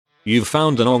You've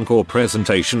found an encore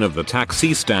presentation of the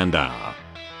Taxi Stand Hour.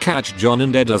 Catch John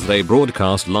and Ed as they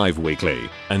broadcast live weekly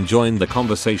and join the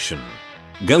conversation.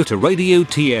 Go to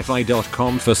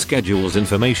radiotfi.com for schedules,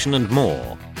 information, and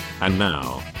more. And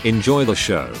now, enjoy the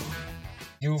show.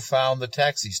 You found the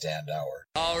Taxi Stand Hour.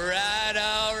 All right.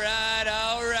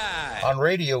 On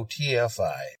Radio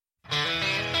TFI.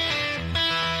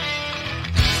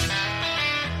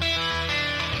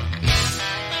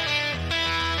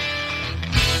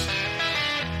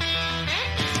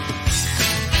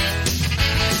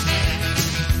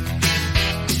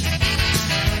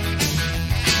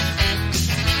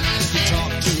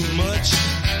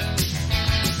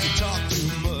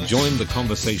 Join the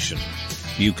conversation.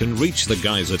 You can reach the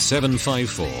guys at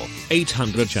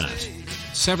 754-800-CHAT,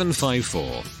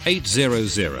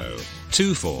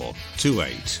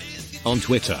 754-800-2428, on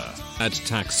Twitter at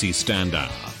Taxi Stand Hour.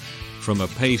 From a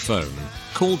payphone,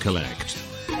 call collect.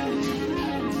 The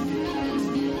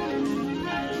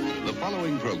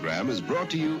following program is brought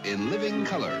to you in living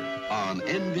color on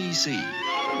NBC.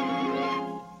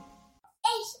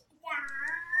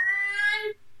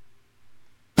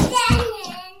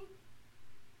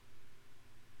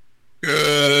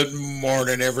 Good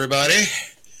morning, everybody.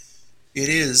 It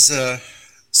is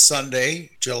Sunday,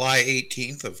 July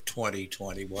 18th of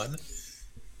 2021.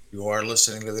 You are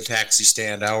listening to the Taxi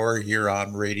Stand Hour here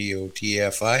on Radio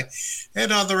TFI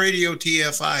and on the Radio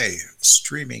TFI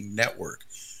streaming network.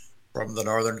 From the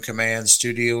Northern Command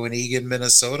studio in Eagan,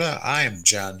 Minnesota, I'm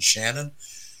John Shannon.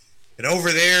 And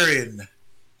over there in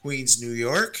Queens, New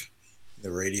York,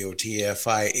 the Radio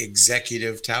TFI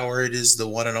Executive Tower, it is the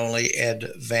one and only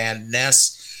Ed Van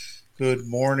Ness. Good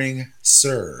morning,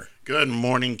 sir. Good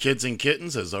morning, kids and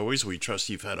kittens. As always, we trust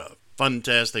you've had a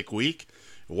fantastic week.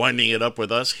 Winding it up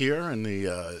with us here in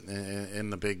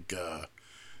the big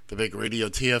Radio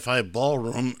TFI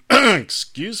ballroom.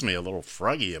 Excuse me, a little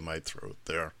froggy in my throat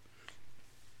there.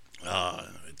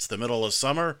 It's the middle of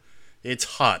summer. It's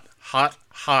hot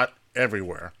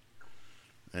everywhere.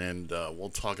 And we'll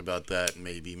talk about that,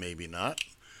 maybe not.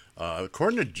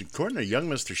 According to young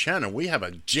Mr. Shannon, we have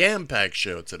a jam-packed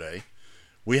show today.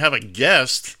 We have a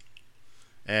guest,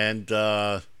 and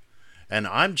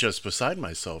I'm just beside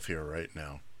myself here right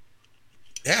now.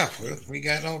 Yeah, we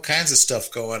got all kinds of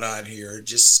stuff going on here.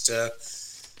 Just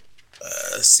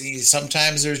see,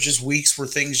 sometimes there's just weeks where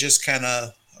things just kind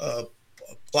of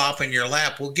plop in your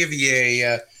lap. We'll give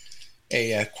you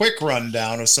a quick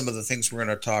rundown of some of the things we're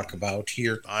going to talk about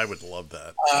here. I would love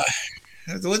that.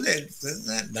 Isn't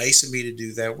that nice of me to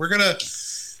do that? We're gonna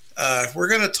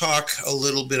talk a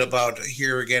little bit about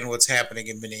here again what's happening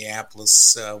in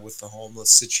Minneapolis with the homeless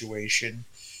situation.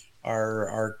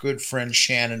 Our good friend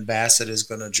Shannon Bassett is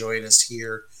going to join us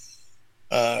here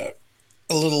a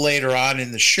little later on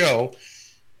in the show,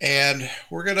 and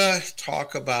we're going to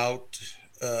talk about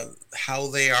how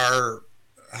the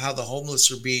homeless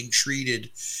are being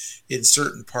treated in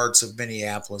certain parts of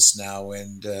Minneapolis now,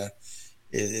 and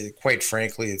quite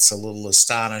frankly, it's a little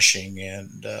astonishing.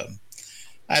 And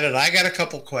I got a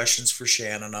couple questions for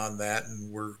Shannon on that,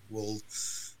 and we'll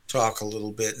talk a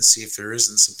little bit and see if there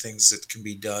isn't some things that can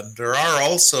be done. There are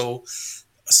also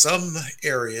some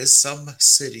areas, some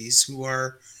cities who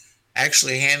are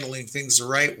actually handling things the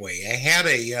right way. I had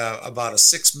about a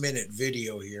 6-minute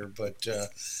video here, but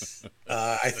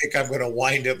I think I'm going to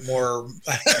wind up more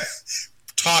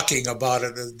talking about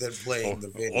it than playing the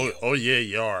video. Oh yeah,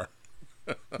 you are.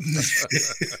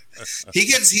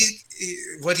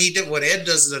 What Ed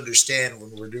doesn't understand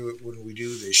when we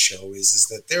do this show is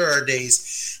that there are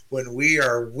days when we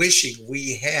are wishing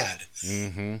we had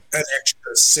an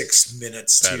extra 6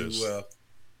 minutes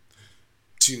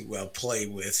to play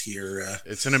with here.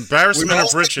 It's an embarrassment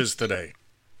of riches today.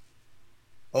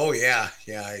 Oh yeah,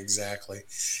 exactly.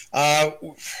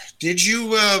 Did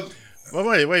you?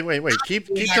 Wait.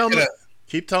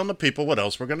 Keep telling the people what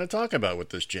else we're going to talk about with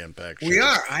this jam-packed show. We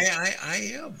are.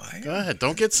 I am. Go ahead.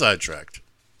 Don't get sidetracked.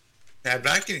 I'm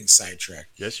not getting sidetracked.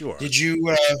 Yes, you are. Did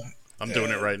you? I'm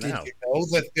doing it right now. Did you know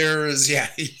that there is? Yeah,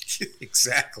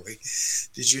 exactly.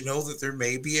 Did you know that there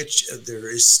may be there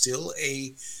is still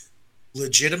a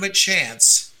legitimate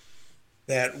chance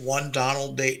that one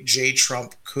Donald J.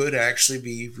 Trump could actually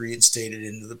be reinstated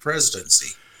into the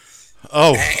presidency?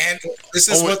 Oh, and this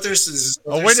is what they're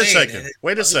saying.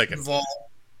 Wait a second.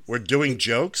 We're doing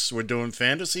jokes. We're doing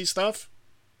fantasy stuff.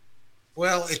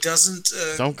 Well, it doesn't.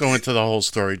 Don't go into the whole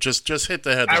story. Just hit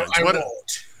the headlines. I won't.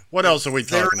 What else are we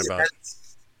talking about?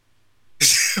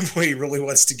 Well, he really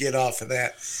wants to get off of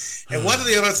that. And one of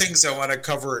the other things I want to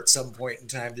cover at some point in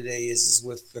time today is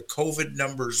with the COVID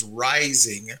numbers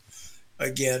rising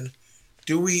again.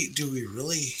 do we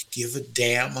really give a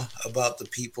damn about the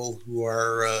people who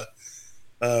are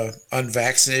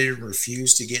unvaccinated and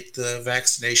refuse to get the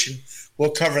vaccination?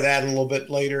 We'll cover that a little bit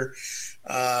later.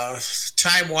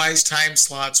 Time-wise, time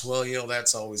slots, well,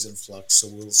 that's always in flux, so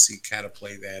we'll see, kind of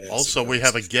play that. Also, we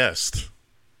have a guest.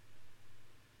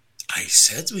 I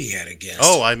said we had a guest.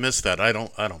 Oh, I missed that. I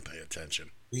don't pay attention.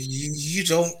 You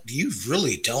don't. You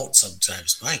really don't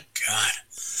sometimes. My God.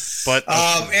 But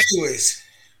anyways,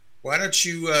 why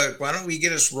don't we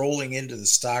get us rolling into the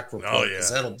stock report? Oh, yeah.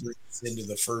 Because that'll bring us into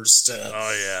the first.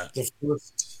 The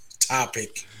first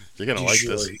topic. You're gonna like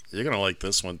this. You're gonna like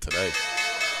this one today.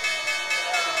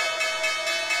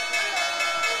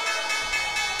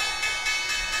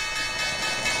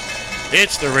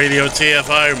 It's the Radio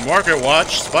TFI Market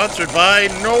Watch, sponsored by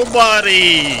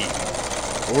nobody.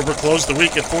 Uber closed the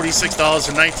week at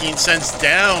 $46.19,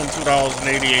 down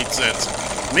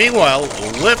 $2.88. Meanwhile,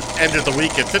 Lyft ended the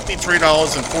week at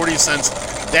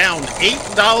 $53.40, down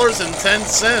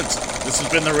 $8.10. This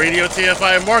has been the Radio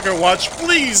TFI Market Watch.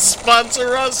 Please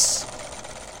sponsor us.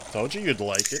 Told you you'd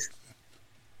like it.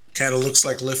 Kind of looks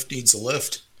like Lyft needs a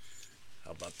lift.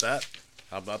 How about that?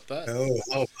 How about that? Oh,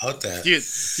 how about that? Do you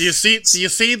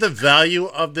see the value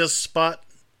of this spot?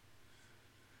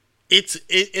 It's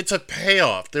a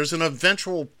payoff. There's an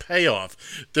eventual payoff.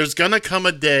 There's gonna come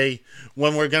a day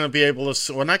when we're gonna be able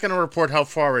to. We're not gonna report how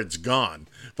far it's gone,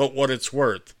 but what it's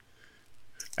worth.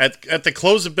 At the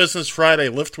close of business Friday,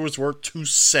 Lyft was worth 2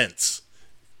 cents.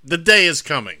 The day is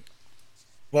coming.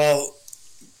 Well,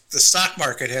 the stock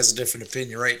market has a different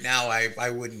opinion right now. I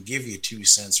wouldn't give you 2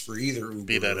 cents for either Uber.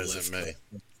 Be that or as Lyft. it may.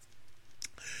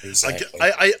 Exactly.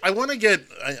 I want to get.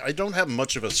 I don't have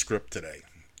much of a script today.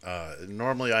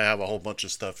 Normally I have a whole bunch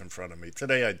of stuff in front of me.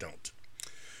 Today I don't.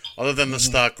 Other than the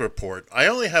stock report, I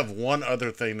only have one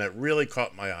other thing that really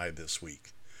caught my eye this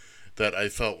week that I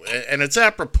felt, and it's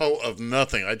apropos of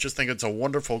nothing. I just think it's a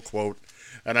wonderful quote,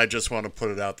 and I just want to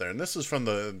put it out there. And this is from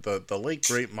the late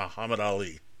great Muhammad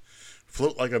Ali.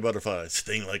 Float like a butterfly,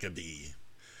 sting like a bee.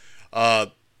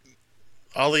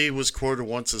 Ali was quoted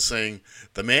once as saying,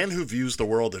 "The man who views the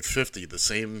world at 50 the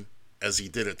same as he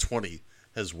did at 20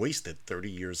 has wasted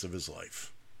 30 years of his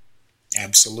life."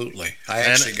 Absolutely. I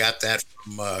actually got that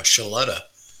from Shaletta.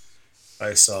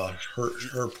 I saw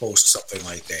her post something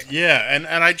like that. Yeah, and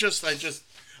I just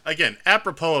again,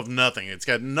 apropos of nothing. It's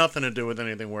got nothing to do with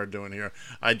anything we're doing here.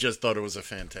 I just thought it was a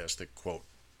fantastic quote.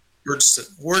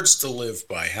 Words to live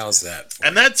by. How's that?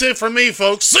 And that's it for me,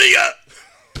 folks. See ya!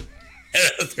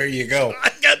 There you go.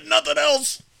 I got nothing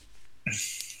else.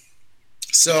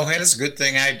 So, and it's a good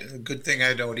thing I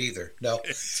don't either. No.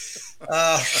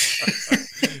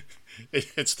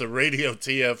 It's the Radio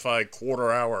TFI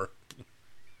quarter hour.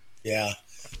 Yeah.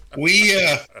 We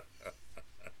got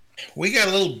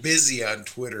a little busy on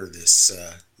Twitter this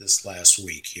last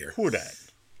week here. Who that?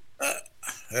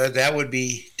 That would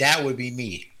be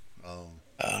me. Oh.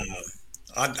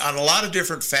 On a lot of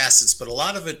different facets, but a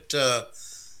lot of it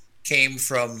came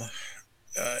from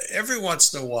every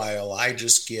once in a while I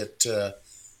just get a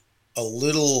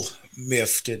little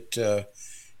miffed at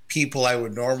people I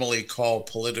would normally call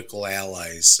political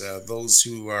allies, those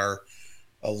who are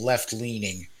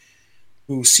left-leaning,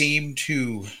 who seem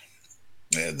to,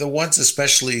 the ones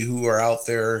especially who are out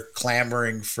there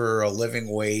clamoring for a living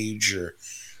wage or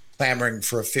clamoring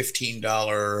for a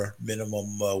 $15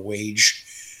 minimum wage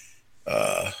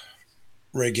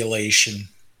regulation.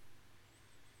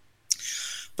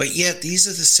 But yet these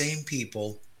are the same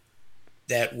people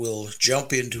that will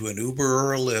jump into an Uber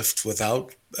or a Lyft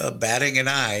without batting an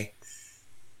eye,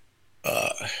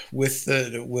 with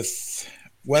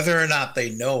whether or not they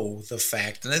know the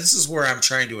fact. And this is where I'm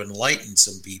trying to enlighten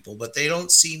some people, but they don't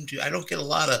seem to. I don't get a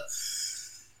lot of,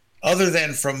 other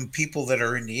than from people that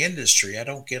are in the industry, I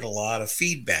don't get a lot of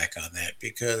feedback on that,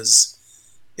 because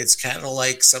it's kind of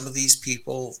like some of these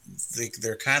people,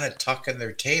 they're kind of tucking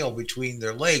their tail between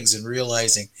their legs and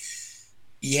realizing,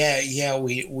 yeah,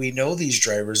 we know these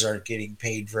drivers aren't getting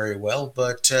paid very well,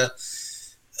 but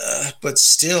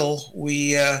still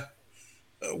we're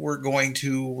going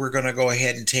to go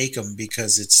ahead and take them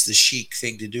because it's the chic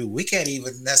thing to do. We can't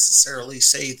even necessarily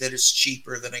say that it's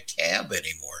cheaper than a cab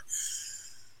anymore,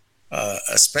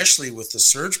 especially with the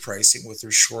surge pricing, with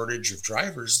their shortage of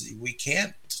drivers. We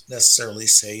can't necessarily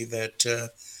say that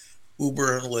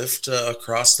Uber and Lyft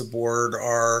across the board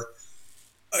are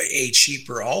a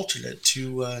cheaper alternate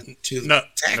to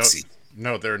taxi.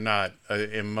 No, they're not.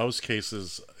 In most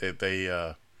cases, they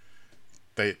are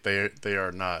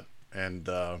not. And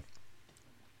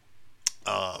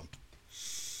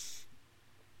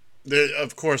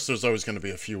Of course, there's always going to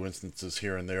be a few instances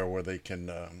here and there where they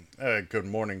can, good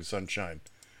morning, sunshine.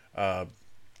 Uh,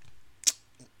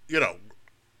 you know,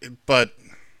 but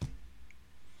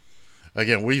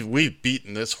again, we've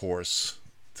beaten this horse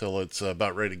till it's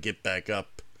about ready to get back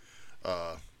up.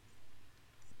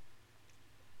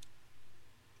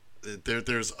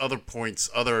 There's other points,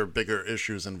 other bigger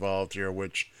issues involved here,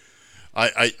 which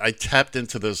I tapped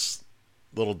into this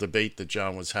little debate that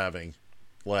John was having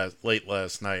late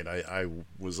last night. I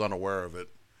was unaware of it.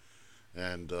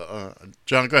 And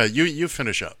John, go ahead. You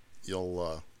finish up.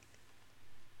 You'll.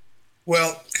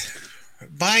 Well,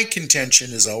 my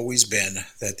contention has always been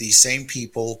that these same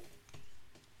people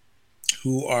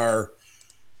who are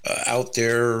out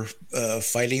there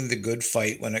fighting the good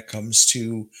fight when it comes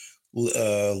to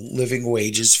living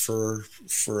wages for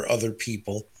other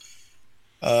people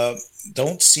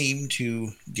don't seem to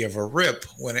give a rip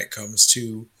when it comes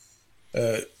to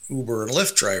Uber and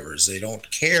Lyft drivers. They don't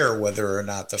care whether or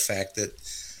not the fact that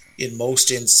in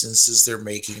most instances they're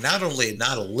making not only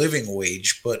not a living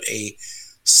wage, but a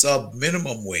sub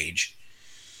minimum wage.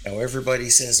 Now everybody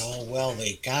says, oh, well,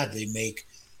 they make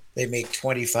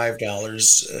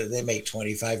 $25. They make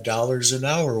 $25 an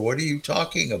hour. What are you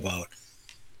talking about?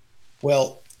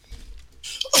 Well,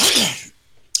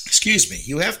 excuse me.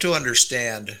 You have to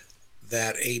understand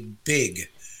that a big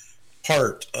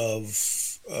part of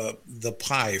the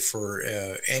pie for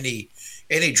any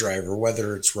driver,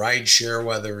 whether it's rideshare,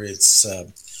 whether it's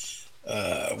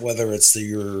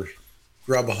your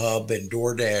Grubhub and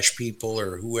DoorDash people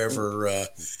or whoever.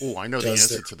 I know the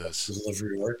answer to this.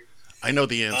 Delivery work. I know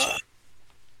the answer.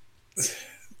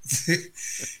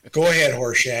 Go ahead,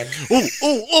 Horshack.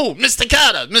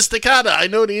 Mr. Carter, I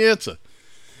know the answer.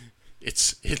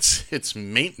 It's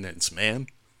maintenance, man.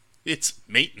 It's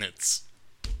maintenance.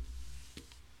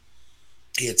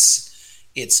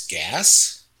 It's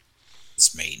gas.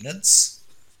 It's maintenance.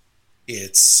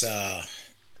 It's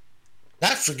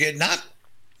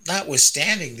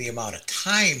notwithstanding the amount of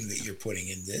time that you're putting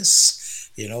in this.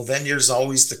 Then there's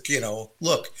always the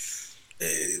look.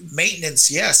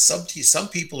 Maintenance, yes. Some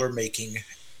people are making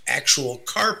actual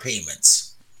car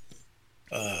payments,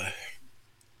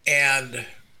 and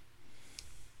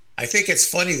I think it's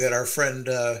funny that our friend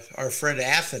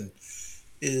Athen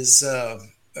is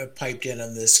piped in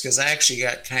on this, because I actually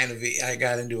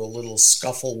got into a little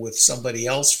scuffle with somebody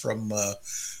else from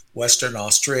Western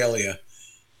Australia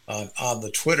on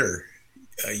the Twitter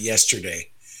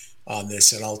yesterday on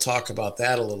this, and I'll talk about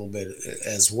that a little bit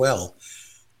as well.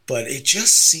 But it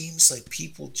just seems like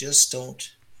people just don't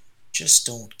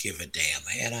give a damn,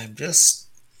 and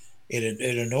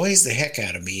it annoys the heck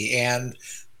out of me. And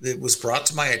it was brought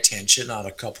to my attention on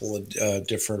a couple of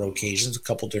different occasions, a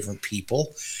couple different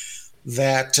people,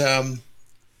 that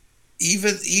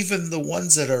even the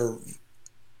ones that are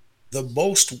the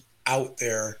most out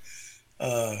there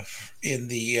in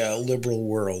the liberal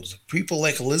world, people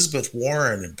like Elizabeth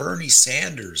Warren and Bernie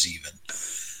Sanders, even.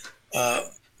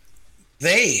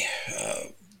 They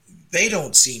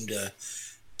don't seem to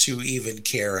even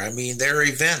care. I mean, there are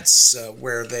events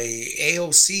where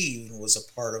AOC was a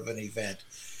part of an event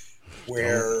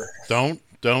where don't.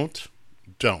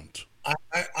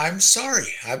 I'm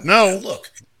sorry.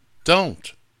 Look,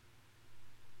 don't.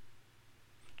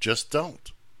 Just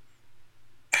don't.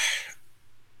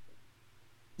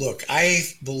 Look, I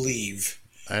believe.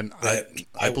 And I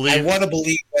want to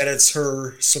believe that it's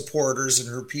her supporters and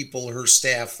her people, her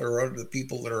staff, or the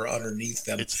people that are underneath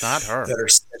them. It's not her that are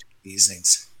setting these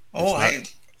things. I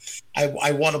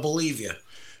want to believe you.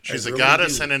 She's a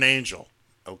goddess and an angel,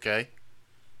 okay?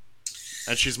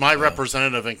 And she's my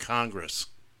representative in Congress.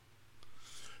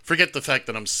 Forget the fact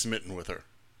that I'm smitten with her.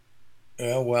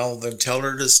 Well, then tell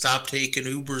her to stop taking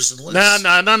Ubers and Lyfts.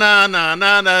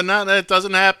 No. That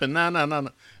doesn't happen. No.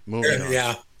 Moving on.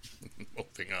 Yeah.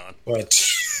 Moving on. But,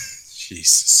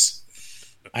 Jesus.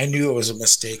 I knew it was a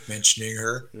mistake mentioning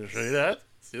her. You see that?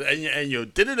 And you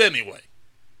did it anyway.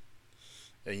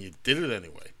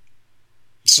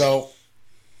 So,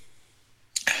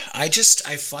 I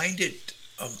find it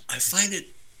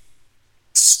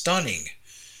stunning.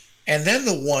 And then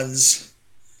the ones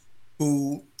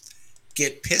who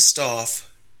get pissed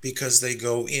off because they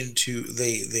go into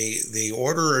they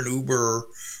order an Uber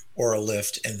or a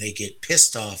Lyft and they get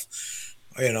pissed off.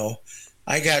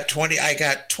 I got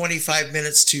 25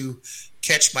 minutes to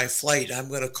catch my flight. I'm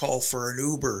going to call for an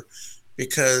Uber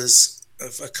because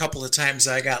a couple of times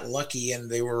I got lucky and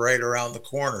they were right around the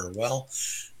corner. Well,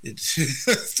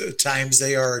 the times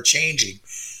they are changing.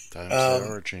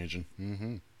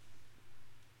 Mm-hmm.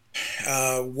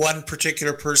 One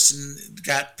particular person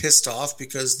got pissed off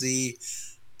because the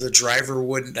the driver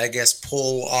wouldn't, I guess,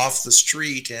 pull off the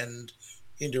street and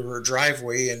into her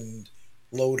driveway and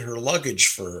load her luggage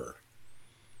for her.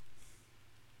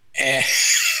 And,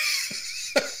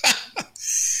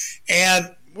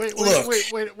 and wait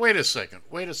a second.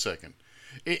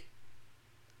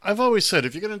 I've always said,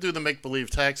 if you're going to do the make-believe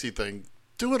taxi thing,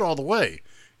 do it all the way.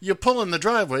 You pull in the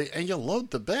driveway and you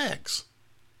load the bags.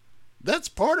 That's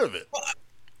part of it.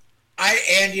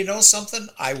 And you know something?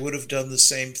 I would have done the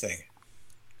same thing.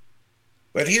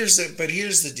 But here's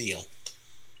the deal.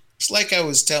 It's like I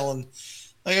was telling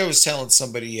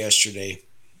somebody yesterday.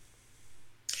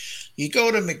 You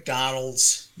go to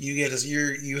McDonald's, you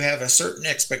have a certain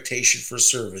expectation for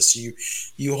service.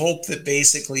 You hope that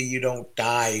basically you don't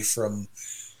die from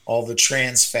all the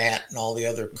trans fat and all the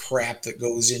other crap that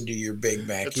goes into your Big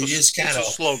Mac. It's a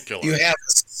slow killer. You have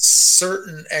a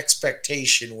certain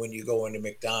expectation when you go into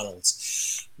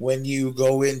McDonald's. When you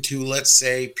go into, let's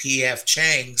say, P.F.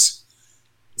 Chang's,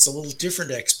 it's a little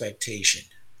different expectation.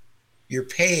 You're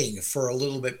paying for a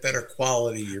little bit better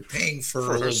quality. You're paying for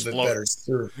a little bit better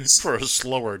service. For a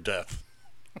slower death.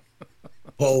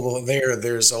 Well,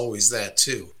 there's always that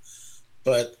too.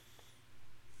 But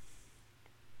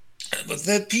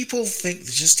that people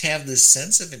just have this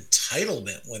sense of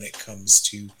entitlement when it comes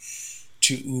to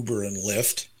Uber and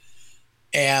Lyft.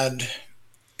 And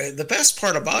the best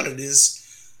part about it is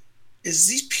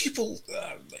these people,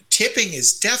 tipping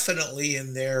is definitely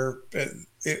in their,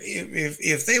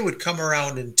 if they would come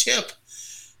around and tip,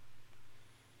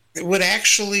 it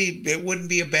wouldn't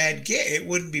be a bad gig. It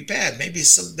wouldn't be bad. Maybe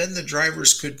then the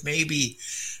drivers could maybe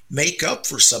make up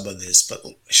for some of this, but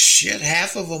shit,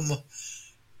 half of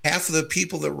the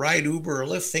people that ride Uber or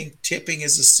Lyft think tipping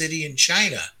is a city in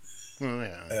China. Oh,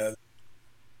 yeah.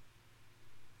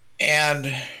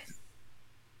 And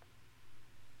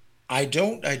I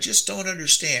just don't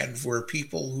understand where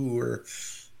people who are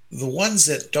the ones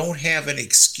that don't have an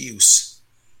excuse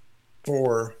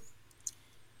for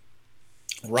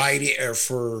riding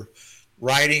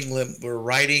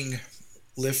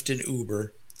Lyft and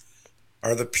Uber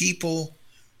are the people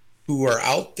who are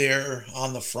out there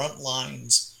on the front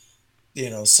lines,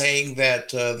 saying that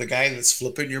the guy that's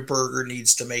flipping your burger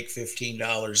needs to make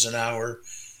 $15 an hour.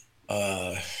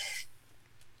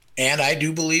 And I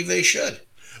do believe they should.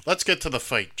 Let's get to the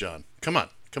fight, John. Come on.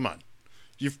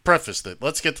 You've prefaced it.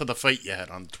 Let's get to the fight you had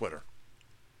on Twitter.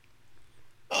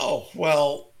 Oh,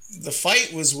 well, the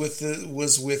fight was with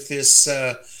this.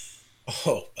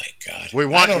 Oh my God! We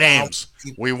want names.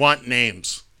 We want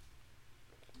names.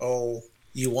 Oh,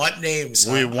 you want names?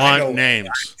 We want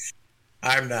names.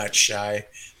 I'm not shy.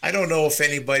 I don't know if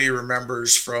anybody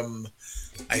remembers from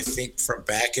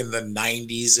back in the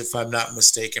 90s, if I'm not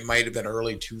mistaken, might have been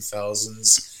early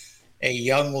 2000s. A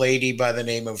young lady by the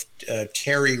name of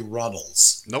Terry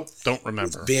Runnels. Nope, don't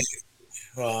remember.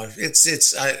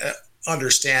 It's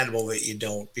understandable that you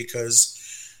don't, because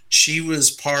she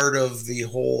was part of the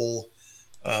whole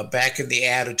back in the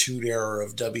Attitude Era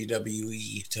of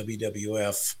WWE,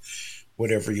 WWF,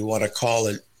 whatever you want to call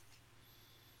it.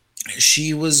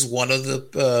 She was one of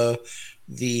the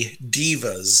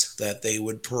divas that they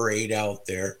would parade out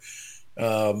there,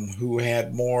 who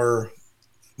had more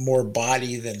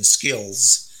body than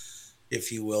skills,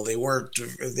 if you will. They weren't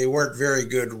very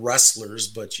good wrestlers,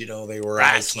 but they were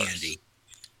eye candy.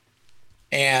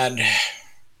 And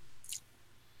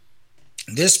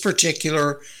this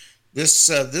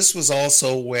was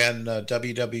also when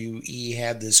WWE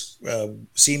had this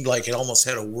seemed like it almost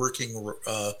had a working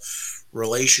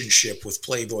relationship with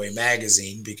Playboy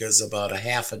magazine, because about a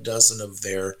half a dozen of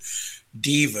their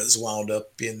divas wound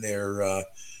up in their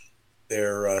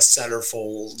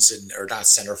centerfolds, or not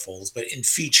centerfolds, but in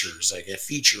features, like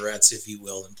featurettes, if you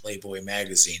will, in Playboy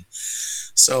magazine.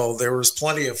 So there was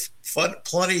plenty of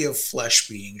flesh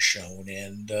being shown,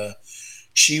 and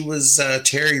she was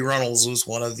Terry Runnels was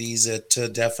one of these that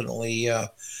definitely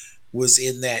was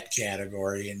in that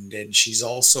category, and she's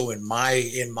also, in my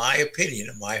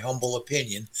humble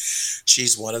opinion,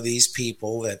 she's one of these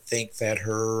people that think that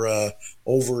her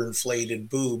overinflated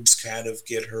boobs kind of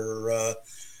get her a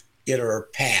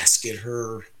pass,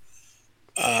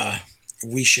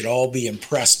 we should all be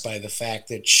impressed by the fact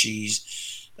that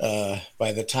she's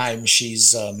by the time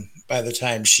she's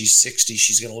 60,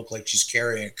 she's going to look like she's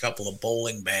carrying a couple of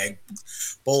bowling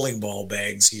ball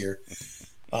bags here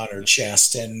on her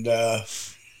chest. And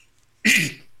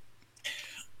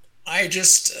I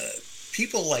just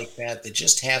people like that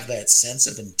just have that sense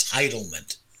of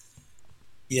entitlement.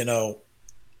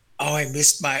 I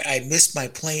missed my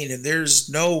plane, and there's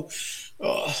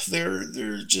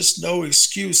just no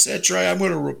excuse. That driver, I'm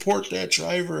going to report that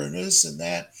driver and this and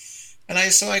that.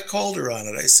 So I called her on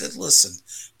it. I said, listen,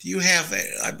 do you have,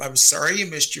 I'm sorry you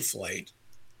missed your flight,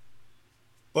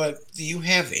 but do you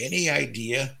have any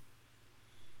idea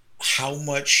how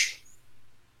much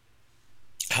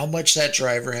that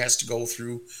driver has to go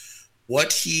through,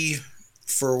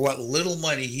 for what little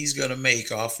money he's going to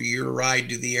make off of your ride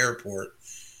to the airport?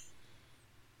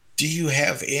 Do you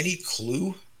have any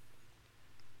clue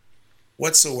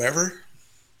whatsoever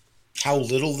how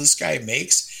little this guy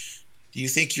makes? Do you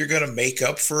think you're going to make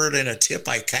up for it in a tip?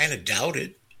 I kind of doubt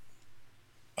it.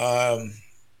 And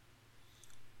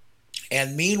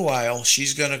meanwhile,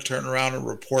 she's going to turn around and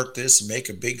report this and make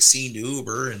a big scene to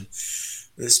Uber. And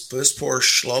this poor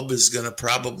schlub is going to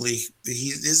he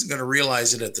isn't going to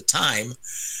realize it at the time,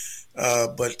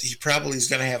 but he probably is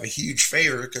going to have a huge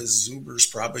favor because Uber's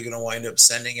probably going to wind up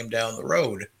sending him down the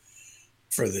road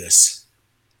for this.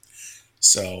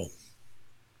 So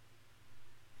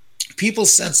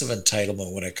people's sense of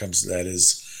entitlement when it comes to that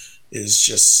is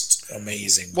just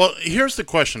amazing. Well, here's the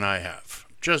question I have.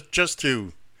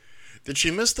 Did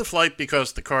she miss the flight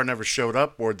because the car never showed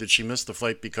up, or did she miss the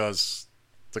flight because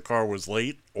the car was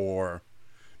late, or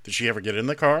did she ever get in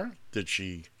the car? Did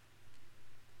she?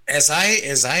 As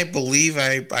I believe,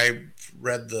 I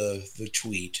read the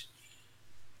tweet.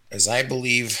 As I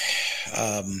believe,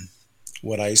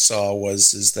 what I saw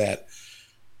is that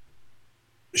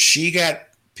she got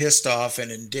pissed off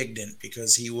and indignant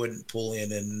because he wouldn't pull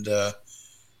in and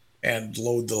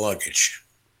load the luggage.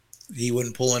 He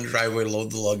wouldn't pull in the driveway to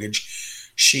load the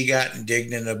luggage. She got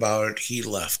indignant about it. He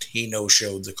left. He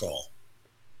no-showed the call.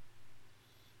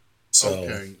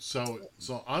 Okay, so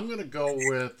I'm going to go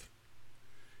with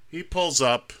he pulls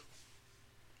up,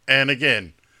 and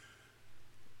again,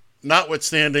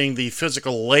 notwithstanding the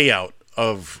physical layout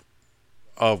of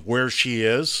where she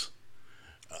is,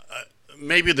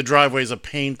 maybe the driveway is a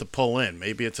pain to pull in.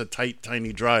 Maybe it's a tight,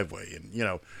 tiny driveway,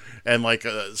 and like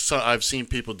so I've seen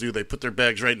people do. They put their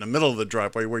bags right in the middle of the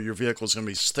driveway where your vehicle is going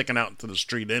to be sticking out into the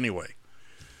street anyway.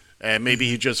 And maybe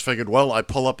he just figured, well, I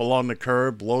pull up along the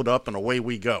curb, load up, and away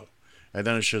we go. And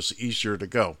then it's just easier to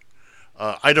go.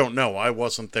 I don't know. I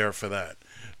wasn't there for that.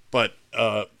 But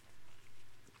we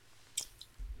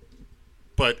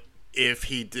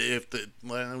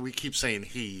keep saying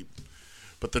he,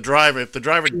 but if the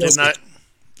driver did not,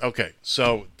 okay,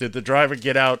 so did the driver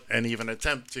get out and even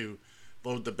attempt to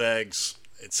load the bags?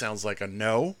 It sounds like a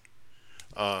no.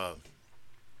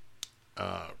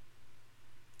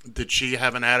 Did she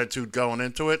have an attitude going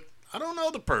into it? I don't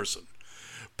know the person.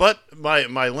 But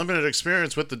my limited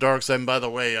experience with the dark side, and by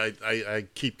the way, I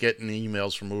keep getting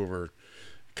emails from Uber,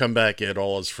 come back, Ed,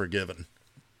 all is forgiven.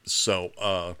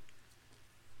 So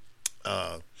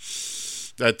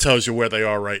that tells you where they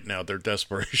are right now, their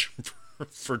desperation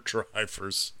for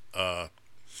drivers.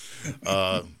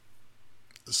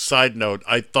 Side note,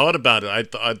 I thought about it. I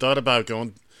thought about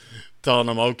telling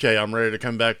them, okay, I'm ready to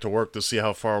come back to work to see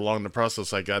how far along the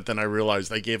process I got. Then I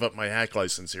realized I gave up my hack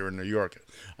license here in New York.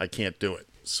 I can't do it.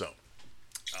 So.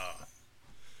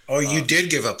 You did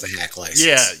give up the hack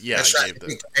license. Yeah. That's right.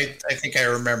 I think I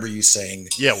remember you saying.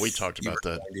 Yeah, we talked about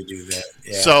that. To do that.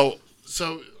 Yeah.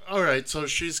 So all right. So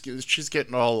she's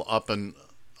getting all up and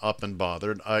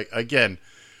bothered. Again,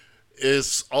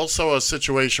 is also a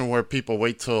situation where people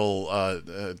wait till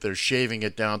they're shaving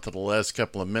it down to the last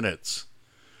couple of minutes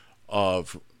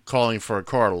of calling for a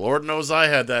car. Lord knows I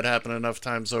had that happen enough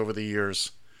times over the years.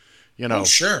 Oh,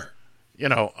 sure.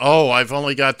 I've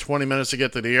only got 20 minutes to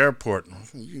get to the airport.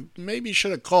 You maybe should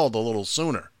have called a little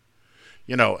sooner.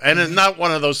 And it's not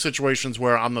one of those situations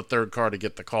where I'm the third car to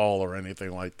get the call or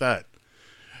anything like that.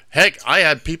 Heck, I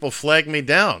had people flag me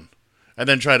down and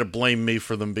then try to blame me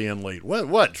for them being late.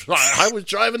 What? I was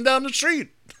driving down the street.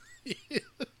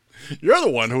 You're the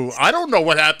one who, I don't know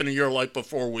what happened in your life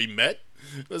before we met.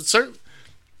 A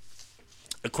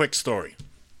quick story.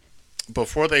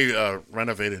 Before they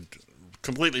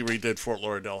completely redid Fort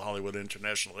Lauderdale Hollywood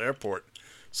International Airport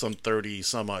some 30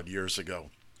 some odd years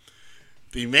ago,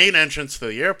 the main entrance to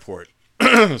the airport,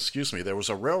 excuse me, there was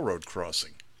a railroad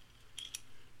crossing.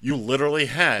 You literally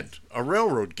had a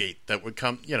railroad gate that would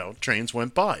come, trains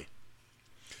went by.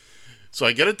 So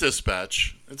I get a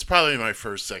dispatch. It's probably my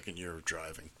second year of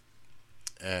driving.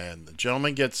 And the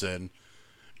gentleman gets in,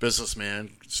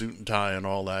 businessman, suit and tie and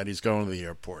all that. He's going to the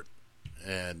airport.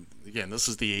 And again, this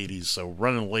is the 80s, so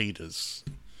running late is...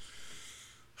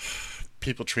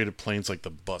 People treated planes like the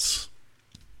bus.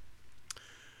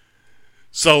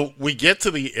 So we get to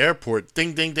the airport.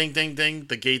 Ding, ding, ding, ding, ding.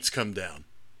 The gates come down.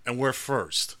 And we're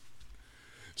first.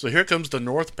 So here comes the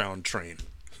northbound train.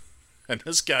 And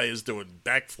this guy is doing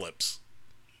backflips.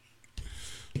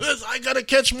 I gotta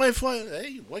catch my flight.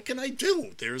 Hey, what can I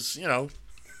do? There's, the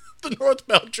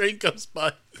northbound train comes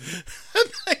by,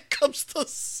 and then comes the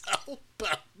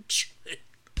southbound train.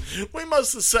 We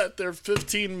must have sat there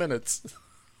 15 minutes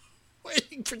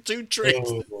waiting for two trains.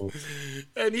 Oh.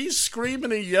 And he's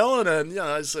screaming and yelling, and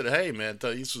I said, "Hey, man,"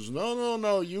 he says,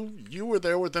 "No, you were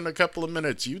there within a couple of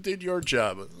minutes. You did your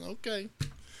job." Okay.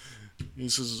 He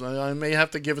says, "I may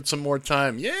have to give it some more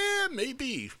time." Yeah,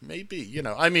 maybe.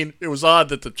 I mean, it was odd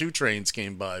that the two trains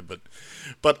came by, but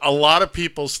a lot of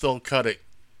people still cut it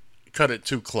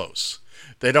too close.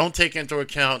 They don't take into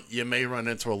account you may run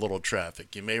into a little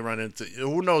traffic. You may run into,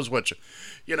 who knows what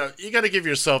you got to give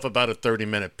yourself about a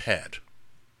 30-minute pad,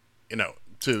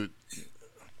 to.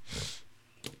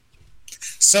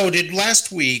 So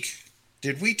last week,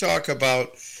 did we talk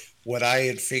about what I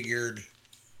had figured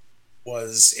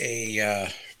was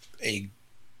a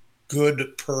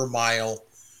good per mile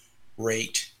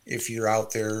rate if you're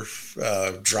out there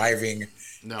driving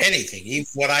anything, even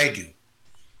what I do?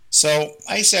 So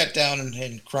I sat down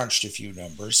and crunched a few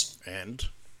numbers. And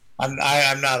I'm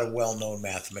not a well-known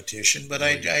mathematician, but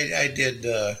I did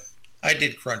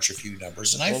crunch a few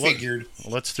numbers, and I figured.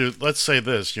 Let's say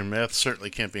this: your math certainly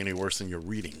can't be any worse than your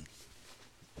reading.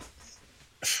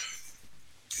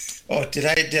 Oh, did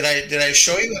I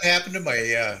show you what happened to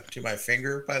my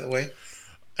finger? By the way.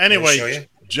 Anyway,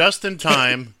 just in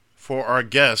time for our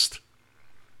guest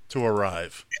to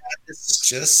arrive. Yeah, this is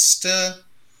just.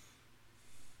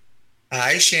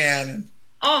 Hi, Shannon.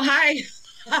 Oh, hi.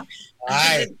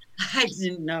 Hi. I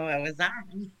didn't know I was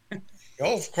on.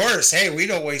 Oh, of course. Hey, we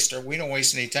don't waste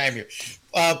any time here.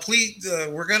 Please,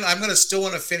 I'm gonna still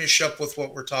want to finish up with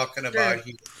what we're talking about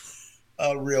here,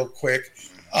 real quick.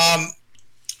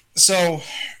 So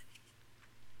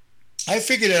I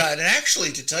figured it out, and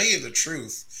actually, to tell you the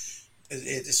truth,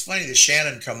 it's funny that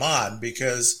Shannon come on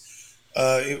because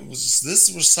this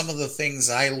was some of the things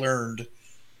I learned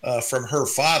from her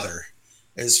father,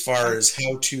 as far as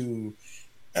how to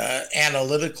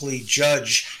analytically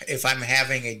judge if I'm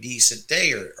having a decent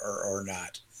day or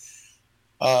not.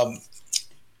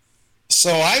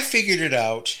 So I figured it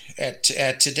out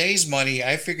at today's money.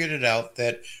 I figured it out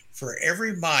that for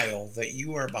every mile that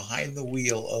you are behind the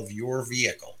wheel of your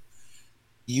vehicle,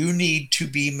 you need to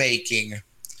be making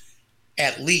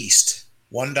at least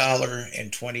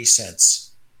 $1.20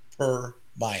 per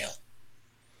mile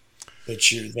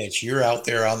that you're out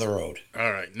there on the road.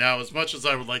 All right. Now, as much as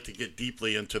I would like to get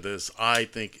deeply into this, I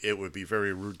think it would be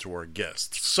very rude to our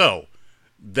guests. So,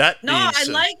 I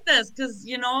like this because,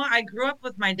 I grew up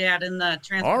with my dad in the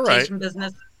transportation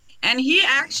business. And he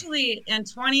actually, in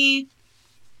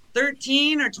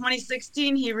 2013 or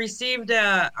 2016, he received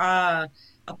a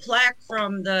plaque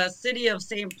from the city of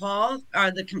St. Paul,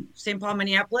 the St. Paul,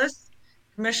 Minneapolis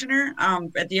commissioner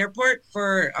at the airport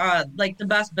for the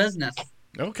best business.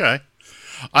 Okay.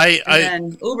 And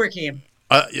then Uber came.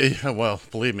 Well,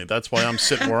 believe me, that's why I'm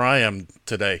sitting where I am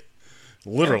today.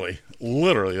 Literally,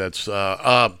 that's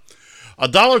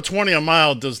 $1.20 a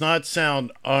mile does not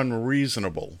sound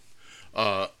unreasonable.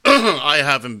 I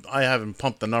haven't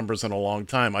pumped the numbers in a long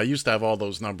time. I used to have all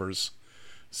those numbers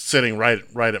sitting right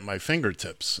at my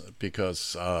fingertips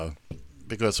because of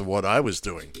what I was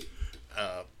doing.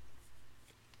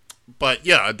 But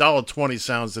yeah, $1.20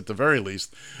 sounds at the very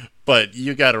least. But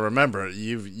you got to remember,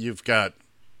 you've got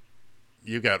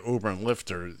Uber and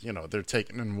Lyft, they're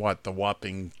taking in the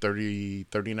whopping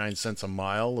 39 cents a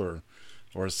mile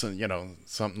or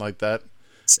something like that.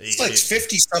 It's like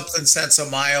 50 something cents a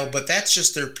mile, but that's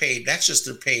just their paid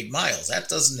miles. That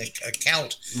doesn't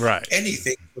account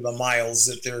anything for the miles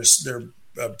that they're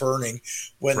burning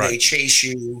when they chase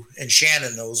you. And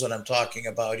Shannon knows what I'm talking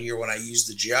about here when I use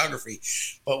the geography.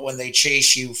 But when they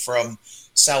chase you from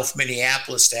South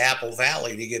Minneapolis to Apple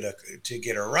Valley to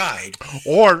get a ride,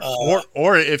 or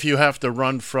if you have to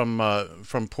run from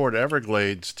Port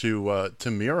Everglades to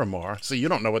Miramar, so you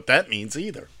don't know what that means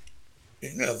either.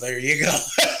 There you go.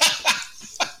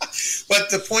 But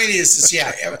the point is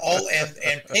all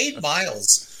and paid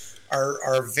miles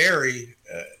are very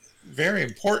very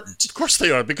important. Of course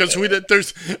they are, because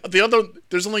there's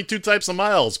only two types of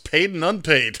miles: paid and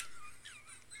unpaid.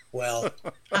 Well,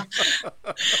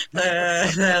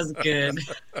 that's good.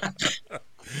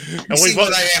 You see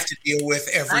what I have to deal with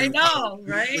every. I know,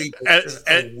 right?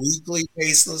 Weekly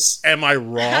basis. Am I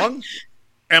wrong?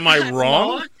 Am I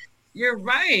wrong? You're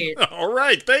right. All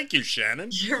right, thank you, Shannon.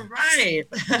 You're right.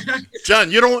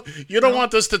 John, you don't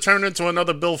want this to turn into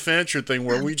another Bill Fancher thing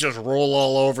where we just roll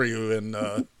all over you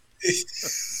and.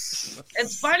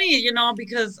 It's funny,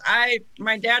 because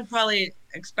my dad probably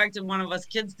expected one of us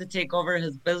kids to take over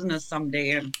his business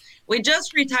someday. And we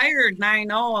just retired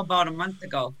 9-0 about a month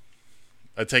ago.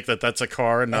 I take that that's a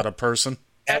car and not a person.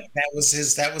 That was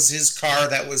his car.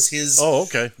 That was his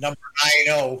okay. Number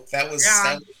 90. That was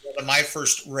one of my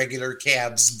first regular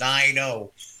cabs, 90.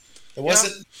 It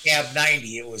wasn't cab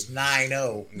 90, it was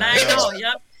 90. 90,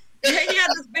 yep. He had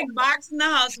this big box in the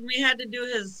house, and we had to do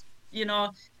his,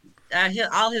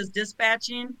 all his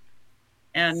dispatching.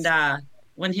 And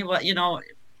when he was, it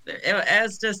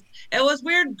was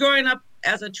weird growing up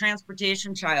as a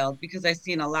transportation child, because I've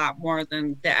seen a lot more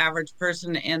than the average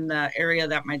person in the area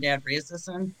that my dad raised us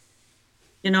in.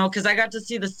 Because I got to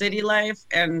see the city life,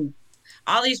 and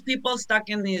all these people stuck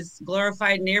in these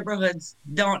glorified neighborhoods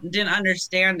didn't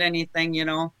understand anything,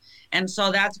 and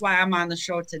so that's why I'm on the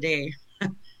show today.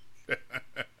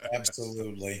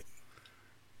 Absolutely.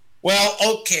 Well,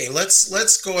 okay,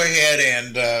 let's go ahead,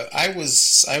 and I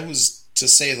was to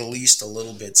say the least a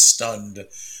little bit stunned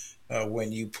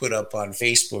when you put up on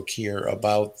Facebook here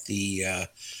about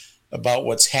about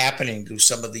what's happening to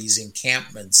some of these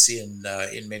encampments in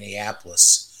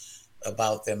Minneapolis,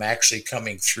 about them actually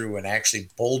coming through and actually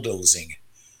bulldozing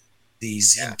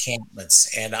these encampments.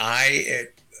 And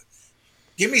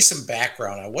give me some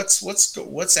background on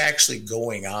what's actually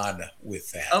going on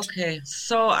with that. Okay,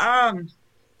 so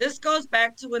this goes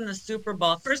back to when the Super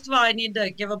Bowl. First of all, I need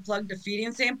to give a plug to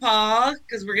Feeding St. Paul,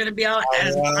 because we're going to be out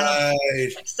as part of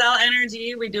Excel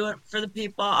Energy. We do it for the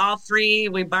people, all free.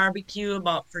 We barbecue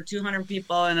for 200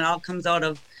 people, and it all comes out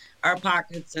of our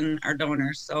pockets and our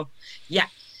donors. So, yeah.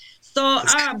 So,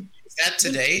 is that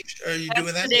today? Are you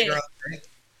doing that today?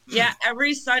 Yeah,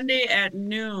 every Sunday at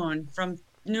noon, from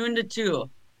noon to 2.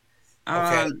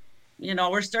 Okay.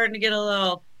 We're starting to get a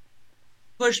little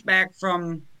pushback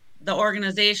from the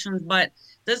organizations, but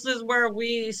this is where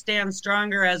we stand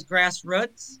stronger as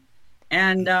grassroots.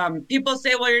 And people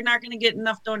say, well, you're not going to get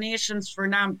enough donations for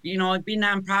be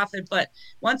nonprofit. But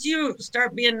once you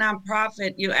start being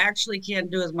nonprofit, you actually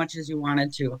can't do as much as you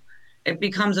wanted to. It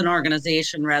becomes an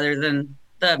organization rather than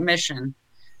the mission.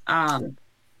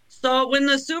 So when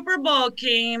the Super Bowl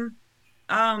came,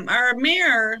 our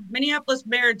mayor, Minneapolis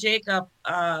Mayor Jacob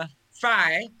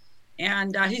Fry,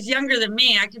 and he's younger than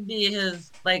me. I could be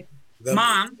his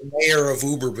mom. The mayor of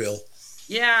Uberville.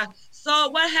 Yeah. So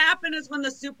what happened is when the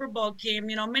Super Bowl came,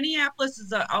 Minneapolis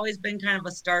has always been kind of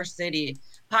a star city.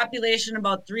 Population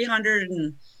about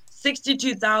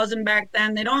 362,000 back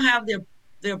then. They don't have the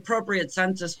appropriate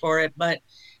census for it, but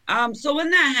so when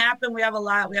that happened, we have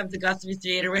the Guthrie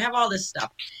Theater, we have all this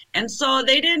stuff, and so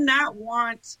they did not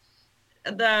want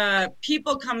the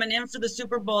people coming in for the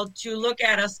Super Bowl to look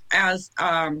at us as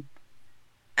a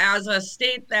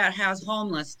state that has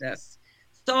homelessness.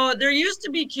 So there used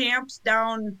to be camps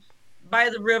down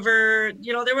by the river.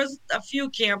 There was a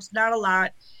few camps, not a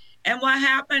lot. And what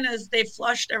happened is they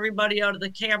flushed everybody out of the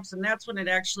camps, and that's when it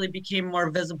actually became more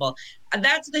visible.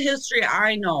 That's the history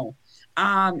I know.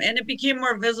 And it became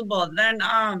more visible. Then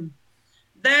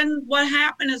what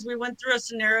happened is we went through a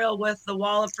scenario with the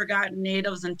Wall of Forgotten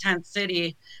Natives in Tent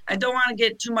City. I don't want to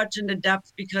get too much into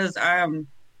depth because I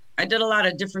did a lot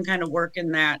of different kind of work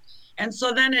in that. And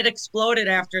so then it exploded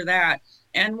after that.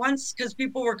 And because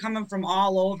people were coming from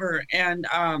all over, and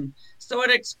so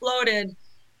it exploded.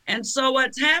 And so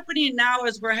what's happening now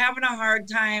is we're having a hard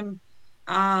time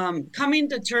coming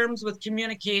to terms with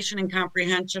communication and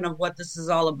comprehension of what this is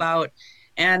all about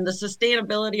and the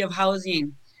sustainability of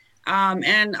housing.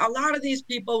 And a lot of these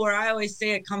people, where I always say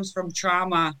it comes from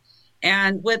trauma.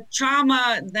 And with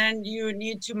trauma, then you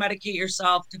need to medicate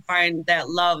yourself to find that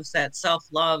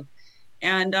self-love.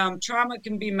 And trauma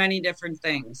can be many different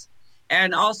things.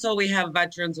 And also we have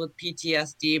veterans with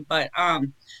PTSD. But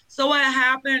so what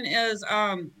happened is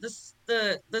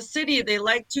the city, they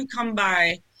like to come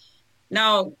by.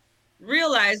 Now,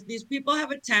 realize these people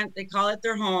have a tent. They call it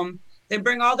their home. They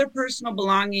bring all their personal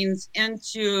belongings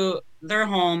into their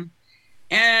home.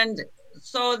 And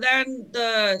so then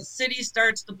the city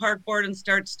starts, the park board, and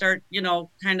start,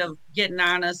 kind of getting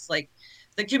on us. Like,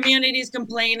 the community's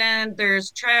complaining,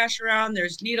 there's trash around,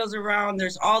 there's needles around,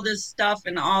 there's all this stuff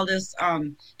and all this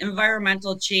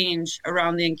environmental change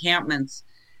around the encampments.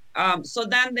 So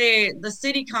then the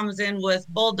city comes in with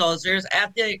bulldozers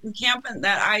at the encampment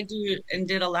that I do and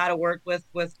did a lot of work with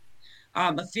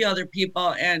a few other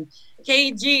people. And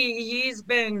KG, he's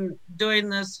been doing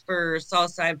this for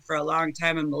Southside for a long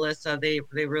time, and Melissa, they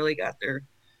really got their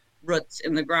roots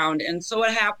in the ground. And so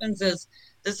what happens is,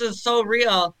 this is so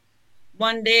real.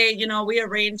 One day, we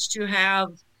arranged to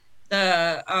have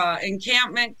the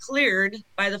encampment cleared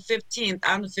by the 15th,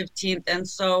 on the 15th. And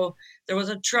so there was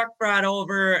a truck brought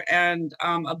over and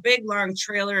a big long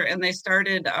trailer, and they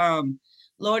started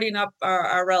loading up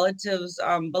our relatives'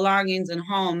 belongings and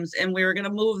homes, and we were going to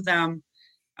move them.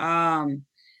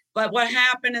 But what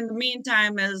happened in the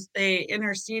meantime is they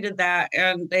interceded that,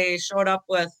 and they showed up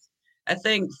with, I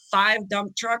think, 5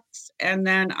 dump trucks and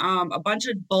then a bunch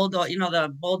of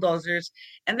the bulldozers,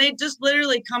 and they just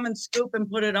literally come and scoop and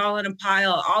put it all in a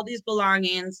pile, all these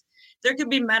belongings. There could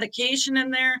be medication in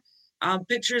there,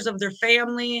 pictures of their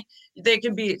family. They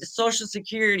could be Social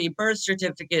Security, birth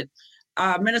certificate,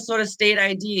 Minnesota state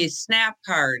ID, SNAP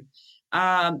card,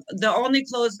 the only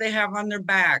clothes they have on their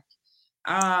back,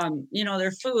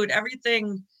 their food,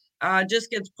 everything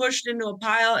just gets pushed into a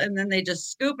pile, and then they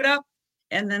just scoop it up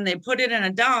and then they put it in a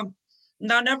dump.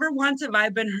 Now, never once have I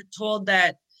been told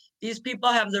that these people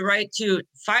have the right to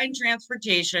find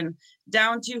transportation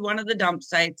down to one of the dump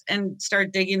sites and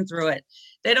start digging through it.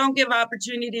 They don't give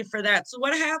opportunity for that. So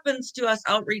what happens to us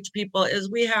outreach people is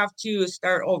we have to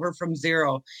start over from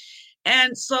zero.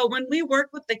 And so when we work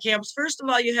with the camps, first of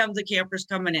all, you have the campers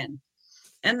coming in.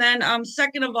 And then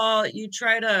second of all, you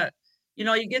try to,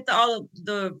 you get all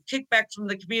the kickbacks from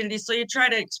the community. So you try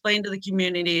to explain to the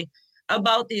community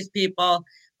about these people,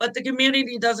 but the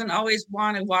community doesn't always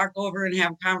want to walk over and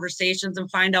have conversations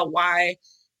and find out why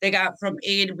they got from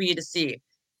A to B to C.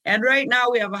 And right now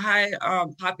we have a high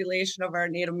population of our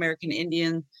Native American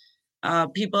Indian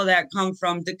people that come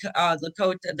from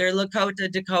Lakota. They're Lakota,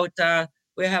 Dakota.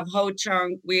 We have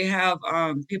Ho-Chunk. We have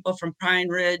people from Pine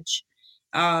Ridge.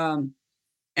 And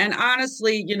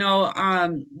honestly,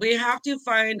 we have to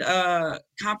find a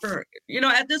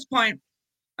at this point,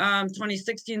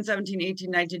 2016, 17, 18,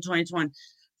 19, 20, 21,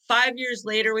 5 years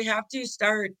later, we have to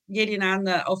start getting on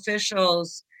the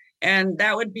officials. And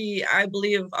that would be, I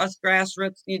believe, us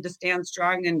grassroots need to stand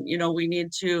strong, and, we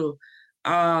need to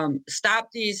stop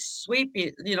these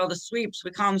sweeping, the sweeps, we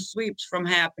call them sweeps, from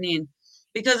happening,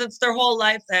 because it's their whole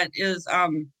life that is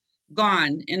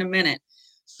gone in a minute.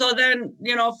 So then,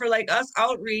 for like us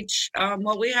outreach,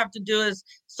 what we have to do is,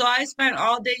 so I spent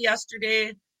all day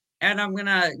yesterday, and I'm going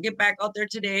to get back out there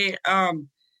today,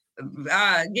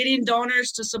 getting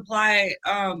donors to supply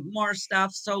more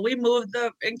stuff. So we moved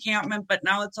the encampment, but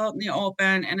now it's out in the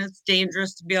open, and it's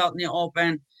dangerous to be out in the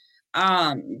open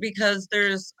because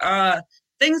there's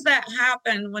things that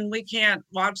happen when we can't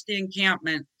watch the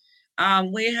encampment.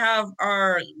 We have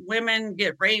our women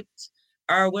get raped,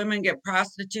 our women get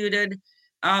prostituted,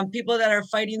 people that are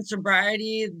fighting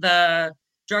sobriety, the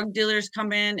drug dealers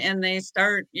come in and they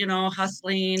start,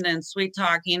 hustling and sweet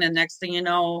talking, and next thing you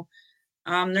know,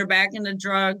 they're back into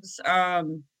drugs.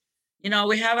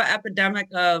 We have an epidemic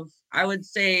of, I would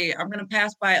say, I'm going to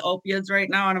pass by opiates right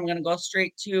now, and I'm going to go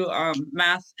straight to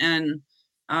meth and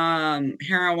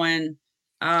heroin.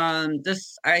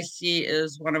 This I see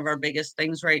is one of our biggest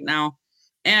things right now.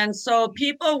 And so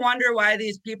people wonder why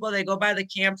these people, they go by the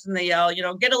camps and they yell,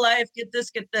 get a life, get this,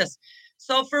 get this.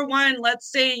 So for one,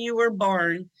 let's say you were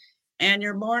born and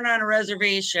you're born on a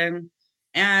reservation,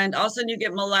 and all of a sudden you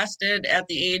get molested at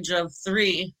the age of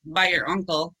 3 by your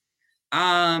uncle.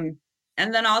 And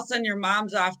then all of a sudden your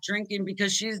mom's off drinking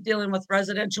because she's dealing with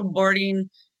residential boarding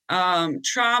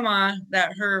trauma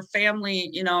that her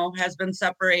family, has been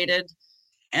separated.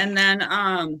 And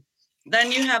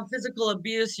then you have physical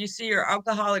abuse. You see your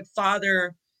alcoholic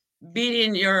father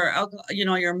beating your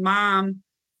mom.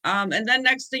 And then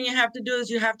next thing you have to do is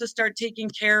you have to start taking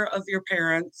care of your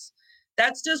parents.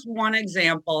 That's just one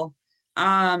example.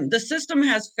 The system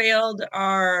has failed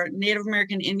our Native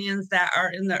American Indians that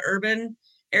are in the urban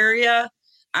area.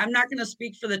 I'm not going to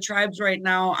speak for the tribes right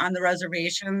now on the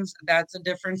reservations. That's a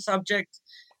different subject.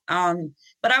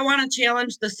 But I want to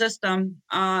challenge the system,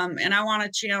 and I want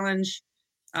to challenge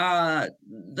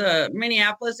the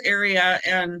Minneapolis area.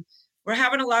 And we're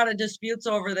having a lot of disputes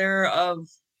over there of,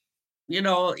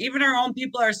 even our own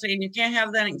people are saying you can't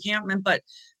have that encampment, but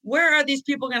where are these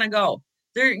people going to go?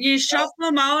 You shuffle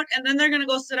them out, and then they're going to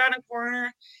go sit on a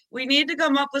corner. We need to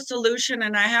come up with a solution.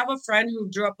 And I have a friend who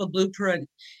drew up a blueprint,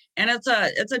 and it's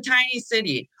a tiny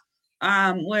city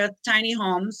with tiny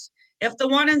homes. If the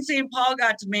one in St. Paul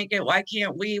got to make it, why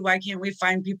can't we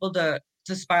find people to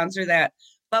sponsor that?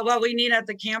 But what we need at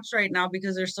the camps right now,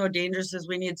 because they're so dangerous, is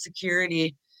we need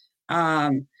security.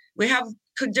 We have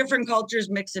different cultures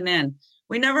mixing in.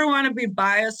 We never want to be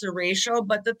biased or racial,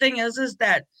 but the thing is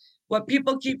that what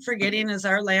people keep forgetting is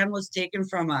our land was taken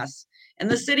from us. And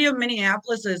the city of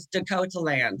Minneapolis is Dakota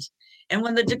land. And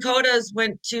when the Dakotas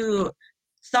went to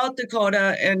South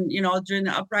Dakota and, during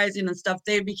the uprising and stuff,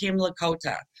 they became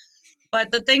Lakota.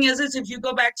 But the thing is if you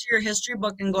go back to your history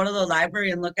book and go to the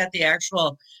library and look at the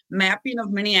actual mapping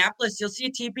of Minneapolis, you'll see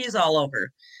teepees all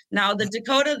over. Now, the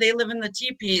Dakota, they live in the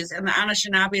teepees, and the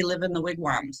Anishinaabe live in the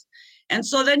wigwams. And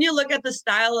so then you look at the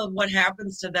style of what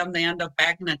happens to them. They end up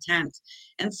back in a tent.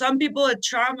 And some people with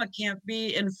trauma can't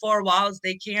be in four walls.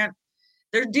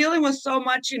 They're dealing with so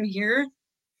much in here.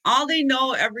 All they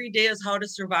know every day is how to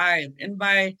survive. And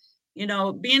by,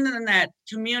 being in that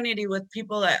community with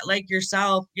people that like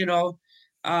yourself,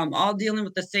 all dealing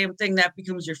with the same thing, that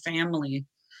becomes your family.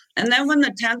 And then when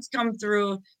the tents come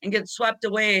through and get swept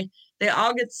away, they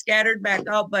all get scattered back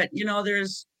out. But,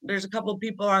 there's a couple of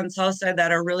people on Southside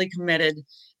that are really committed,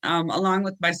 along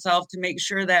with myself, to make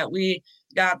sure that we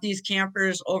got these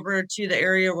campers over to the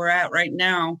area we're at right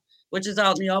now, which is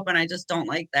out in the open. I just don't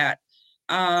like that.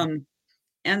 And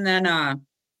then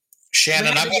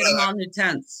Shannon, we get them all new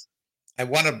tents. I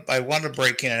want to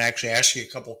break in and actually ask you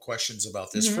a couple of questions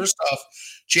about this. First off,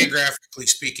 geographically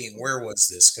speaking, where was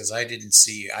this? Because I didn't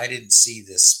see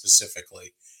this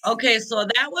specifically. Okay, so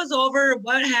that was over.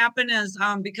 What happened is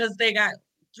because they got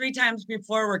 3 times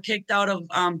before were kicked out of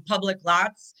public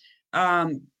lots.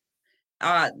 The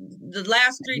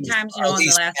last 3 times, in the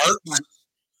last 6 months.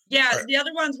 Yeah, the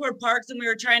other ones were parks, and we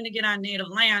were trying to get on native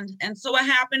land. And so what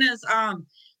happened is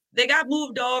they got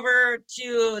moved over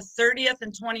to 30th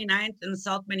and 29th in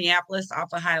South Minneapolis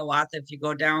off of Hiawatha. If you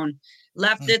go down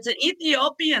left, it's an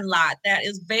Ethiopian lot that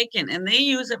is vacant, and they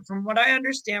use it, from what I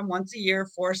understand, once a year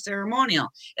for ceremonial.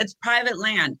 It's private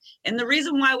land. And the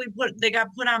reason why they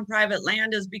got put on private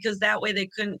land is because that way they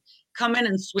couldn't come in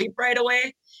and sweep right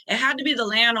away. It had to be the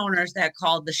landowners that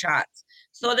called the shots.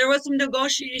 So there was some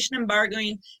negotiation and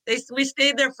bargaining. We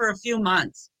stayed there for a few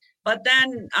months. But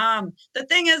then the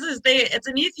thing is it's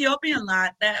an Ethiopian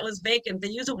lot that was vacant. They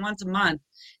use it once a month.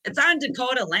 It's on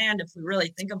Dakota land, if we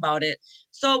really think about it.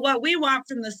 So what we want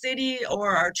from the city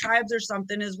or our tribes or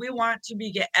something is we want to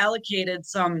get allocated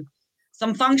some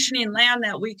functioning land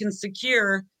that we can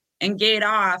secure and gate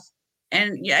off.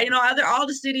 And all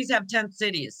the cities have tent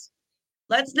cities.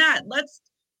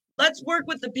 Let's work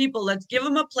with the people. Let's give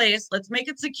them a place. Let's make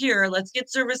it secure. Let's get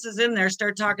services in there.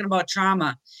 Start talking about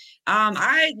trauma. Last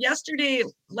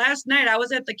night, I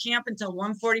was at the camp until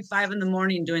 1:45 in the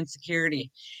morning doing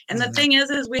security. And the thing is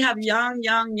we have young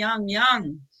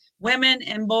women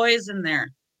and boys in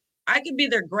there. I could be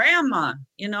their grandma,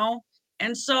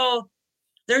 and so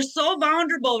they're so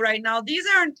vulnerable right now. These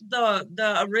aren't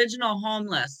the original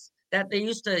homeless that they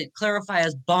used to clarify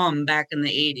as bum back in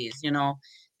the 80s,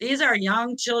 These are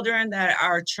young children that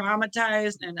are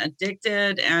traumatized and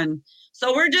addicted. And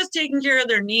so we're just taking care of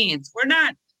their needs. We're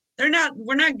not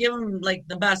giving them like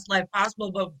the best life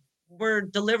possible, but we're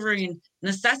delivering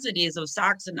necessities of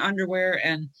socks and underwear.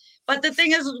 But the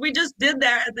thing is we just did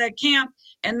that at that camp,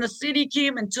 and the city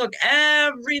came and took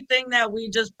everything that we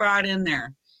just brought in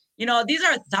there. These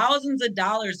are thousands of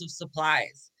dollars of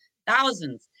supplies,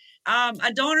 thousands.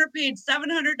 A donor paid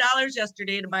 $700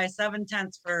 yesterday to buy 7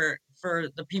 tents for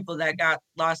the people that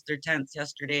lost their tents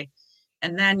yesterday.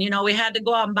 And then, we had to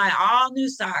go out and buy all new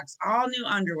socks, all new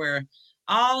underwear,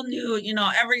 all new,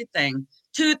 everything,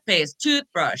 toothpaste,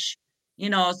 toothbrush. They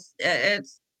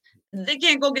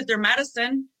can't go get their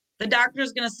medicine. The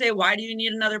doctor's going to say, why do you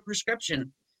need another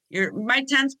prescription? My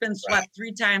tent's been swept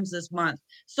 3 times this month.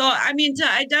 So,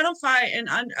 to identify and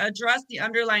address the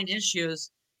underlying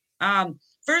issues,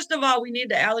 first of all, we need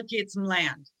to allocate some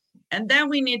land, and then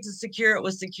we need to secure it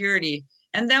with security.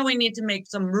 And then we need to make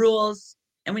some rules,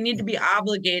 and we need to be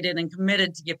obligated and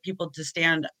committed to get people to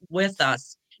stand with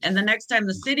us. And the next time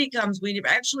the city comes, we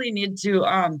actually need to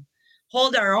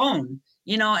hold our own,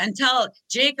 until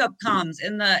Jacob comes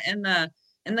and the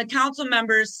council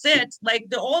members sit like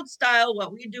the old style.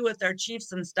 What we do with our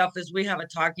chiefs and stuff is we have a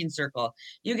talking circle.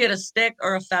 You get a stick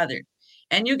or a feather,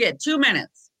 and you get 2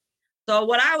 minutes. So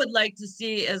what I would like to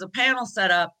see is a panel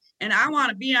set up, and I want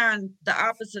to be on the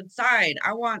opposite side.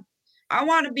 I want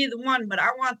to be the one, but I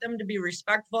want them to be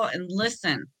respectful and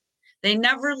listen. They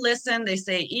never listen. They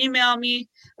say, email me.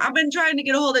 I've been trying to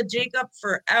get a hold of Jacob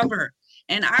forever.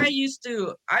 And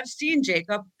I've seen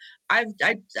Jacob. At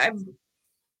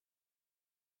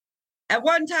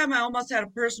one time, I almost had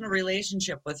a personal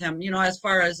relationship with him, as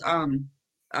far as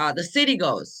the city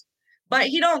goes. But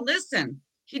he don't listen.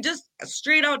 He just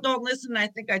straight out don't listen. I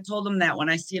think I told him that when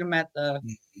I seen him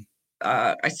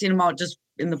I seen him out just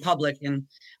in the public, and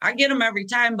I get him every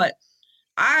time. But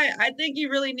I think he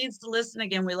really needs to listen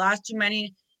again. We lost too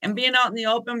many, and being out in the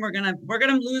open, we're gonna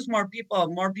lose more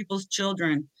people's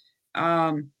children.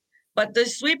 But the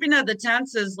sweeping of the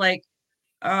tents is like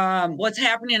what's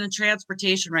happening in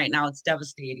transportation right now. It's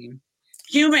devastating.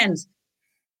 Humans.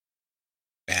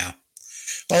 Yeah.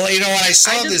 Well, when I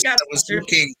saw I just this, got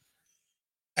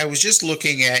I was just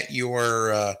looking at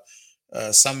your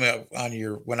some on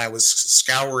your when I was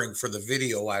scouring for the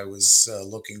video I was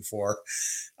looking for.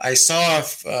 I saw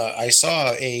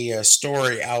a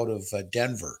story out of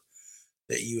Denver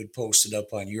that you had posted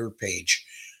up on your page,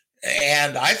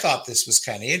 and I thought this was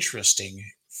kind of interesting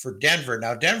for Denver.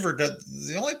 Now,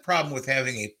 the only problem with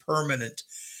having a permanent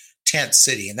tent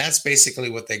city, and that's basically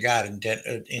what they got in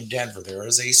Denver. There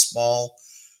is a small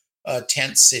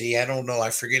tent city. I don't know.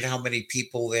 I forget how many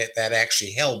people that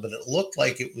actually held, but it looked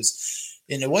like it was,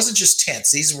 and it wasn't just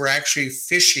tents. These were actually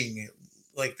fishing,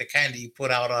 like the kind that you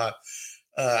put out on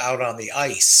the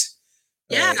ice.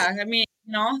 Yeah, I mean,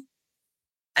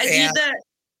 I see that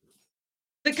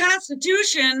the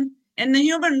Constitution and the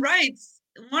human rights.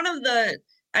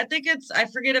 I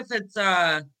forget if it's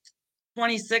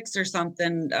 26 or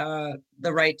something,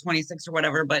 the right 26 or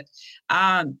whatever, but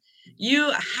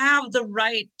you have the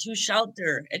right to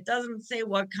shelter. It doesn't say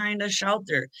what kind of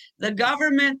shelter. The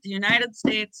government, the United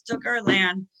States, took our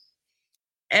land.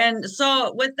 And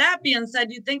so with that being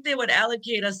said, you think they would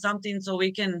allocate us something so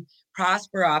we can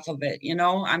prosper off of it,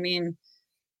 I mean,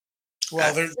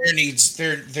 well, there needs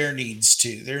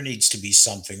to be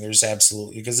something. There's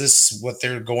absolutely, because this is what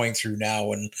they're going through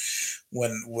now, and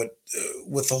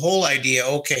with the whole idea.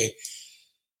 Okay,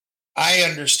 I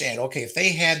understand. Okay, if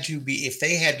they had to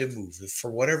move for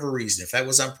whatever reason, if that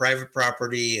was on private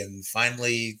property and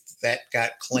finally that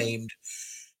got claimed,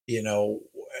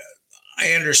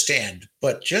 I understand.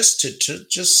 But just to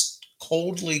just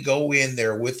coldly go in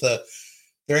there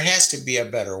there has to be a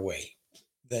better way.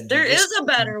 There is a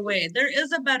better way. There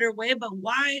is a better way, but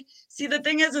why? See, the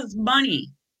thing is, it's money.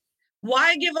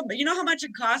 Why give up? You know how much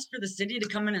it costs for the city to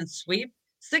come in and sweep?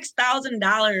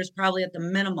 $6,000 probably at the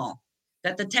minimal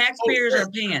that the taxpayers are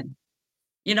paying.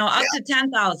 Up to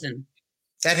 $10,000.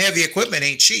 That heavy equipment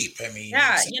ain't cheap. I mean,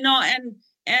 yeah,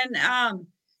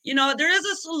 there is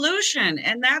a solution,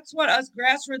 and that's what us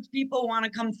grassroots people want to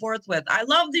come forth with. I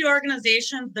love the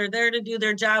organizations. They're there to do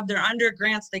their job. They're under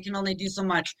grants. They can only do so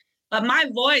much. But my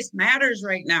voice matters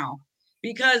right now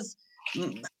because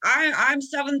I'm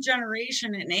seventh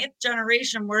generation and eighth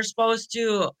generation. We're supposed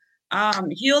to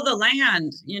heal the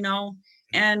land,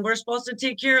 and we're supposed to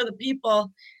take care of the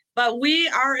people. But we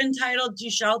are entitled to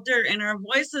shelter, and our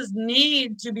voices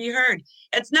need to be heard.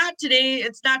 It's not today.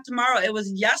 It's not tomorrow. It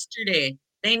was yesterday.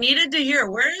 They needed to hear.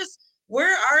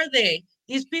 Where are they?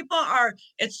 These people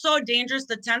it's so dangerous.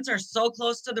 The tents are so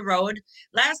close to the road.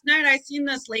 Last night I seen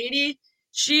this lady.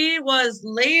 She was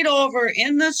laid over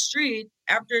in the street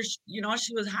after,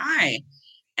 she was high.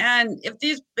 And if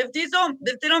they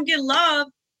don't get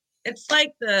love, it's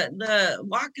like the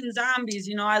walking zombies.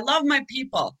 I love my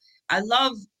people. I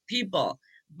love people.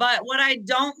 But what I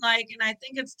don't like, and I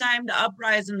think it's time to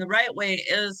uprise in the right way,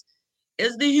 is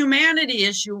the humanity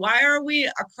issue. Why are we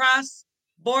across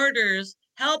borders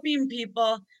helping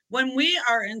people when we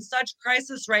are in such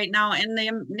crisis right now? And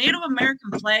the Native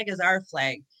American flag is our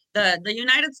flag. The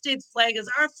United States flag is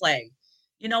our flag.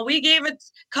 We gave it,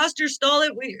 Custer stole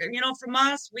it, from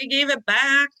us. We gave it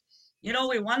back.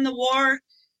 We won the war.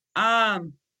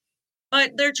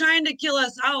 But they're trying to kill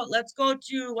us out. Let's go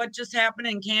to what just happened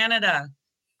in Canada.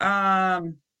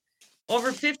 Over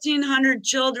 1,500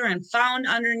 children found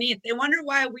underneath. They wonder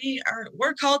why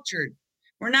we're cultured.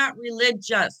 We're not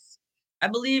religious. I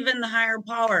believe in the higher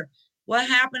power. What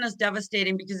happened is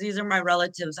devastating because these are my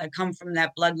relatives. I come from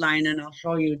that bloodline, and I'll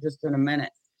show you just in a minute.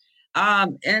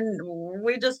 And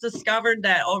we just discovered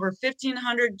that over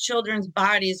 1,500 children's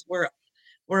bodies were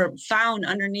found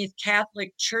underneath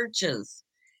Catholic churches.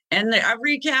 And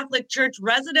every Catholic church,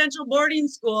 residential boarding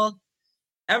school,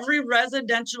 they're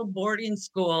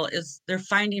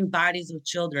finding bodies of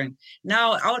children.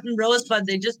 Now out in Rosebud,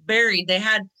 they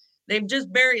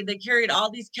carried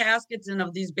all these caskets in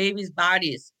of these babies'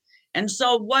 bodies. And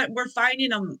so we're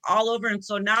finding them all over. And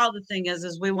so now the thing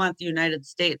is we want the United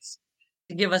States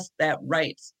to give us that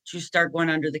right to start going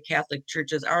under the Catholic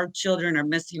churches. Our children are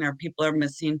missing. Our people are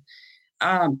missing.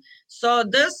 So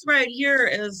this right here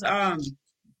is,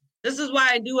 this is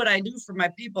why I do what I do for my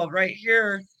people right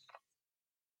here.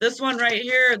 This one right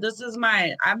here,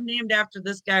 I'm named after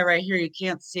this guy right here. You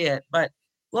can't see it, but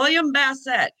William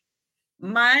Bassett.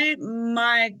 This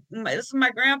is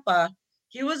my grandpa.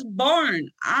 He was born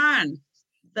on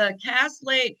the Cass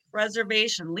Lake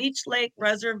Reservation, Leech Lake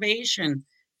Reservation,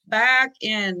 back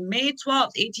in May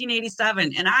 12th,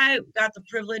 1887. And I got the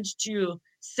privilege to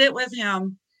sit with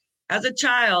him as a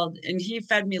child, and he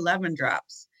fed me lemon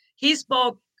drops. He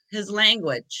spoke his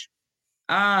language.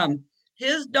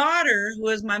 His daughter, who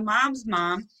is my mom's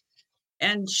mom,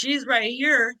 and she's right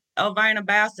here, Elvina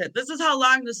Bassett. This is how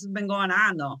long this has been going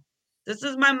on, though. This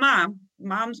is my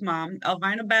mom's mom,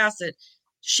 Elvina Bassett.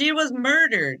 She was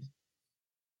murdered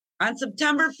on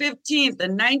September 15th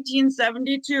in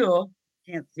 1972.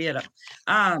 Can't see it.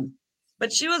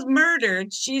 But she was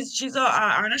murdered. She's a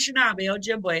Anishinaabe,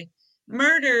 Ojibwe,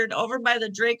 murdered over by the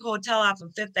Drake Hotel off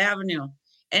of Fifth Avenue.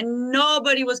 And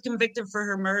nobody was convicted for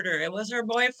her murder. It was her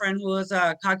boyfriend, who was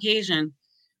a Caucasian.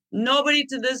 Nobody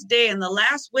to this day. And the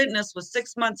last witness was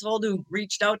 6 months old, who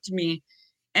reached out to me,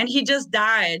 and he just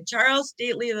died. Charles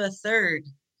Stately III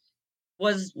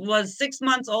was 6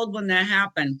 months old when that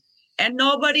happened. And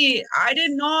nobody, I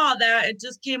didn't know all that. It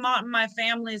just came out in my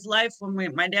family's life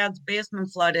when my dad's basement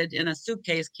flooded and a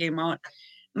suitcase came out.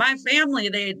 My family,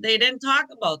 they didn't talk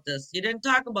about this. You didn't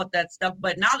talk about that stuff.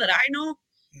 But now that I know,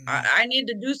 I need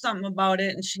to do something about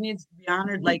it, and she needs to be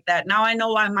honored like that. Now I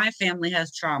know why my family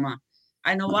has trauma.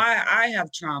 I know why I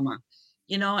have trauma,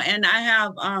 and I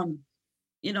have,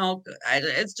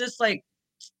 it's just like,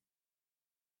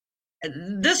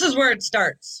 this is where it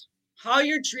starts. How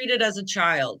you're treated as a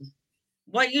child,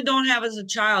 what you don't have as a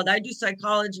child. I do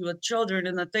psychology with children,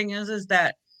 and the thing is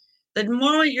that the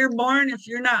moment you're born, if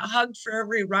you're not hugged for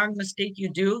every wrong mistake you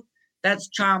do, that's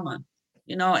trauma.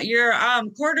 Your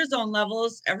cortisone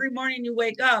levels every morning you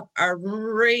wake up are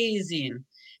raising.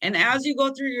 And as you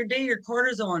go through your day, your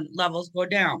cortisone levels go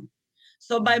down.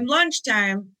 So by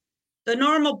lunchtime, the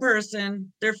normal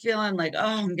person, they're feeling like,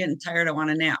 oh, I'm getting tired. I want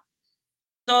to nap.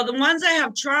 So the ones that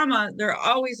have trauma, they're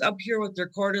always up here with their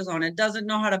cortisone. It doesn't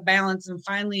know how to balance. And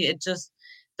finally, it just,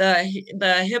 the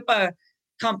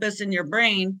hippocampus in your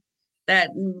brain that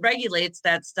regulates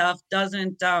that stuff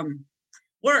doesn't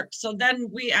work. So then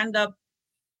we end up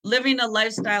living a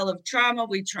lifestyle of trauma.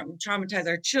 We traumatize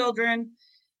our children,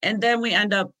 and then we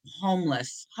end up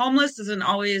homeless. Homeless isn't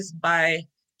always by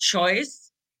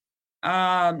choice.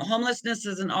 Homelessness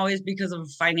isn't always because of a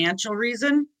financial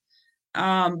reason.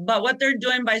 But what they're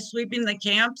doing by sweeping the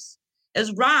camps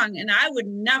is wrong. And I would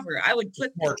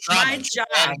quit my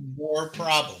job. More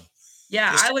problem.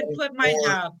 Yeah, I would quit my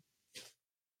job.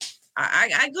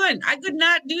 I could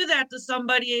not do that to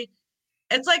somebody.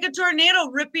 It's like a tornado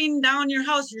ripping down your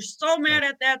house. You're so mad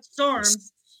at that storm.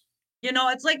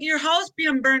 It's like your house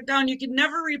being burnt down. You can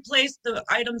never replace the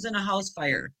items in a house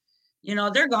fire.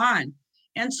 They're gone.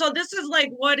 And so this is like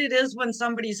what it is when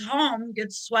somebody's home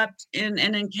gets swept in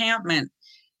an encampment.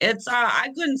 It's, I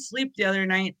couldn't sleep the other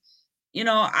night.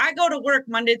 I go to work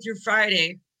Monday through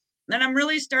Friday. Then I'm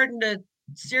really starting to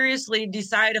seriously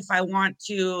decide if I want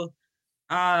to,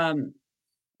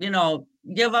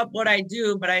 give up what I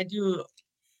do, but I do,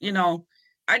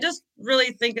 I just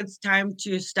really think it's time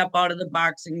to step out of the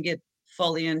box and get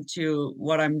fully into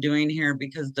what I'm doing here,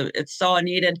 because it's so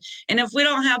needed. And if we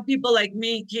don't have people like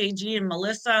me, KG and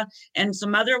Melissa and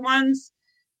some other ones,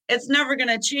 it's never going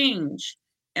to change.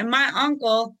 And my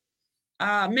uncle,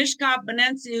 Mishka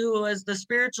Benensi, who was the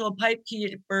spiritual pipe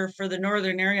keeper for the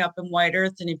northern area up in White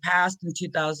Earth, and he passed in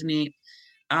 2008.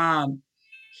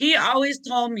 He always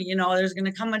told me, there's going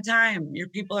to come a time your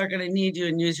people are going to need you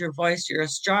and use your voice. You're a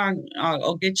strong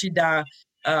Ogichida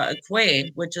Kwe,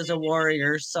 which is a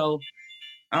warrior. So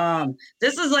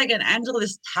this is like an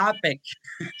endless topic,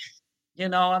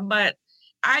 but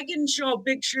I can show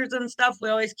pictures and stuff. We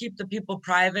always keep the people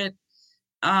private,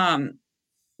 but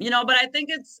I think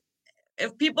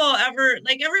if people ever,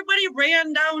 like, everybody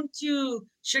ran down to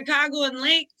Chicago and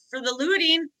Lake for the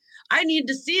looting, I need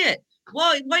to see it.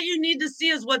 Well, what you need to see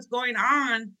is what's going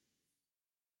on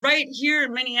right here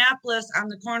in Minneapolis on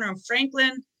the corner of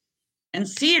Franklin and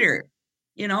Cedar.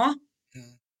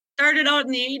 Started out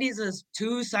in the 80s as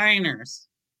 2 signers,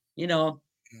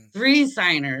 3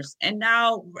 signers. And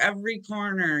now every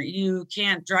corner, you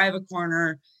can't drive a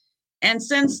corner. And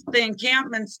since the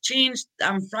encampments changed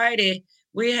on Friday,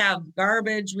 we have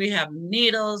garbage, we have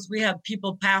needles, we have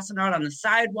people passing out on the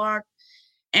sidewalk.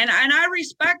 And I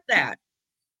respect that,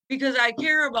 because I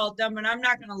care about them, and I'm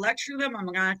not going to lecture them. I'm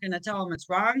not going to tell them it's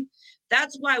wrong.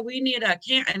 That's why we need an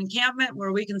encampment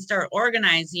where we can start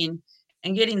organizing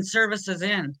and getting services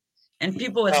in, and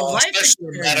people with life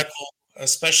experience. Medical,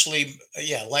 especially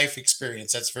life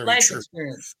experience. That's very life true.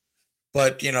 Experience.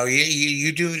 But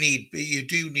you do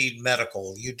need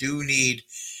medical. You do need.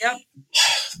 Yep.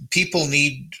 People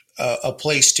need a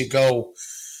place to go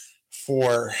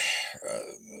for.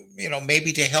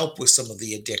 Maybe to help with some of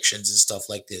the addictions and stuff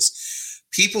like this.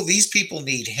 These people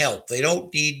need help. They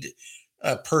don't need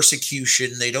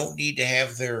persecution. They don't need to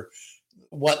have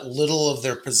what little of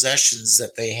their possessions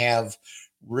that they have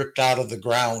ripped out of the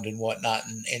ground and whatnot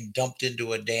and dumped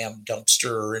into a damn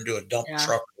dumpster or into a dump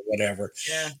truck or whatever.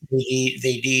 Yeah.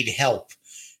 They need help.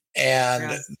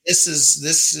 And Yeah. this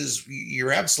is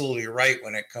you're absolutely right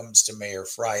when it comes to Mayor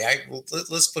Fry.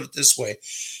 Let's put it this way.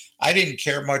 I didn't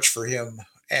care much for him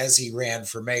as he ran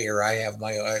for mayor. I have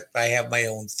my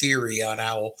own theory on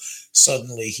how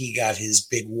suddenly he got his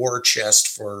big war chest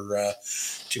for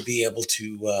to be able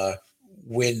to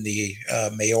win the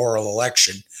mayoral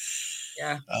election.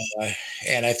 Yeah.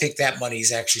 And I think that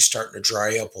money's actually starting to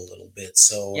dry up a little bit.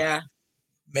 So Yeah.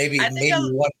 maybe I think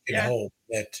one can yeah. hope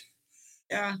that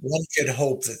Yeah. one could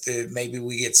hope that maybe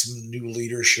we get some new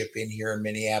leadership in here in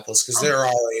Minneapolis, because there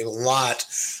are a lot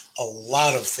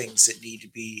of things that need to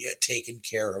be taken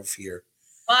care of here.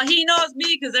 Well, he knows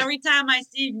me because every time I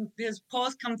see his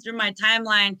post come through my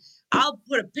timeline, I'll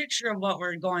put a picture of what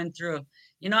we're going through.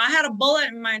 I had a bullet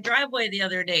in my driveway the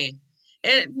other day.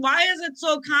 Why is it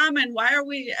so common? Why are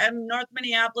we in North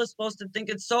Minneapolis supposed to think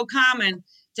it's so common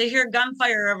to hear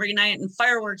gunfire every night and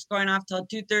fireworks going off till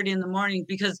 2:30 in the morning?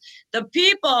 Because the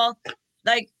people,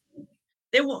 like,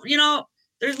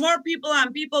 there's more people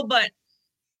on people, but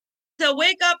to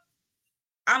wake up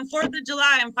on 4th of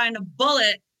July and find a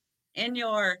bullet in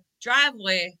your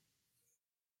driveway,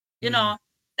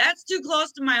 that's too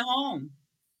close to my home,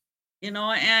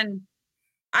 and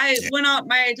I went out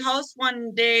my house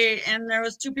one day and there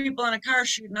was 2 people in a car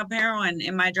shooting up heroin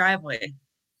in my driveway,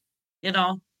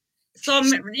 so,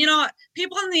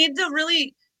 people need to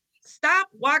really stop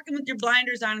walking with your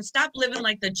blinders on and stop living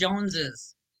like the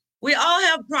Joneses. We all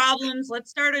have problems.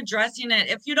 Let's start addressing it.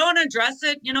 If you don't address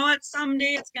it, you know what?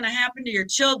 Someday it's going to happen to your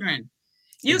children.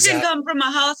 You can come from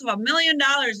a house of $1 million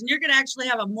and you're going to actually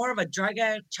have more of a drug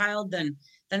addict child than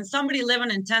somebody living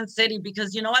in Tent City,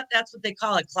 because you know what? That's what they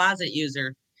call a closet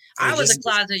user. I was a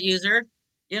closet user,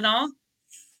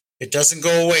 It doesn't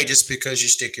go away just because you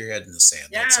stick your head in the sand.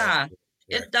 Yeah,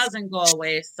 it doesn't go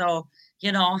away. So,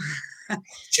 Shannon, I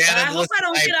hope I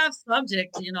don't get off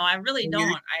subject. I really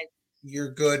don't.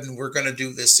 You're good, and we're going to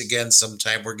do this again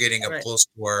sometime. We're getting up close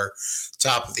to our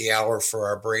top of the hour for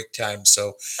our break time.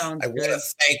 So I want to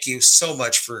thank you so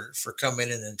much for coming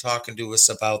in and talking to us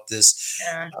about this.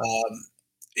 Yeah.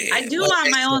 I do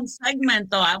on my own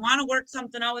segment, though. I want to work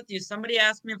something out with you. Somebody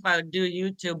asked me if I would do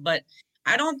YouTube, but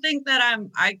I don't think that I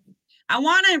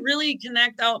want to really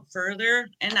connect out further.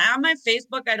 And on my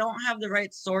Facebook, I don't have the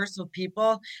right source of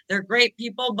people. They're great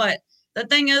people, but the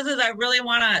thing is I really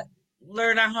want to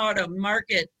learn on how to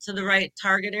market to the right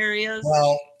target areas.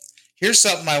 Well, here's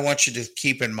something I want you to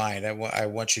keep in mind. I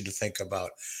want you to think about.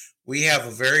 We have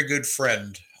a very good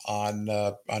friend on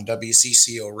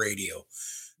WCCO radio,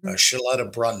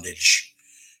 Shaletta Brundage,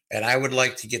 and I would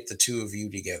like to get the 2 of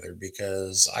you together,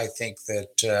 because I think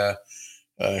that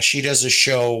she does a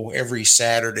show every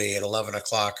Saturday at 11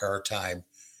 o'clock our time,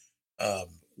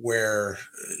 where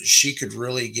she could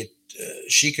really do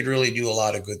a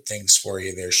lot of good things for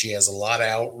you there. She has a lot of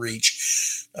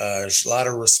outreach, a lot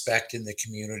of respect in the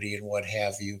community and what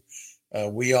have you.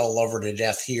 We all love her to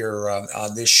death here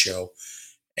on this show.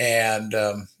 And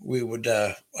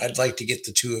I'd like to get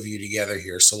the 2 of you together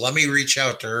here. So let me reach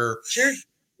out to her. Sure.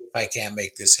 If I can't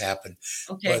make this happen.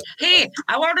 Okay. But, hey,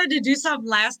 I wanted to do something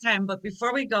last time, but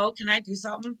before we go, can I do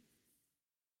something?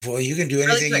 Well, you can do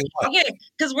anything you want. Okay,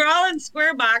 because we're all in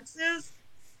square boxes.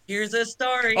 Here's a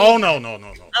story. Oh, no. Of a lovely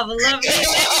lady.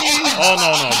 Oh,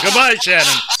 no. Goodbye,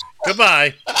 Shannon.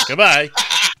 Goodbye.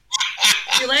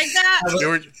 You like that?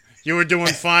 You were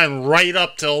doing fine right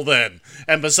up till then.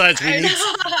 And besides,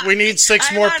 we need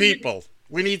 6 more people.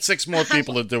 We need 6 more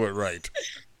people to do it right.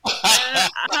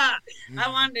 I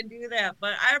wanted to do that,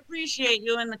 but I appreciate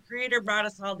you, and the Creator brought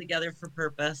us all together for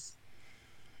purpose.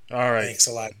 All right. Thanks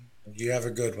a lot. You have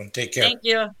a good one. Take care. Thank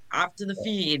you. Off to the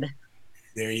feed.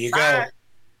 There you go.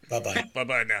 Bye-bye.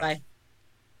 Bye-bye now. Bye.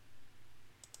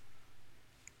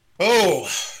 Oh,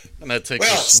 and that takes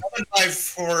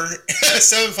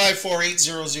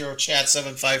 754-800 chat,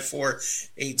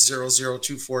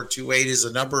 754-800-2428 is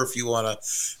a number if you want to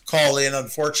call in.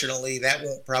 Unfortunately, that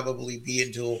won't probably be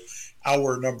until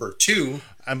hour number 2.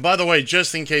 And by the way,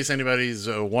 just in case anybody's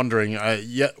wondering,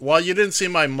 while you didn't see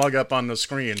my mug up on the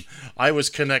screen, I was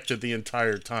connected the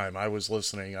entire time. I was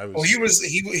listening. He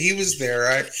was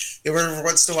there. Every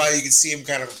once in a while, you could see him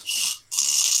kind of.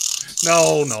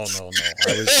 No.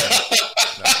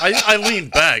 I leaned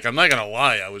back. I'm not gonna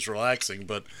lie. I was relaxing,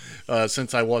 but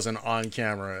since I wasn't on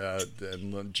camera,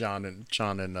 and John and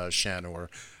Shannon were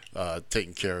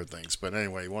taking care of things. But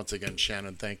anyway, once again,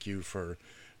 Shannon, thank you for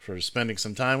spending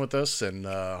some time with us, and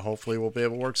hopefully we'll be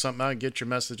able to work something out and get your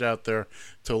message out there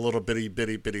to a little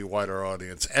bitty wider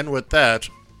audience. And with that,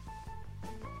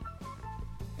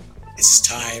 it's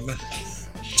time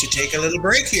to take a little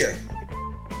break here.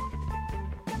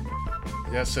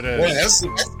 Yes, it is. Boy, that's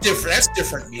different. That's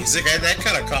different music. That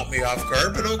kind of caught me off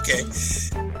guard, but okay.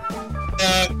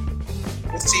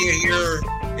 We'll see you here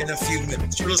in a few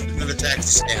minutes. You're listening to the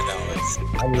Taxi Stand Hour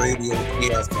on Radio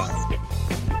TFI.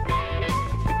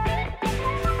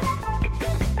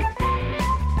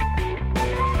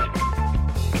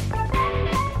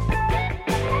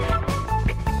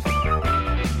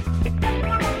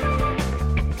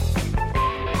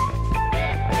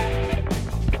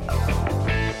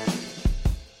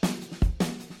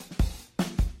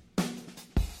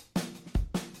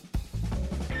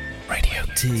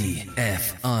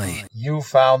 TFI. You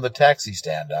found the Taxi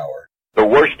Stand Hour. The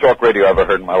worst talk radio I've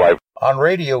ever heard in my life. On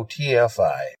Radio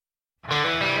TFI.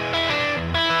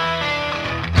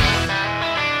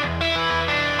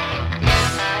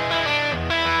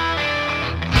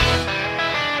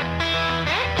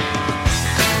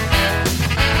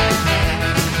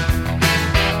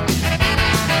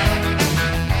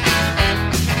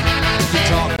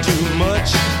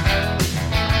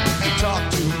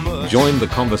 Join the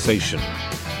conversation.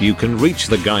 You can reach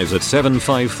the guys at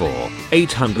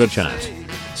 754-800-CHAT,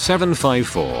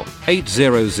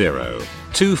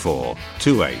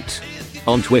 754-800-2428,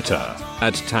 on Twitter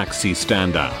at Taxi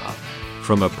Stand Hour.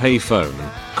 From a payphone,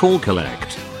 call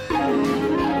collect.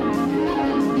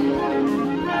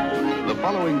 The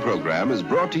following program is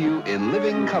brought to you in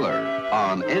living color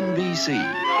on NBC.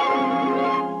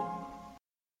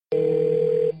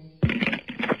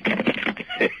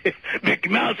 Mickey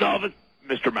Mouse office.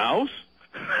 Mr. Mouse?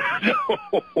 No.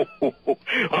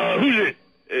 Who's it?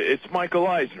 It's Michael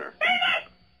Eisner.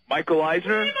 Michael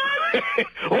Eisner?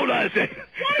 Hold on a second.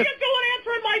 What are you doing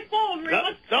answering my phone,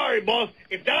 Remus? Sorry, boss.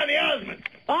 It's Donny Osmond.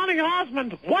 Donny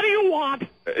Osmond, what do you want?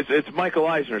 It's Michael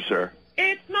Eisner, sir.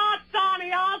 It's not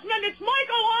Donny Osmond. It's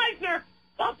Michael Eisner,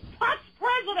 the past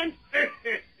president.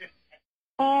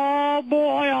 Oh,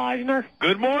 boy, Eisner.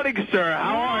 Good morning, sir.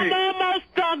 How are you? I'm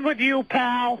almost done with you,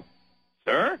 pal.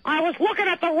 Sir? I was looking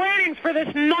at the ratings for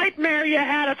this nightmare you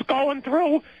had us going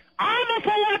through. I'm a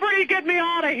celebrity. Get me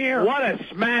out of here. What a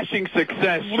smashing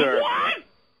success, sir. What?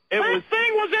 That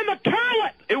thing was in the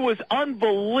toilet. It was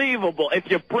unbelievable.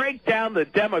 If you break down the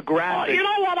demographics... You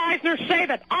know what, Eisner? Save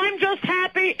it. I'm just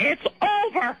happy it's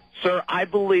over. Sir, I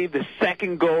believe the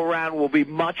second go-around will be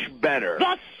much better.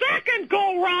 The second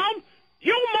go-round?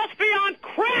 You must be on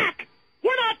crack.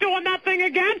 We're not doing that thing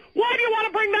again. Why do you want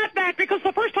to bring that back? Because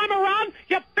the first time around,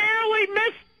 you barely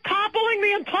missed toppling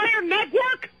the entire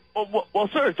network? Well,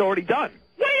 sir, it's already done.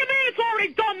 What do you mean it's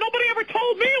already done? Nobody ever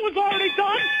told me it was already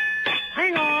done.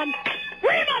 Hang on.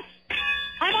 Remus!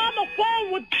 I'm on the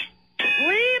phone with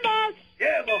Remus.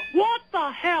 Yeah, boss. What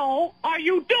the hell are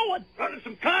you doing? Running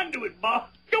some conduit, boss.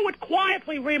 Do it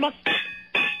quietly, Remus.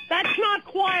 That's not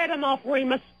quiet enough,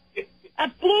 Remus.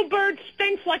 That bluebird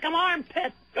stinks like an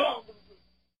armpit.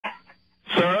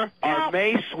 Sir, our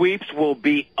May sweeps will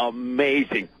be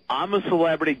amazing. I'm a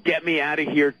celebrity. Get me out of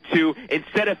here, too.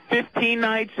 Instead of 15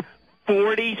 nights,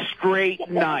 40 straight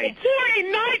nights. 40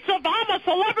 nights of I'm a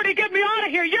celebrity. Get me out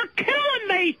of here. You're killing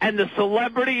me. And the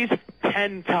celebrities,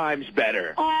 10 times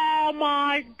better. Oh,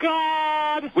 my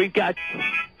God. We got...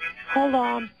 Hold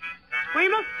on.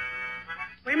 Remus?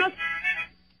 Remus?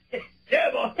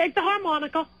 Yeah, boss. Take the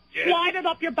harmonica. Yeah. Slide it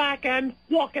up your back end.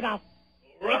 Walk it out.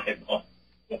 All right, boss.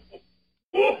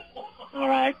 All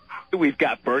right. We've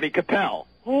got Bernie Capel.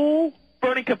 Who?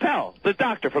 Bernie Capel, the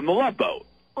doctor from the Love Boat.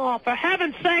 Oh, for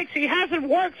heaven's sakes, he hasn't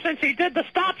worked since he did the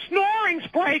Stop Snoring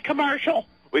spray commercial.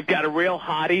 We've got a real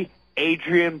hottie,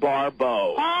 Adrienne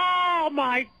Barbeau. Oh,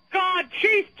 my God,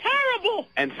 she's terrible.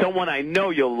 And someone I know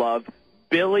you'll love,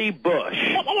 Billy Bush.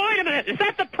 Oh, wait a minute. Is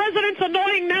that the president's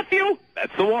annoying nephew?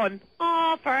 That's the one.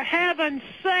 Oh, for heaven's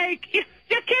sake. You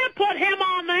can't put him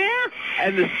on there.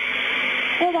 And the...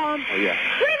 Hold on. Oh, yeah.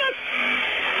 Remus!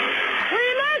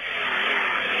 Remus!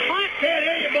 I can't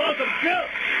hear you, boss. I'm still...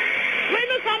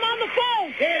 Remus, I'm on the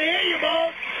phone. Can't hear you,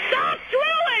 boss. Stop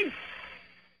drilling!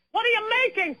 What are you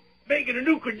making? Making a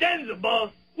new credenza,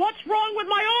 boss. What's wrong with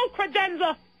my old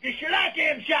credenza? Your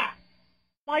shellac-am shot.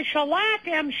 My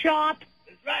shellac-am shot?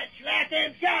 That's right,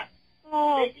 shellac-am shot.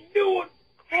 Oh. Making new one.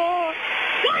 Oh.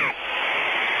 What?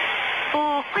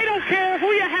 Oh, I don't care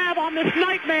who you have on this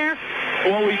nightmare.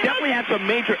 Well, we definitely have some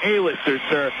major A-listers,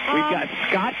 sir. We've got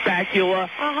Scott Bakula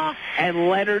and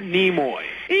Leonard Nimoy.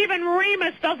 Even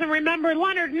Remus doesn't remember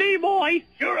Leonard Nimoy.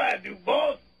 Sure I do,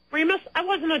 boss. Remus, I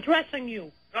wasn't addressing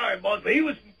you. Sorry, boss, but he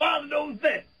was from Father Knows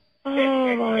Best.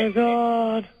 Oh, my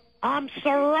God. I'm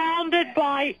surrounded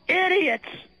by idiots.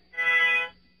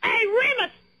 Hey,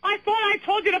 Remus, I thought I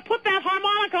told you to put that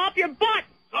harmonica up your butt.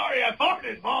 Sorry, I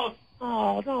farted, boss.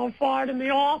 Oh, don't fart in the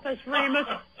office, Remus.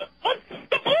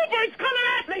 The bluebird's coming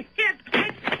at me. Here, take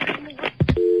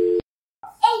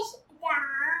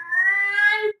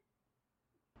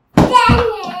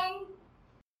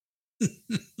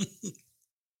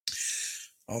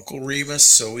Uncle Remus,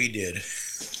 so he did.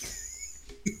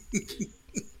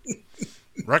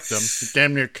 Wrecked him. He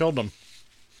damn near killed him.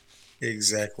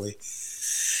 Exactly.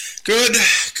 Good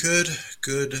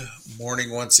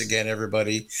morning once again,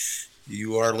 everybody.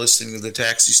 You are listening to the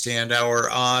Taxi Stand Hour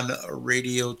on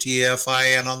Radio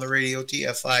TFI and on the Radio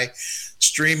TFI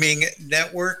streaming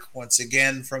network. Once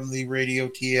again, from the Radio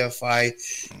TFI.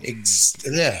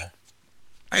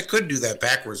 I could do that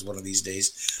backwards one of these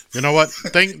days. You know what?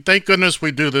 Thank goodness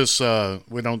we do this.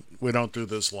 We don't do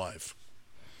this live.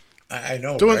 I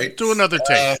know, right? Do another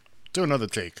take. Do another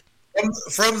take.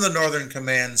 From the Northern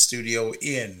Command studio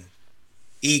in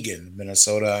Eagan,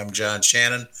 Minnesota, I'm John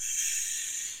Shannon.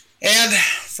 And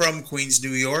from Queens,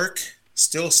 New York,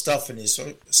 still stuffing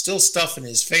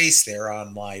his face there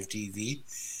on live TV.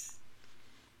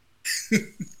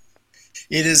 It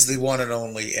is the one and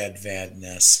only Ed Van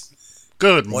Ness.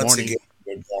 Good Once morning. Again,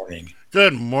 good morning.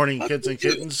 Good morning, kids and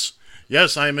kittens.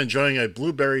 Yes, I am enjoying a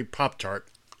blueberry Pop-Tart.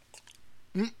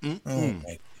 Oh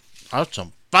my. That's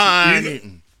some fine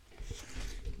eating.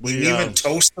 You even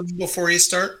toast them before you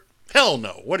start? Hell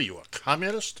no. What are you, a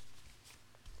communist?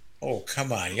 Oh,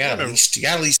 come on. You gotta at least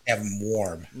have them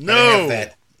warm. No.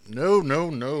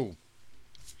 No.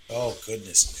 Oh,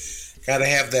 goodness. Gotta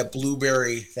have that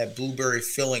blueberry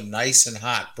filling nice and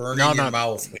hot, burning your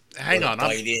mouth. Hang on.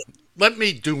 Let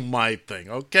me do my thing,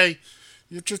 okay?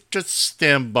 You just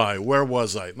stand by. Where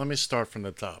was I? Let me start from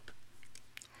the top.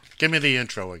 Give me the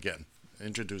intro again.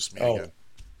 Introduce me again.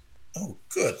 Oh,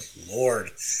 good Lord.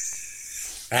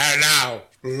 And now,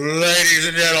 ladies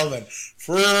and gentlemen,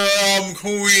 from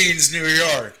Queens, New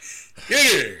York,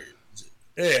 it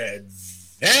is Ed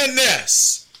Van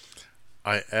Ness.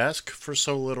 I ask for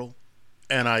so little,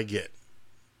 and I get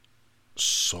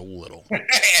so little.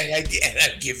 and I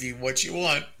give you what you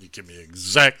want. You give me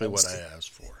exactly what I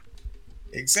asked for.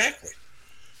 Exactly.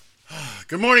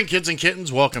 Good morning, kids and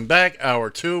kittens. Welcome back. Hour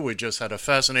 2. We just had a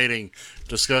fascinating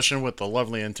discussion with the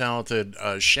lovely and talented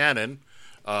Shannon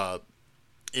at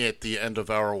the end of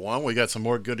hour 1. We got some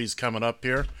more goodies coming up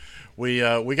here.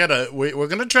 We're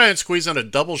gonna try and squeeze in a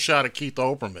double shot of Keith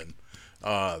Olbermann.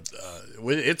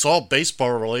 It's all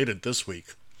baseball related this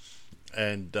week,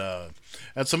 and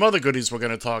some other goodies we're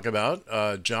going to talk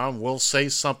about. John will say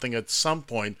something at some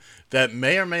point that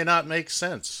may or may not make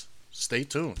sense. Stay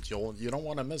tuned. You don't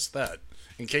want to miss that.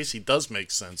 In case he does make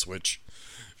sense, which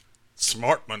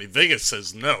smart money Vegas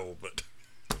says no, but.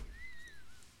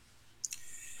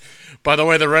 By the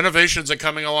way, the renovations are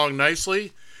coming along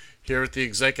nicely here at the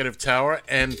Executive Tower,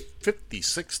 and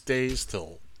 56 days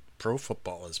till pro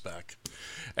football is back.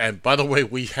 And by the way,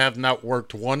 we have not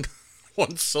worked one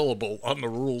syllable on the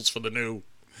rules for the new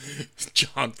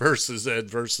John versus Ed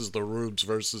versus the Rubes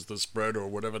versus the spread, or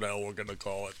whatever the hell we're going to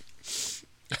call it.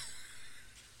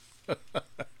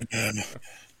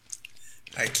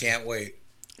 I can't wait.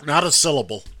 Not a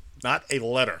syllable. Not a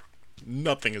letter.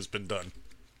 Nothing has been done.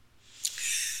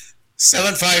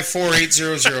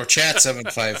 754-800 chat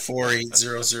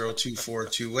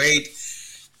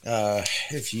 754-800-2428.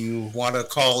 If you want to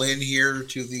call in here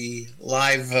to the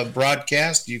live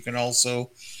broadcast, you can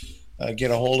also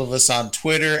get a hold of us on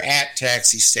Twitter at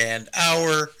Taxi Stand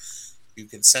Hour. You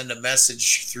can send a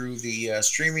message through the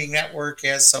streaming network,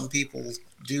 as some people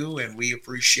do, and we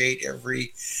appreciate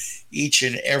each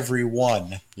and every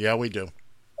one. Yeah, we do.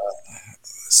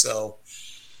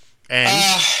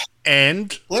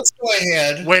 And let's go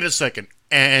ahead. Wait a second.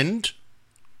 And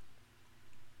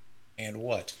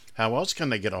what? How else can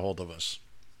they get a hold of us?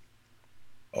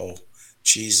 Oh,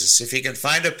 Jesus. If you can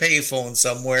find a payphone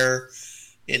somewhere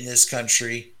in this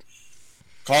country,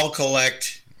 call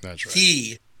collect. That's right.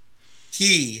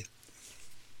 He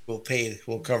will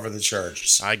cover the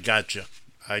charges. I got you.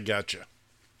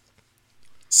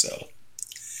 So,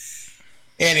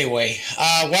 anyway,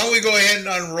 why don't we go ahead and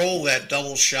unroll that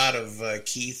double shot of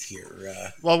Keith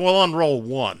here? Well, we'll unroll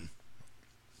one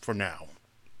for now.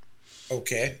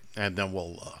 Okay. And then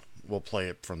we'll play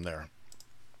it from there.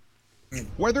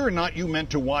 Whether or not you meant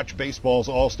to watch baseball's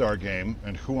All-Star game,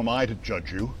 and who am I to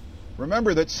judge you,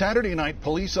 remember that Saturday night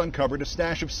police uncovered a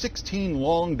stash of 16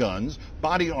 long guns,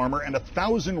 body armor, and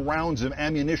 1,000 rounds of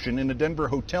ammunition in a Denver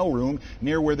hotel room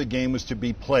near where the game was to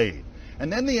be played.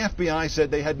 And then the FBI said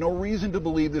they had no reason to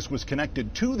believe this was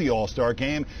connected to the All-Star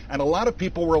game, and a lot of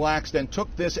people relaxed and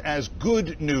took this as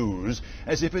good news,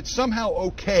 as if it's somehow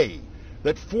okay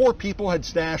that 4 people had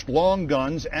stashed long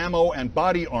guns, ammo, and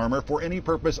body armor for any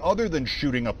purpose other than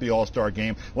shooting up the All-Star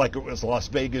Game like it was Las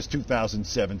Vegas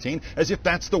 2017, as if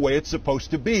that's the way it's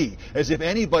supposed to be, as if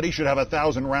anybody should have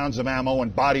 1,000 rounds of ammo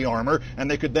and body armor, and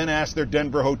they could then ask their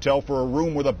Denver hotel for a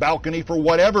room with a balcony for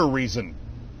whatever reason.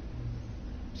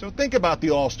 So think about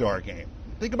the All-Star Game.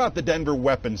 Think about the Denver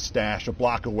weapons stash a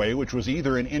block away, which was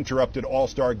either an interrupted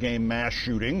All-Star Game mass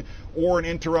shooting or an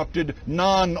interrupted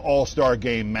non-All-Star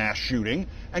Game mass shooting,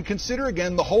 and consider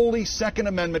again the holy Second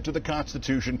Amendment to the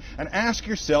Constitution and ask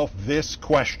yourself this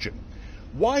question.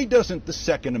 Why doesn't the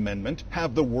Second Amendment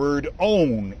have the word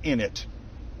own in it?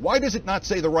 Why does it not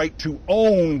say the right to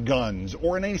own guns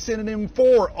or any synonym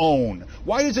for own?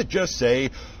 Why does it just say,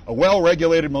 a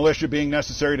well-regulated militia being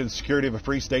necessary to the security of a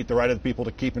free state, the right of the people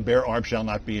to keep and bear arms shall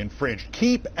not be infringed?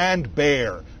 Keep and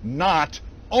bear, not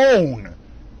own.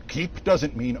 Keep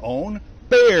doesn't mean own.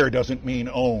 Bear doesn't mean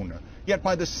own. Yet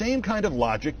by the same kind of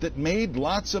logic that made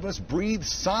lots of us breathe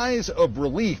sighs of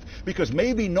relief because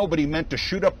maybe nobody meant to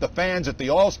shoot up the fans at the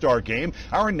All-Star Game,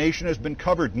 our nation has been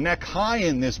covered neck high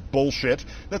in this bullshit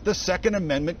that the Second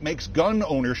Amendment makes gun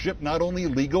ownership not only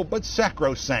legal but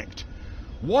sacrosanct.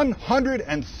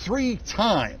 103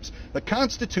 times the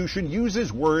Constitution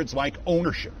uses words like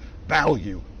ownership,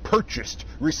 value, purchased,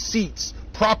 receipts,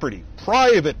 property,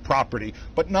 private property,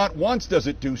 but not once does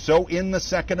it do so in the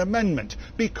Second Amendment,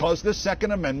 because the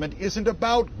Second Amendment isn't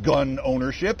about gun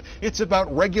ownership, it's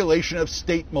about regulation of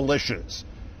state militias.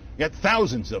 Yet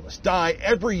thousands of us die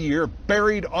every year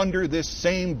buried under this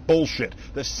same bullshit.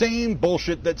 The same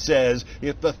bullshit that says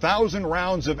if the 1,000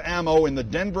 rounds of ammo in the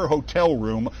Denver hotel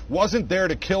room wasn't there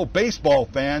to kill baseball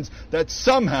fans, that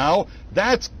somehow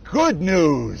that's good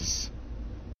news.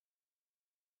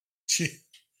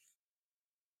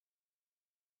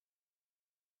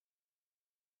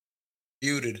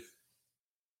 Muted.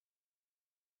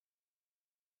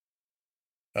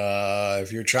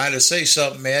 If you're trying to say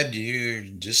something, Ed, you're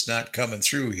just not coming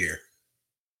through here.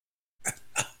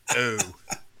 Oh.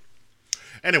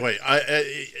 Anyway,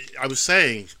 I was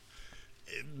saying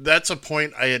that's a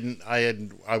point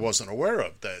I wasn't aware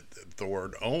of, that the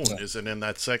word own isn't in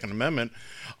that Second Amendment.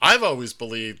 I've always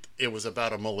believed it was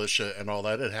about a militia and all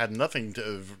that. It had nothing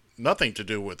to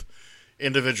do with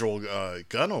individual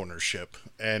gun ownership,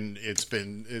 and it's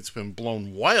been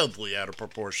blown wildly out of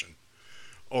proportion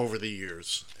over the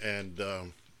years. And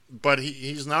but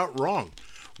he's not wrong.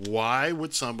 Why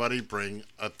would somebody bring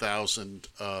 1,000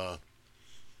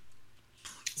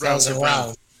 rounds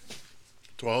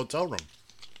to a hotel room?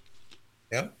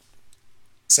 Yep,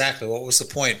 exactly. What was the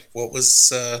point? What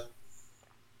was and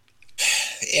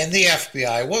the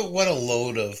FBI? What a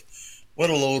load of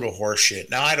horseshit.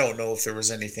 Now, I don't know if there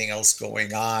was anything else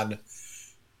going on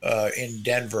in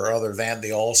Denver other than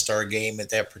the All-Star Game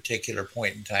at that particular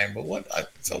point in time. But what a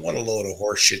load of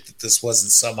horseshit that this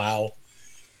wasn't somehow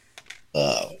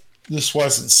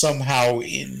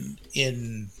in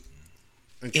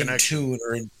tune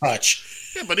or in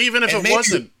touch. Yeah, but even if it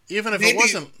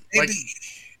wasn't, like,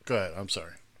 go ahead. I'm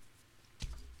sorry.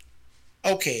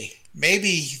 Okay,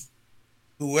 maybe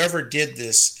whoever did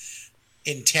this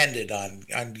intended on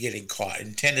getting caught,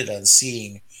 intended on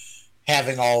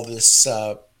having all this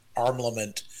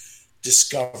armament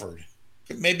discovered.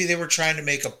 But maybe they were trying to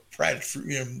make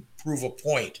prove a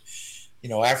point.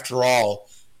 After all,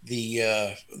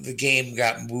 the game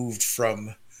got moved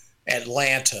from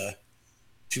Atlanta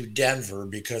to Denver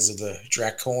because of the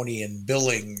draconian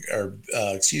voting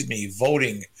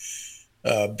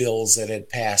bills that had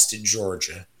passed in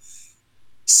Georgia.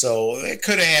 So it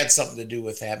could have had something to do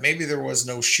with that. Maybe there was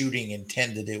no shooting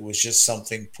intended. It was just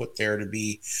something put there to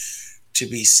be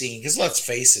seen. Because let's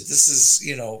face it, this is,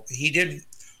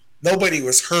 nobody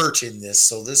was hurt in this.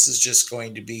 So this is just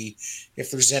going to be,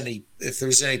 if there's any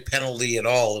penalty at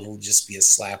all, it'll just be a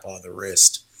slap on the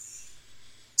wrist.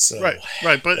 So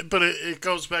Right. But it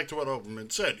goes back to what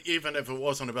Oberman said. Even if it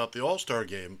wasn't about the All-Star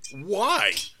Game,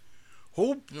 why?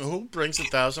 Who brings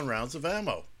 1,000 rounds of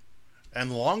ammo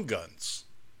and long guns?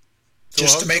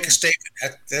 Just to make a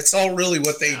statement. That's all really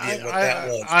what they did.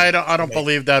 I don't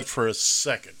believe that for a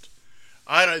second.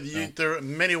 There are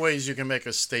many ways you can make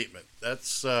a statement.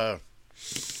 That's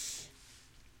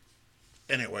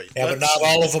anyway. Yeah, but not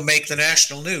all of them make the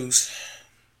national news.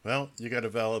 Well, you got a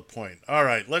valid point. All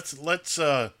right, let's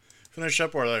finish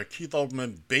up with our Keith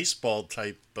Olbermann baseball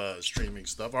type streaming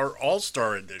stuff, our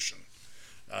All-Star edition,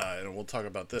 and we'll talk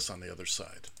about this on the other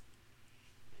side.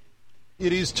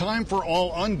 It is time for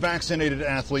all unvaccinated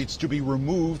athletes to be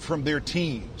removed from their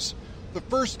teams. The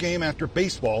first game after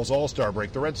baseball's All-Star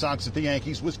break, the Red Sox at the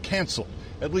Yankees, was canceled.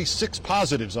 At least 6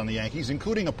 positives on the Yankees,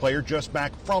 including a player just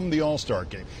back from the All-Star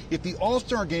game. If the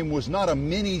All-Star game was not a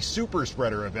mini super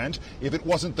spreader event, if it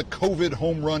wasn't the COVID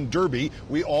home run derby,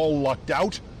 we all lucked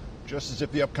out, just as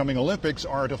if the upcoming Olympics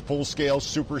aren't a full-scale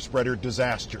super spreader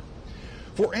disaster.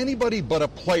 For anybody but a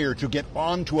player to get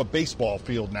onto a baseball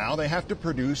field now, they have to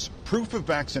produce proof of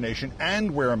vaccination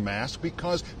and wear a mask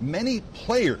because many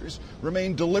players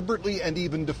remain deliberately and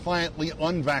even defiantly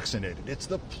unvaccinated. It's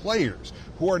the players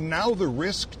who are now the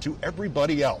risk to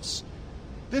everybody else.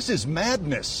 This is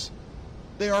madness.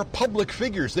 They are public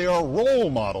figures, they are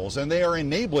role models, and they are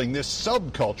enabling this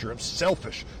subculture of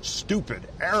selfish, stupid,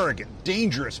 arrogant,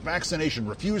 dangerous vaccination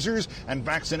refusers and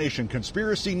vaccination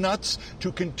conspiracy nuts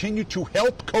to continue to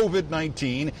help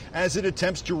COVID-19 as it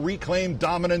attempts to reclaim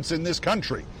dominance in this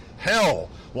country. Hell,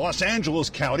 Los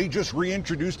Angeles County just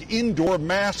reintroduced indoor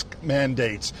mask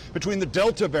mandates. Between the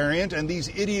Delta variant and these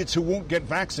idiots who won't get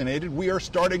vaccinated, we are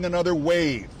starting another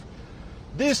wave.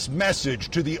 This message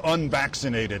to the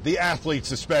unvaccinated, the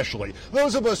athletes especially,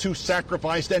 those of us who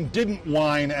sacrificed and didn't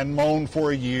whine and moan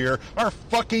for a year, are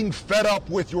fucking fed up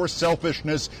with your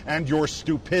selfishness and your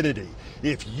stupidity.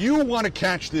 If you want to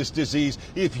catch this disease,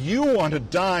 if you want to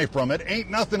die from it,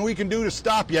 ain't nothing we can do to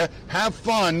stop you. Have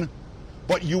fun.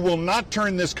 But you will not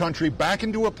turn this country back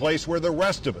into a place where the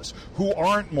rest of us, who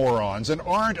aren't morons and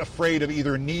aren't afraid of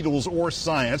either needles or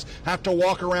science, have to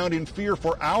walk around in fear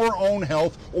for our own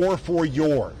health or for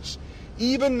yours.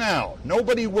 Even now,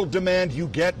 nobody will demand you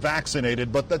get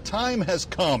vaccinated, but the time has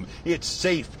come. It's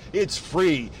safe. It's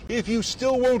free. If you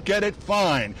still won't get it,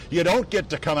 fine. You don't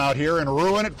get to come out here and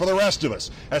ruin it for the rest of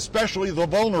us, especially the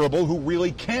vulnerable who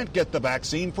really can't get the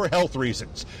vaccine for health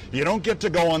reasons. You don't get to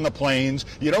go on the planes.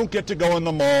 You don't get to go in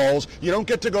the malls. You don't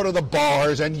get to go to the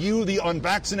bars. And you, the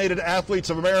unvaccinated athletes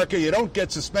of America, you don't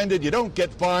get suspended. You don't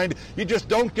get fined. You just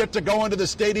don't get to go into the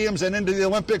stadiums and into the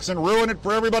Olympics and ruin it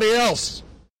for everybody else.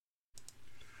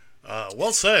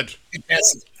 Well said.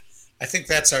 I think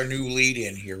that's our new lead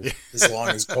in here. As long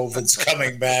as COVID's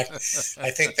coming back,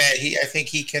 I think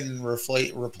he can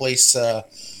replace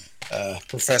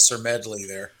Professor Medley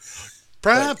there.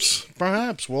 Perhaps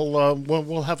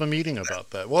we'll have a meeting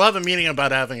about that. We'll have a meeting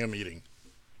about having a meeting.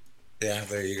 Yeah,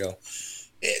 there you go.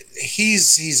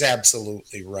 He's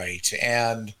absolutely right,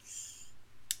 and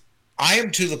I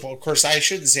am to the point. Of course, I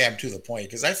shouldn't say I'm to the point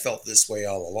because I felt this way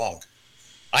all along.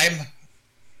 I'm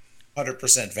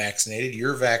 100% vaccinated.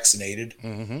 You're vaccinated.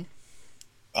 Mm-hmm.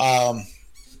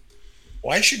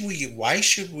 Why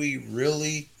should we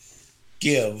really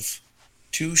give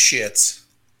two shits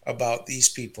about these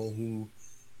people who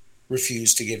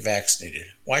refuse to get vaccinated?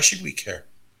 Why should we care?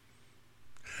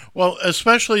 Well,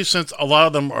 especially since a lot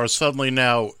of them are suddenly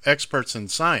now experts in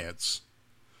science.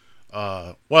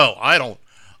 I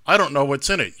don't know what's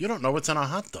in it. You don't know what's in a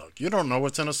hot dog. You don't know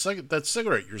what's in that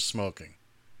cigarette you're smoking.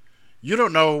 You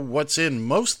don't know what's in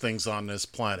most things on this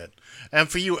planet. And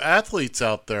for you athletes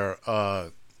out there,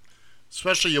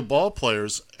 especially you ball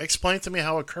players, explain to me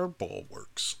how a curveball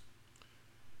works.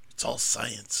 It's all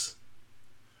science.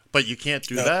 But you can't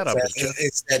do that.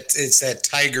 It's that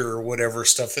tiger or whatever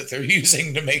stuff that they're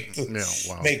using to make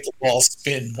the ball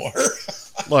spin more.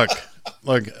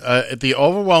 Look, the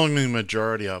overwhelming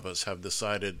majority of us have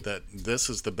decided that this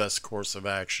is the best course of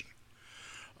action.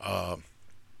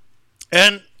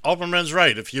 And Alberman's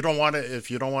right. If you don't want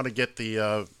to get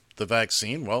the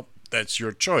vaccine, well, that's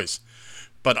your choice.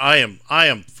 But I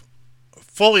am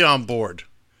fully on board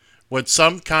with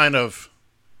some kind of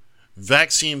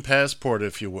vaccine passport,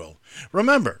 if you will.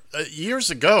 Remember, years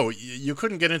ago, you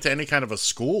couldn't get into any kind of a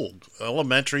school,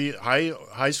 elementary,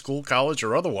 high school, college,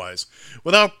 or otherwise,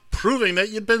 without proving that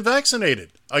you'd been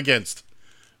vaccinated against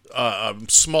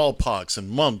smallpox and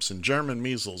mumps and German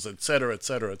measles, etc.,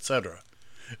 etc., etc.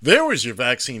 There was your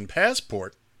vaccine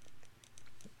passport.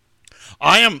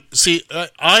 I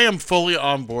am fully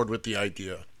on board with the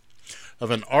idea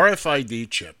of an RFID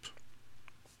chip.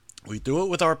 We do it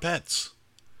with our pets.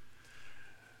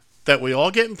 That we all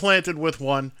get implanted with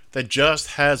one that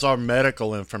just has our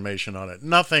medical information on it,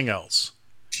 nothing else.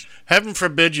 Heaven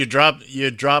forbid you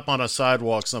drop on a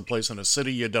sidewalk someplace in a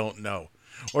city you don't know,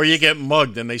 or you get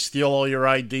mugged and they steal all your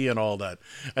ID and all that.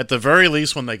 At the very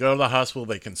least, when they go to the hospital,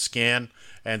 they can scan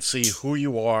and see who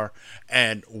you are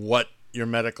and what your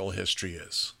medical history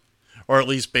is, or at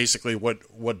least basically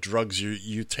what drugs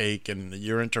you take and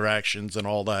your interactions and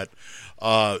all that.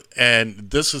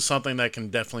 And this is something that can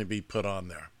definitely be put on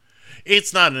there.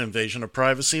 It's not an invasion of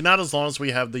privacy, not as long as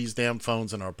we have these damn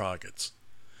phones in our pockets.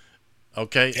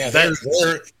 Okay? Yeah,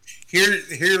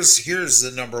 here's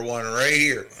the number one right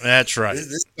here. That's right.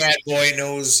 This bad boy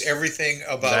knows everything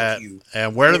about you.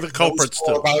 And where are the culprits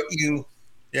still? About you.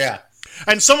 Yeah.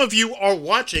 And some of you are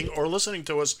watching or listening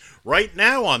to us right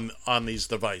now on these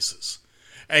devices.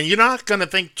 And you're not going to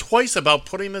think twice about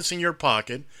putting this in your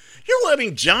pocket. You're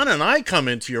letting John and I come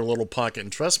into your little pocket.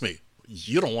 And trust me,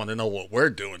 you don't want to know what we're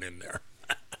doing in there.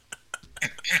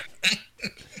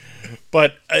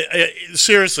 But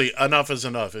seriously, enough is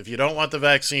enough. If you don't want the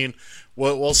vaccine,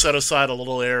 we'll set aside a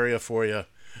little area for you.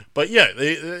 But yeah,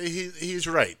 he's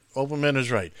right. Opelman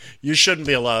is right. You shouldn't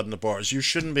be allowed in the bars. You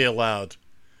shouldn't be allowed.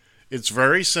 It's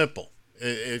very simple.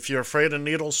 If you're afraid of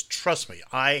needles, trust me,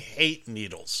 I hate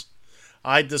needles.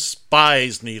 I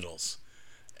despise needles.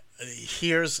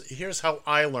 Here's how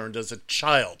I learned as a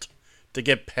child to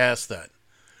get past that.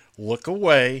 Look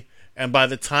away, and by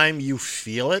the time you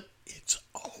feel it, it's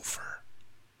over.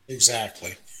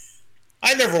 Exactly.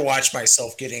 I never watch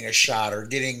myself getting a shot or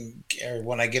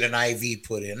when I get an IV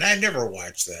put in. I never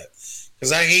watch that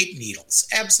because I hate needles.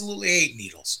 Absolutely hate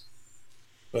needles.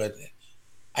 But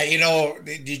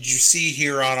did you see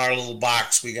here on our little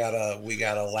box we got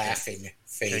a laughing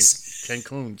face. Ken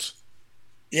Coons.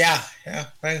 Yeah.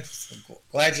 I'm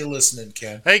glad you're listening,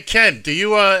 Ken. Hey Ken, do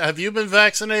you have you been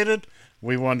vaccinated?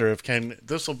 We wonder if Ken.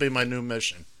 This will be my new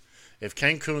mission. If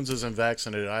Ken Coons isn't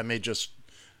vaccinated, I may just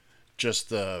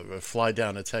fly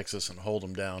down to Texas and hold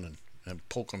him down and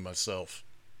poke him myself.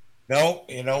 No,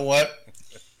 you know what?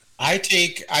 I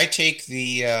take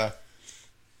the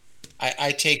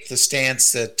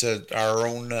stance that our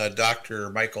own Dr.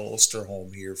 Michael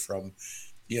Osterholm here from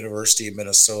the University of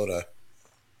Minnesota,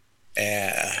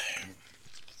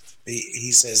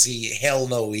 he says he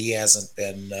hasn't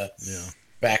been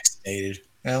vaccinated.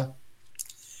 Well,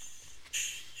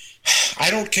 I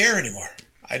don't care anymore.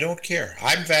 I don't care.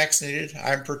 I'm vaccinated.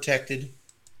 I'm protected.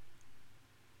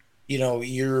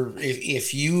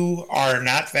 If you are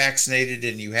not vaccinated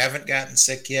and you haven't gotten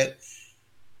sick yet,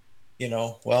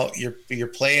 you're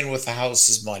playing with the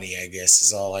house's money, I guess,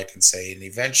 is all I can say. And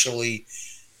eventually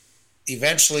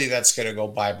that's going to go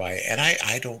bye-bye. And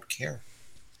I don't care.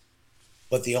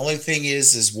 But the only thing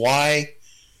is why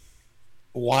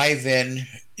then,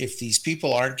 if these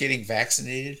people aren't getting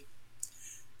vaccinated,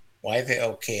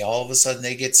 all of a sudden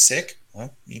they get sick?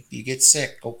 Well, you get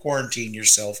sick. Go quarantine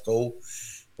yourself.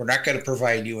 We're not going to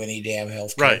provide you any damn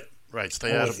health care. Right.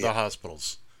 Stay out of the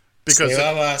hospitals.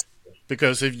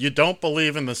 Because if you don't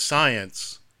believe in the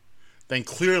science, then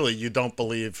clearly you don't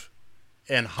believe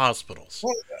in hospitals.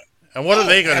 And what are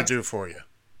they going to do for you?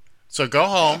 So go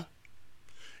home,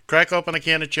 crack open a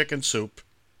can of chicken soup,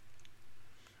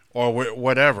 or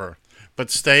whatever, but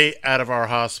stay out of our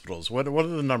hospitals. What are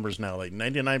the numbers now? Like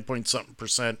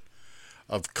 99.something%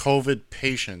 of COVID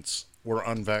patients are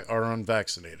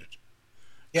unvaccinated.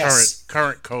 Yes.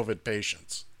 Current COVID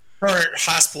patients. Current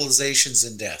hospitalizations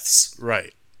and deaths.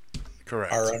 Right.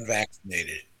 Correct. Are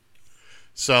unvaccinated.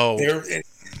 So did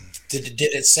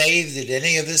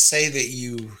any of this say that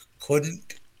you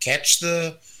couldn't catch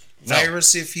the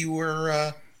virus if you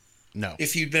were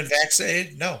if you'd been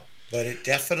vaccinated? No, but it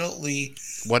definitely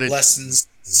lessens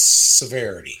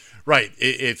severity. Right.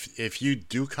 If you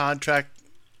do contract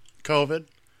COVID,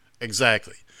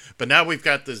 exactly. But now we've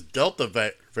got this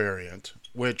Delta variant,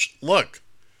 which, look,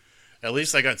 at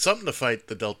least I got something to fight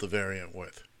the Delta variant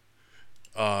with.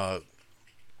 I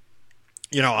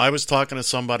was talking to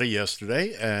somebody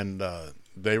yesterday, and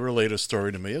they relayed a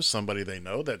story to me of somebody they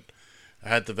know that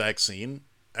had the vaccine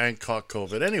and caught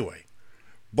COVID anyway.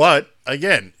 But,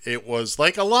 again, it was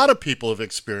like a lot of people have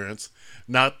experienced,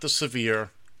 not the severe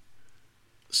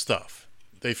stuff.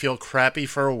 They feel crappy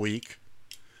for a week,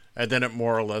 and then it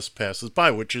more or less passes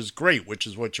by, which is great, which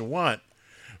is what you want.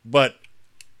 But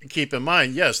keep in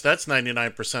mind, yes, that's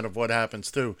 99% of what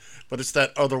happens too, but it's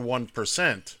that other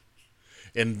 1%.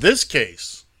 In this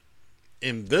case,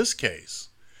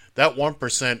 that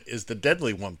 1% is the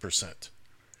deadly 1%.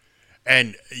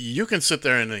 And you can sit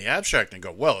there in the abstract and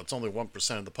go, well, it's only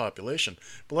 1% of the population.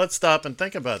 But let's stop and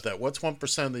think about that. What's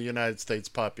 1% of the United States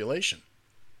population?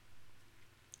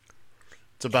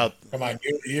 It's about... Come on,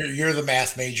 you're the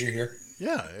math major here.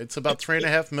 Yeah, it's about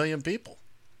 3.5 million people.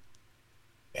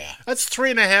 Yeah. That's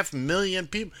 3.5 million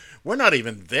people. We're not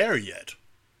even there yet.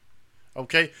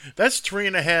 Okay? That's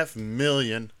 3.5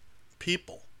 million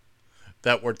people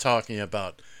that we're talking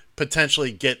about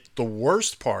potentially get the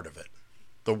worst part of it.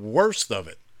 The worst of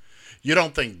it. You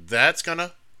don't think that's going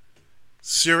to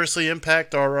seriously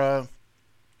impact our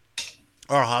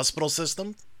hospital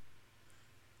system?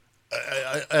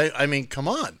 I mean, come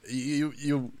on.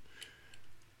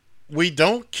 We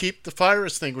don't keep the fire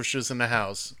extinguishers in the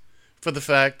house for the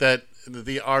fact that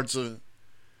the odds of,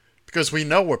 because we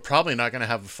know we're probably not going to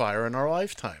have a fire in our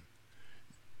lifetime.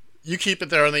 You keep it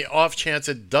there on the off chance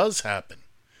it does happen.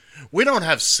 We don't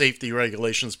have safety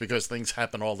regulations because things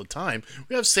happen all the time.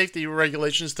 We have safety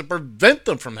regulations to prevent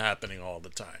them from happening all the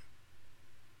time.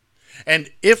 And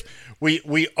if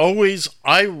we always,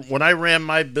 when I ran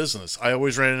my business, I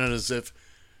always ran it as if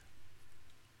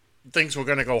things were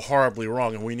going to go horribly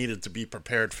wrong and we needed to be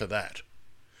prepared for that.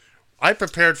 I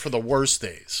prepared for the worst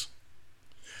days.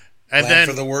 And Plan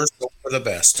for the worst, hope for the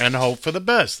best. And hope for the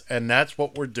best. And that's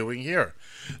what we're doing here.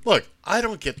 Look, I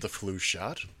don't get the flu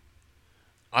shot.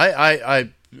 I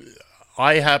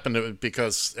happen to,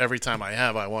 because every time I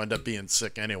have, I wind up being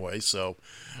sick anyway, so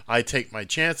I take my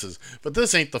chances. But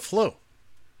this ain't the flu.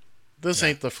 This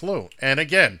ain't the flu. And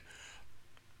again,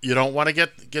 you don't want to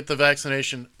get the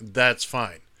vaccination, that's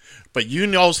fine. But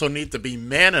you also need to be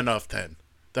man enough then,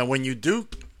 that when you do,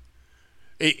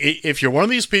 if you're one of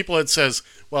these people that says,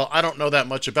 well, I don't know that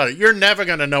much about it, you're never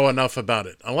going to know enough about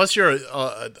it. Unless you're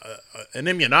an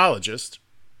immunologist,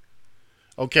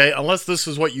 okay, unless this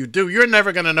is what you do, you're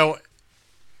never going to know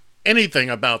anything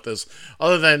about this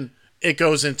other than it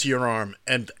goes into your arm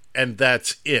and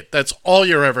that's it. That's all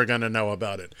you're ever going to know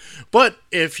about it. But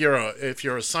if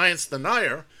you're a science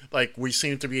denier, like we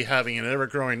seem to be having an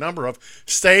ever-growing number of,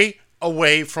 stay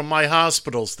away from my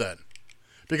hospitals then.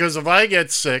 Because if I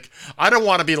get sick, I don't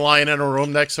want to be lying in a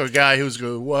room next to a guy who's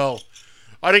going, well,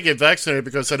 I didn't get vaccinated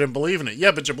because I didn't believe in it.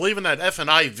 Yeah, but you believe in that effing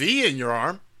IV in your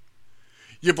arm.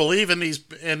 You believe in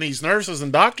these nurses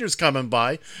and doctors coming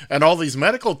by and all these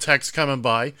medical techs coming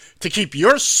by to keep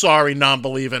your sorry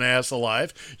non-believing ass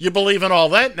alive. You believe in all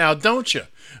that now, don't you?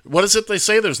 What is it they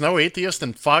say? There's no atheist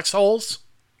in foxholes?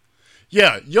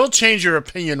 Yeah, you'll change your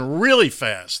opinion really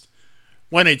fast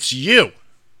when it's you.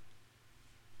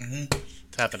 Mm-hmm.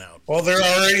 Tapping out. Well, there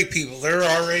are already people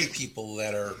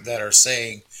that are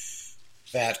saying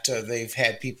that they've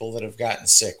had people that have gotten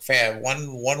sick.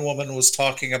 One woman was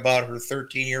talking about her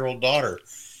 13-year-old daughter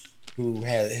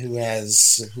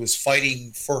who's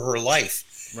fighting for her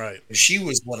life. Right. She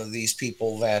was one of these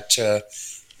people that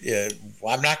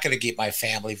I'm not going to get my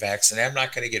family vaccinated. I'm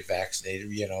not going to get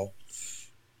vaccinated. You know,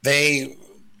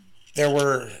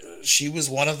 she was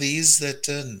one of these that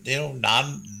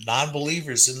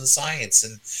non-believers in the science,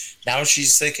 and now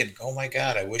she's thinking, oh my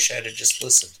God, I wish I'd have just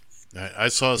listened. I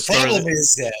saw a story. The problem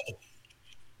is that,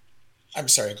 I'm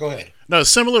sorry, go ahead. No,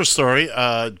 similar story.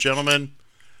 Gentleman,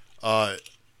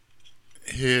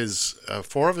 his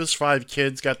 4 of his 5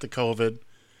 kids got the COVID.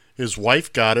 His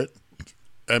wife got it,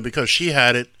 and because she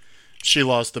had it, she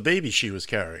lost the baby she was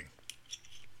carrying.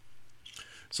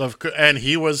 So, and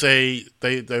he was they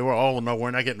were all, no,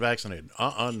 we're not getting vaccinated.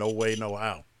 No way, no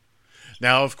how.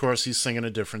 Now, of course, he's singing a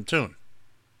different tune.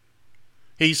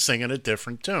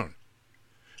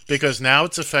 Because now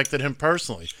it's affected him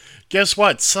personally. Guess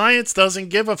what? Science doesn't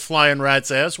give a flying rat's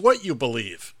ass what you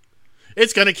believe.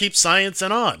 It's going to keep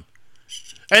sciencing on.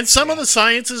 And some of the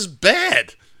science is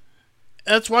bad.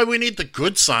 That's why we need the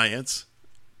good science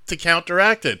to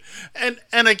counteract it.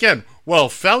 And again, well,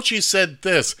 Fauci said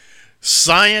this.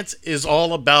 Science is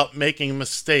all about making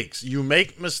mistakes. You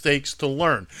make mistakes to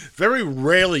learn. Very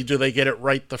rarely do they get it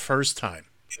right the first time.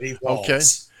 Okay?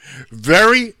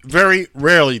 Very, very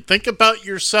rarely. Think about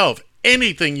yourself.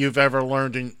 Anything you've ever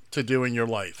learned to do in your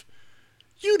life.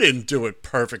 You didn't do it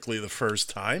perfectly the first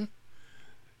time.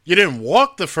 You didn't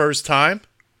walk the first time.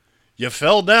 You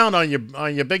fell down on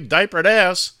your big diapered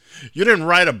ass. You didn't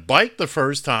ride a bike the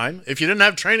first time. If you didn't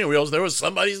have training wheels, there was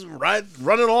somebody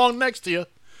running along next to you.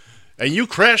 And you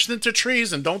crashed into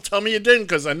trees, and don't tell me you didn't,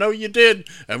 because I know you did.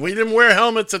 And we didn't wear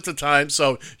helmets at the time,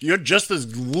 so you're just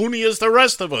as loony as the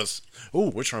rest of us.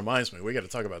 Ooh, which reminds me, we got to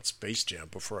talk about Space Jam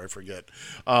before I forget.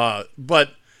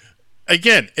 But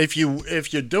again, if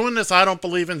you're doing this, I don't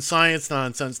believe in science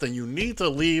nonsense, then you need to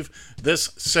leave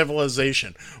this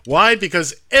civilization. Why?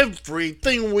 Because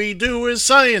everything we do is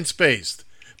science-based.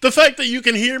 The fact that you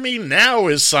can hear me now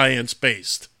is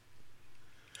science-based.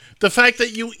 The fact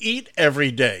that you eat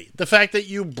every day, the fact that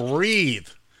you breathe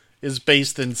is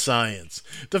based in science.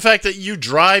 The fact that you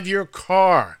drive your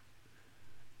car,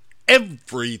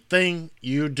 everything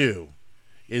you do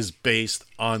is based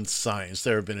on science.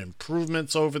 There have been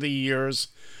improvements over the years.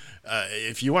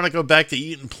 If you want to go back to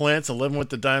eating plants and living with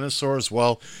the dinosaurs,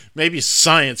 well, maybe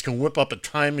science can whip up a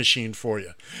time machine for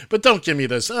you. But don't give me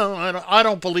this, oh, I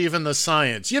don't believe in the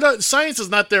science. You know, science is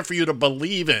not there for you to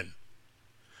believe in.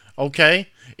 Okay?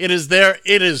 It is there.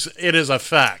 It is a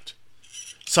fact.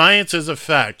 Science is a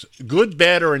fact. Good,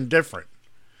 bad, or indifferent.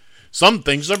 Some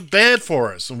things are bad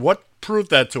for us. And what proved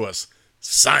that to us?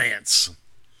 Science.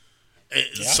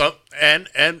 Yeah.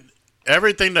 And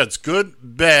Everything that's good,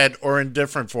 bad, or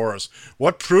indifferent for us.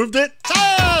 What proved it?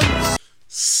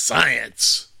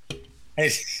 Science.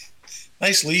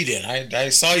 Nice lead in. I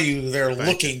saw you there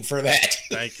looking for that.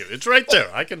 Thank you. It's right there.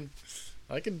 I can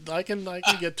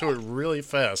get to it really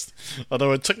fast.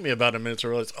 Although it took me about a minute to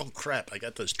realize, oh crap, I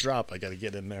got this drop. I got to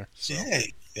get in there. So. Yeah,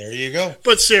 there you go.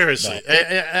 But seriously,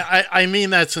 no. I mean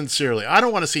that sincerely. I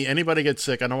don't want to see anybody get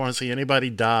sick. I don't want to see anybody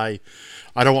die.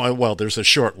 I don't want. Well, there's a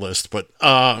short list, but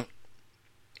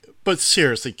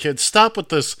seriously, kids, stop with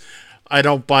this. I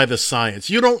don't buy the science.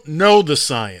 You don't know the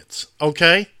science,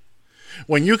 okay?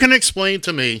 When you can explain it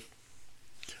to me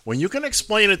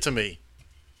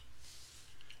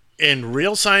in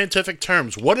real scientific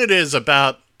terms, what it is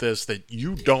about this that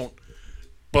you don't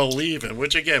believe in,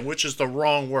 which is the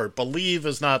wrong word. Believe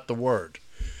is not the word.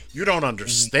 You don't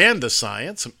understand the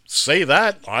science. Say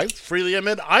that. I freely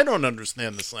admit I don't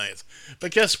understand the science.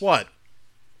 But guess what?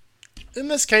 In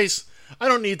this case, I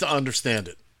don't need to understand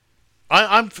it.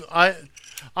 I'm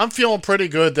feeling pretty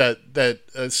good that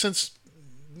since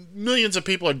millions of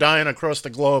people are dying across the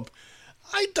globe,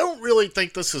 I don't really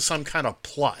think this is some kind of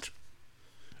plot.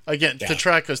 Again, to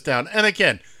track us down. And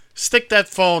again, stick that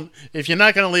phone. If you're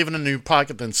not going to leave it in your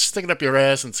pocket, then stick it up your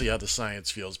ass and see how the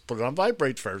science feels. Put it on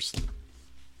vibrate first.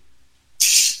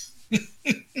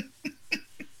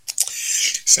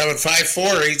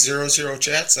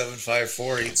 754-800-CHAT,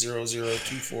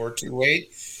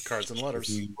 754-800-2428. Cards and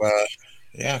letters. Well,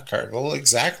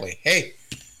 exactly. Hey,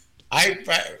 I'm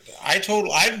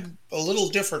a little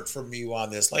different from you on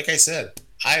this. Like I said,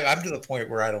 I'm to the point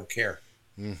where I don't care.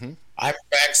 Mm-hmm. I'm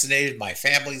vaccinated. My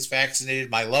family's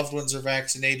vaccinated. My loved ones are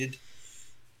vaccinated.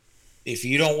 If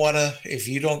you don't want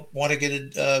to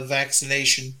get a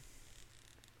vaccination,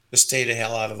 just stay the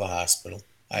hell out of the hospital.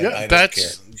 I don't care.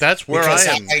 That's where because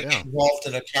I am. I might get involved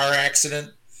in a car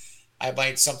accident.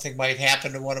 Something might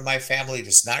happen to one of my family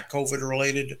that's not COVID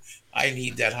related. I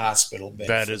need that hospital bed.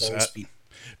 That is those people.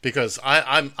 Because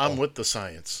I'm with the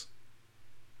science.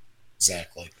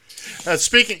 Exactly.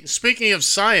 Speaking of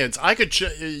science,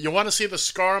 you want to see the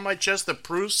scar on my chest that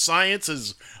proves science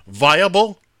is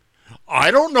viable?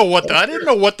 I didn't know what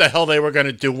the hell they were going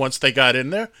to do once they got in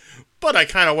there, but I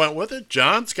kind of went with it.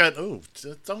 John's got. Oh,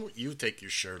 don't you take your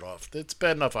shirt off? It's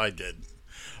bad enough I did,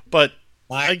 but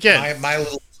my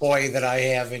little toy that I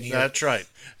have in here. That's right.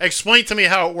 Explain to me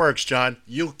how it works, John.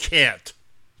 You can't.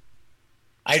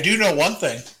 I do know one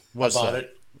thing about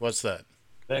it. What's that?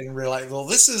 I didn't realize. Well,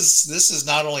 this is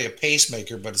not only a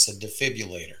pacemaker, but it's a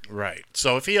defibrillator. Right.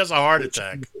 So if he has a heart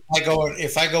attack,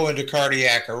 if I go into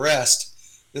cardiac arrest,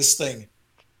 this thing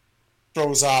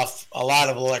throws off a lot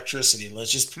of electricity.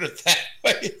 Let's just put it that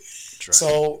way. Right.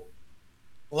 So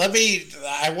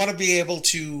I want to be able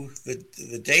to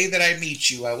the day that I meet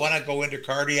you, I want to go into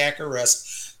cardiac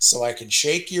arrest so I can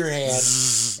shake your hand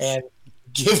and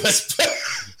give us.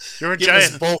 You're a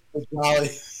giant.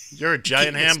 You're a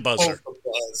giant ham buzzer.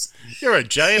 You're a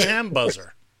giant ham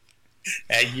buzzer.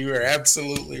 And you are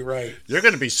absolutely right. You're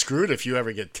going to be screwed if you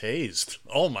ever get tased.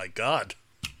 Oh, my God.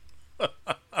 I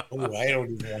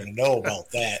don't even want to know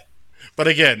about that. But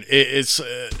again, it's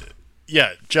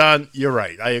John, you're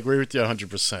right. I agree with you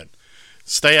 100%.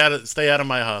 Stay out of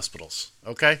my hospitals,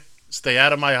 okay? Stay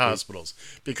out of my hospitals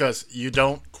because you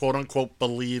don't, quote unquote,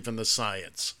 believe in the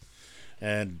science.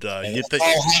 And all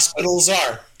hospitals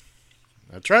are.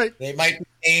 That's right. They might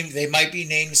be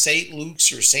named St.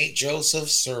 Luke's or St.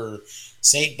 Joseph's or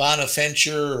St.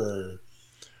 Bonaventure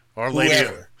or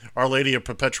whoever. Our Lady of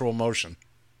Perpetual Motion.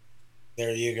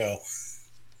 There you go.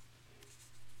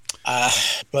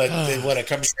 But when it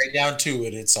comes right down to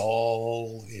it, it's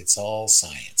all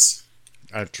science.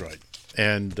 That's right.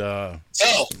 And so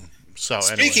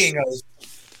anyway.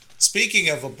 Speaking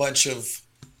of a bunch of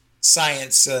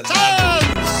science, we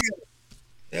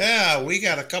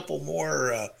got a couple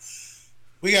more.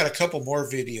 We got a couple more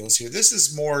videos here. This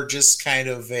is more just kind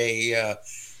of as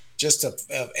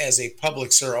a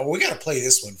public service. Oh, we got to play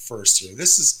this one first here.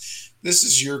 This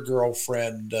is your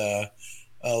girlfriend,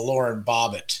 Lauren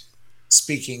Bobbitt,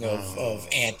 speaking of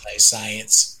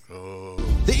anti-science.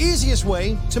 The easiest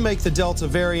way to make the Delta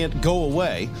variant go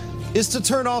away is to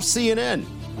turn off CNN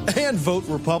and vote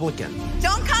Republican.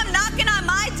 Don't come knocking on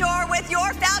my door with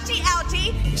your Fauci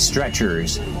outie.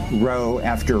 Stretchers, row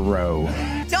after row.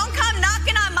 Don't come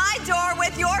knocking on my door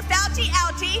with your Fauci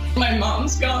outie. My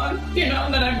mom's gone,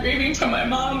 and then I'm grieving for my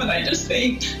mom, and I just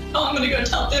think, I'm going to go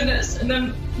tell Dennis, and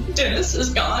then Dennis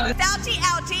is gone. Fauci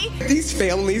outie. These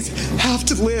families have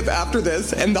to live after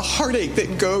this, and the heartache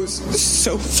that goes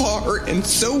so far and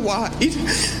so wide.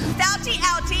 Fauci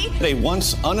outie. A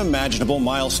once unimaginable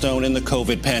milestone in the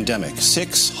COVID pandemic,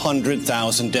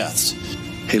 600,000 deaths.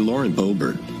 Hey, Lauren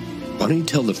Boebert, why don't you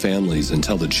tell the families and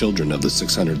tell the children of the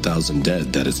 600,000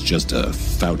 dead that it's just a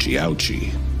Fauci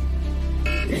ouchie?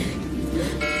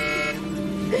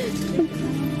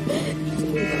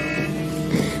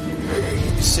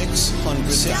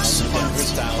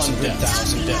 600,000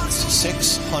 deaths.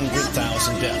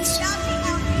 600,000 deaths.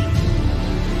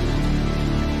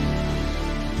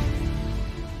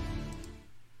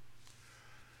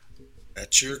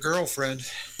 That's your girlfriend.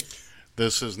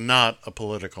 This is not a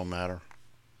political matter.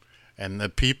 And the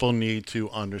people need to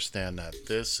understand that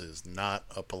this is not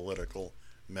a political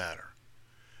matter.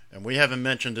 And we haven't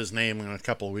mentioned his name in a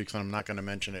couple of weeks, and I'm not going to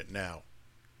mention it now.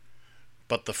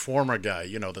 But the former guy,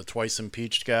 you know, the twice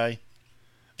impeached guy,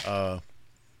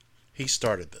 he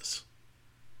started this.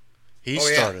 He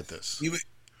started this.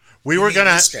 We were going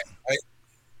to... Right?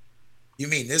 You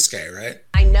mean this guy, right?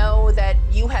 I know that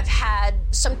you have had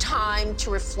some time to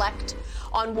reflect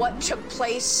on what took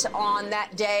place on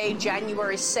that day,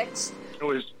 January 6th. It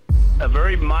was a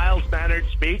very mild-mannered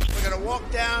speech. We're going to walk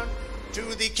down to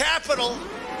the Capitol. Take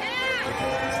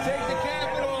the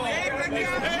Capitol.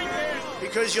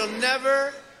 Because you'll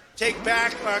never take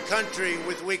back our country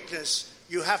with weakness.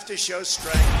 You have to show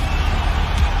strength.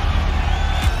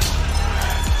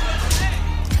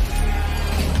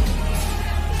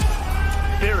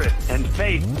 Spirit and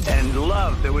faith and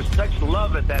love. There was such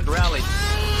love at that rally.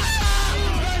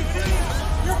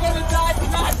 You're going to die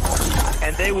tonight.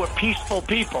 And they were peaceful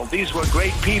people. These were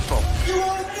great people. You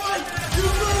want to fight? You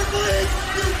better believe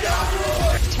you got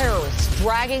one. Terrorists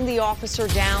dragging the officer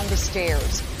down the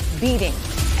stairs, beating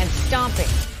and stomping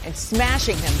and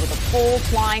smashing him with a pole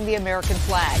flying the American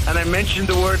flag. And I mentioned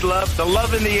the word love. The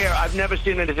love in the air. I've never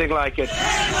seen anything like it.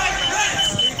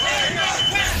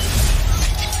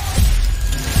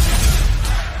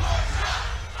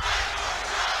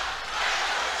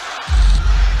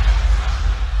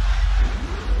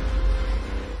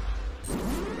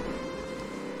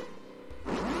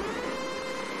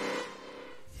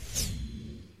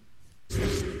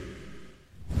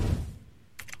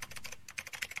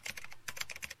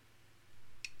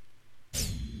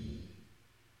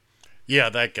 Yeah,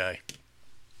 that guy.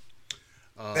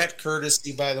 That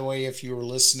courtesy, by the way, if you were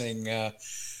listening and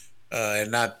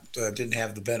not didn't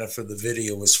have the benefit of the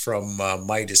video, was from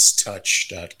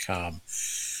MidasTouch.com.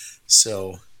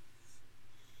 So,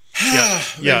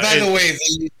 by the way,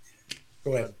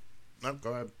 go ahead. No,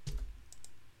 go ahead.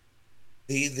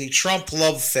 The Trump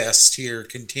love fest here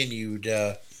continued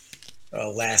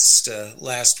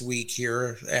last week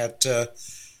here at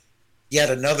yet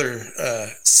another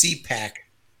CPAC.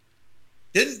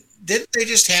 Didn't they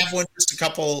just have one just a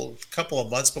couple of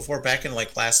months before, back in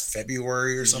like last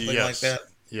February or something like that?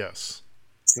 Yes.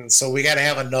 So we got to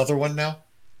have another one now.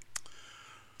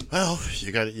 Well,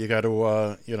 you got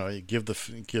to give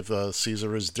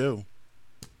Caesar his due.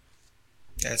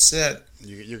 That's it.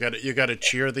 You got to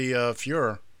cheer the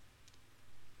Fuhrer.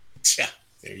 Yeah,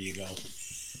 there you go.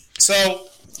 So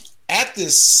at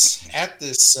this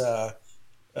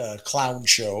clown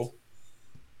show,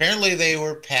 apparently they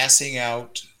were passing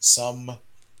out some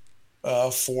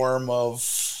form of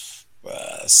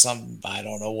some, I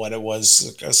don't know what it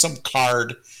was, some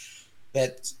card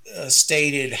that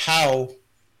stated how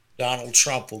Donald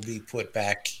Trump will be put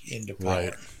back into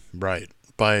power. Right.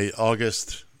 By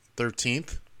August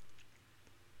 13th.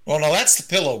 Well, no, that's the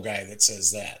pillow guy that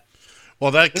says that. Well,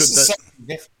 that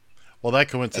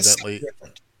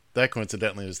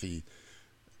coincidentally is the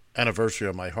anniversary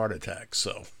of my heart attack,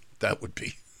 so that would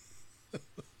be.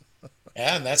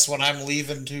 Yeah, and that's when I'm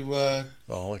leaving to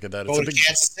look at that. Go to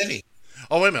Kansas City.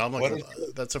 Oh, wait a minute. I'm like,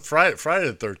 that's a Friday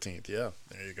the 13th. Yeah,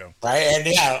 there you go. Right, and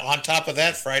on top of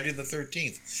that, Friday the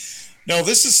 13th. No,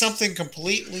 this is something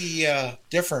completely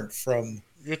different from.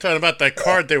 You're talking about that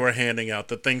card they were handing out,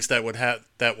 the things that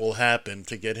will happen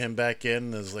to get him back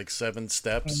in. There's like 7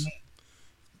 steps. Mm-hmm.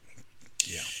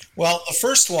 Yeah. Well, the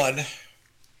first one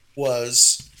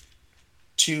was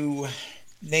to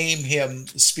name him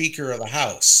Speaker of the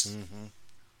House. Mm-hmm.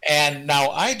 And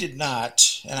now I did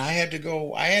not, and I had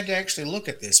to actually look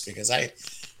at this, because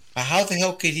how the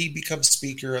hell could he become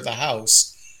Speaker of the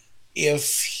House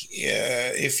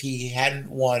if he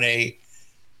hadn't won a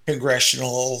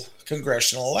congressional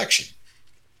election?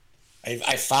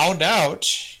 I found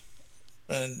out,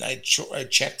 and I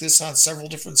checked this on several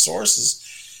different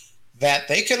sources, that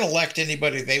they can elect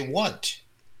anybody they want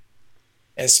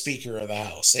as Speaker of the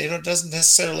House. It doesn't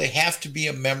necessarily have to be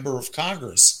a member of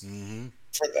Congress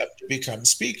for them to become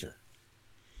Speaker.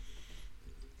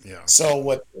 Yeah. So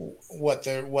what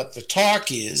the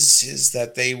talk is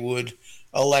that they would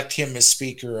elect him as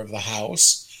Speaker of the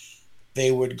House,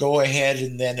 they would go ahead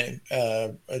and then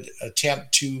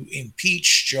attempt to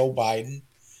impeach Joe Biden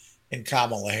and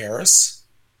Kamala Harris.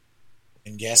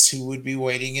 And guess who would be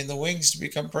waiting in the wings to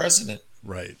become president?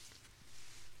 Right.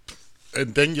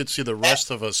 And then you'd see the rest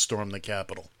of us storm the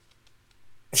Capitol.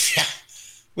 Yeah.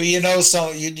 Well, you know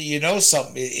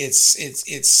something.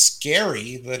 It's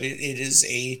scary, but it is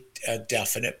a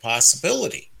definite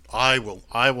possibility. I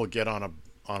will get on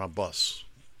a bus,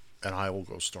 and I will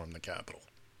go storm the Capitol.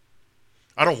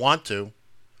 I don't want to.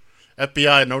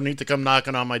 FBI, no need to come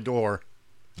knocking on my door.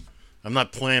 I'm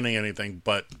not planning anything,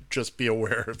 but just be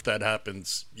aware if that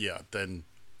happens. Yeah, then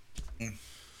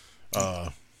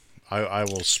I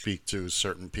will speak to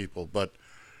certain people, but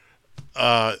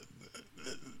I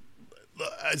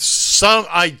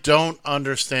don't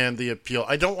understand the appeal.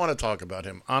 I don't want to talk about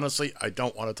him. Honestly, I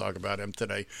don't want to talk about him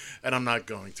today, and I'm not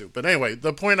going to. But anyway,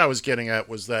 the point I was getting at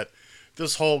was that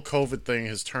this whole COVID thing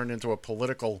has turned into a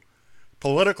political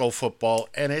football,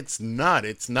 and it's not.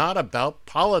 It's not about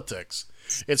politics.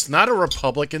 It's not a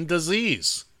Republican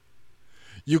disease.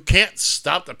 You can't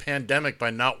stop the pandemic by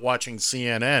not watching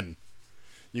CNN.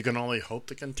 You can only hope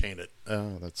to contain it.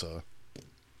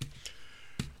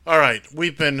 All right,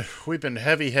 we've been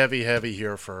heavy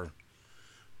here for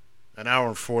an hour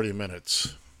and 40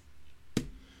 minutes.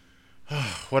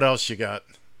 What else you got?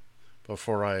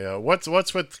 Before I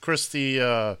what's with Christie?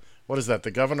 What is that?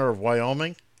 The governor of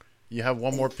Wyoming? You have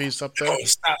one more piece up there. Oh,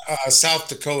 South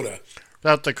Dakota.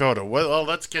 South Dakota. Well,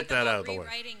 let's get that out of the way.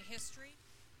 Rewriting history.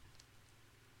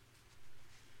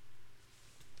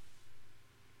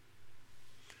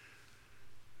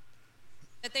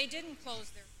 That they didn't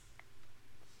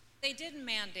they didn't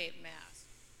mandate masks.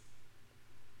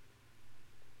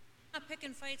 Not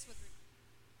picking fights with.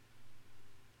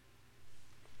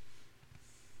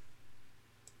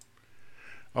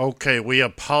 Okay, we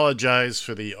apologize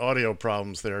for the audio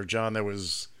problems there, John. It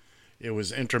was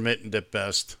intermittent at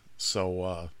best,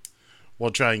 so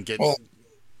we'll try and get. Well,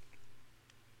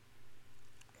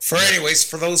 for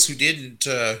those who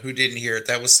didn't hear it,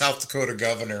 that was South Dakota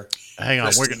Governor. Hang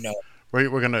on,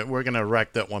 we're gonna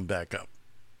rack that one back up.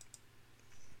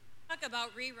 Talk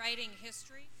about rewriting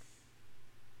history.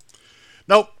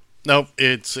 Nope,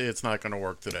 it's not going to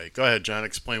work today. Go ahead, John.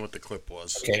 Explain what the clip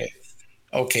was.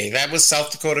 Okay, that was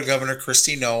South Dakota Governor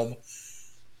Kristi Noem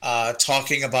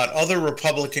talking about other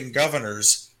Republican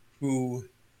governors who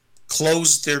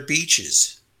closed their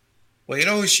beaches. Well, you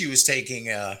know who she was taking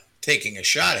a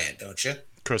shot at, don't you?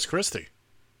 Chris Christie.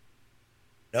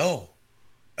 No,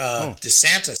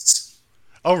 DeSantis.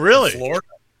 Oh, really? Florida.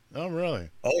 Oh, really?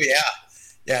 Oh, yeah.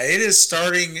 Yeah, it is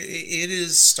starting to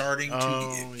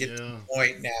get to the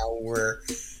point now where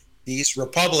these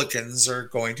Republicans are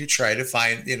going to try to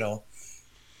find,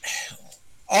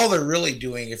 all they're really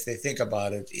doing, if they think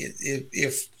about it,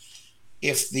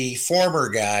 if the former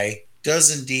guy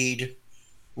does indeed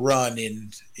run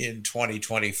in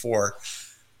 2024,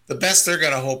 the best they're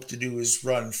going to hope to do is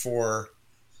run for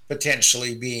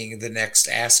potentially being the next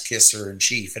ass kisser in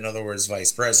chief. In other words,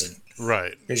 vice president.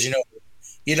 Right. Because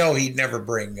he'd never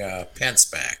bring Pence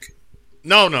back.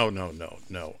 No. And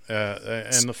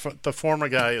the former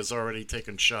guy has already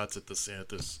taken shots at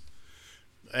DeSantis.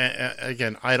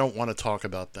 Again, I don't want to talk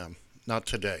about them. Not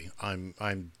today. I'm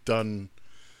done.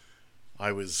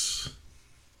 Let's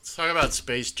talk about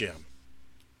Space Jam.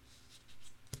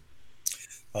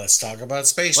 Let's talk about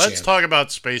Space Jam. Let's talk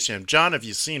about Space Jam. John, have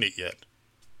you seen it yet?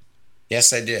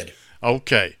 Yes, I did.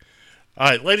 Okay. All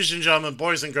right, ladies and gentlemen,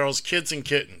 boys and girls, kids and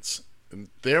kittens,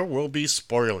 there will be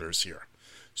spoilers here.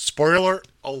 Spoiler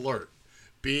alert.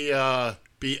 Be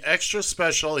extra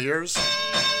special.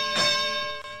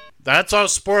 That's our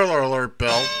spoiler alert,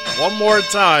 Bill. One more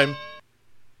time.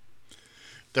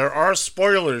 There are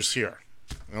spoilers here.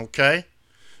 Okay?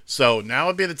 So now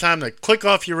would be the time to click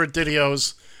off your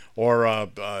radios or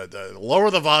lower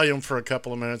the volume for a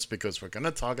couple of minutes because we're going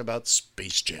to talk about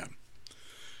Space Jam.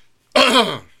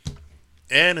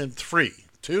 And in 3,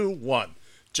 2, 1.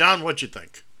 John, what'd you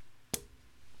think?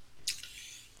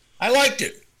 I liked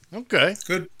it. Okay.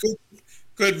 Good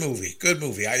movie. Good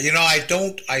movie.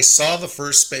 I saw the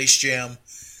first Space Jam.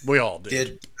 We all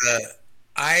did.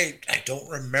 I don't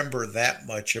remember that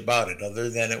much about it other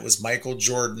than it was Michael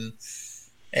Jordan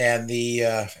and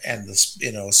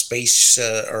the space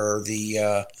or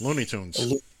the Looney Tunes.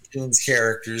 Looney Tunes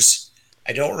characters.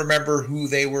 I don't remember who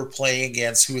they were playing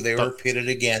against, who they were pitted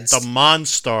against. The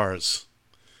Monstars.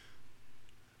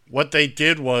 What they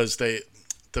did was the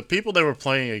people they were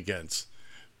playing against,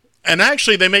 and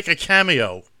actually they make a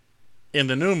cameo in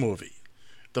the new movie.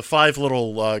 The 5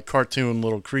 little cartoon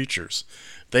little creatures.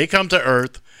 They come to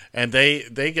Earth and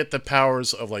they get the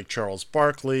powers of like Charles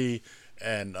Barkley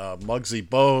Muggsy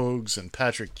Bogues and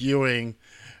Patrick Ewing,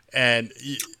 and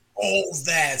oh,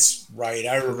 that's right.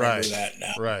 I remember that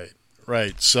now.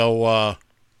 Right. So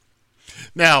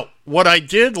now, what I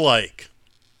did like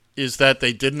is that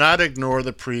they did not ignore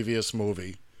the previous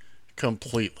movie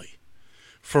completely.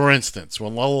 For instance,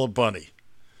 when Lola Bunny,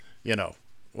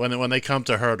 when they come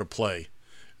to her to play,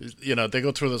 they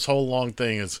go through this whole long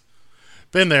thing. It's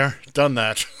been there, done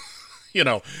that.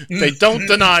 They don't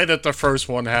deny that the first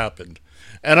one happened.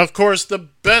 And of course, the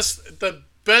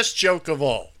best joke of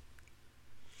all,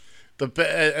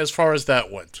 as far as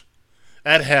that went,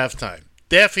 at halftime,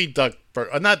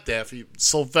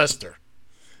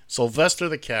 Sylvester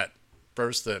the cat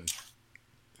burst in.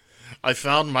 I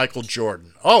found Michael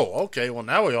Jordan. Oh, okay. Well,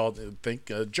 now we all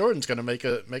think Jordan's going to make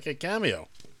a cameo.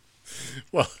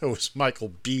 Well, it was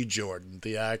Michael B. Jordan,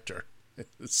 the actor.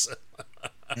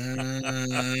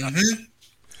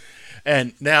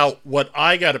 And now, what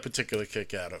I got a particular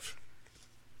kick out of,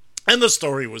 and the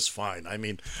story was fine. I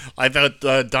mean, I thought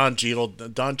Don Cheadle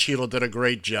did a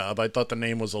great job. I thought the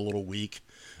name was a little weak,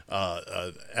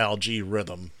 Al G.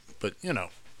 Rhythm, but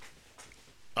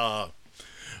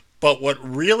but what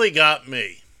really got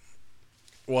me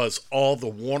was all the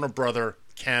Warner Brother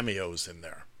cameos in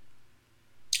there.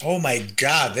 Oh my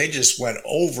God, they just went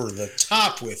over the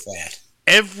top with that.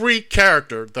 Every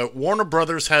character that Warner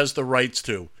Brothers has the rights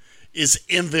to is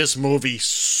in this movie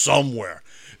somewhere.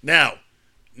 Now,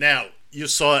 you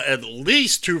saw at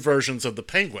least 2 versions of the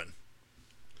Penguin.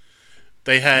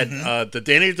 They had the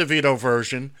Danny DeVito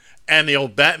version and the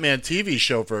old Batman TV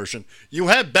show version. You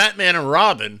had Batman and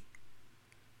Robin.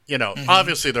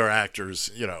 Obviously they're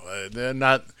actors. They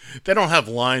don't have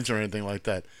lines or anything like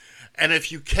that. And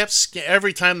if you kept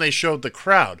every time they showed the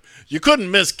crowd, you couldn't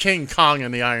miss King Kong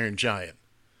and the Iron Giant.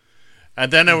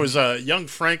 And then there was a Young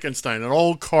Frankenstein, an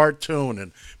old cartoon,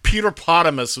 and Peter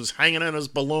Potamus was hanging in his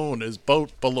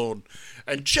boat balloon,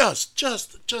 and just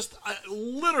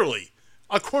literally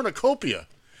a cornucopia.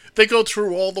 They go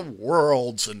through all the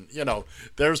worlds, and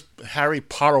there's Harry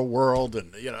Potter world,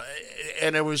 and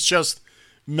and it was just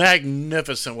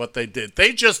magnificent what they did.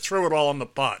 They just threw it all in the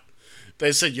pot.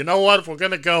 They said, you know what? If we're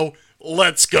gonna go,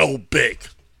 let's go big.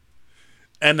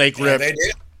 And they grabbed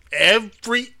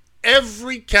every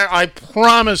character. I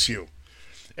promise you,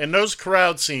 in those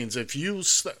crowd scenes,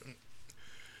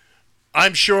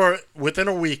 I'm sure within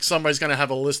a week somebody's going to have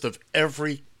a list of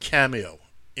every cameo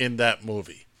in that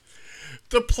movie.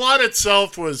 The plot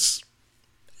itself was,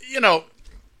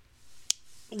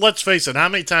 let's face it, how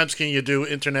many times can you do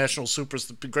international supers,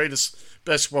 the greatest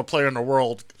basketball player in the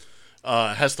world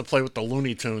has to play with the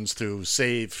Looney Tunes to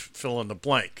save fill in the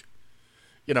blank?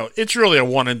 It's really a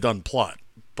one and done plot,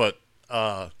 but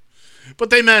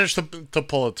they managed to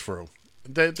pull it through.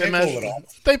 They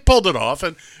pulled it off,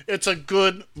 and it's a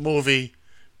good movie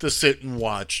to sit and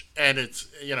watch, and it's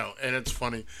and it's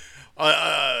funny.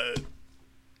 A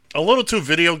little too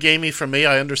video gamey for me.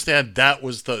 I understand that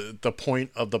was the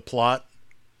point of the plot.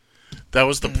 That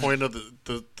was the point of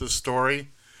the story.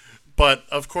 But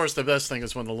of course, the best thing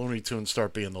is when the Looney Tunes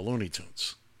start being the Looney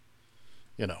Tunes.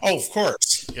 Oh, of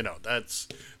course.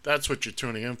 That's what you're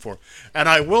tuning in for. And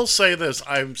I will say this: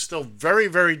 I'm still very,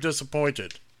 very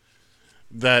disappointed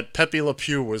that Pepe Le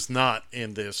Pew was not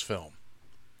in this film.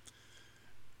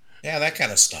 Yeah, that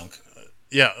kind of stunk.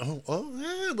 Yeah. Well,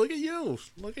 look at you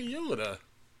with a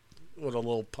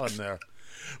little pun there.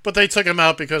 But they took him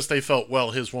out because they felt,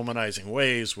 well, his womanizing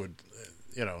ways would,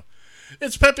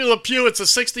 It's Pepe Le Pew. It's a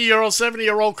 60-year-old,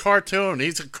 70-year-old cartoon.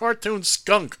 He's a cartoon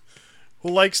skunk who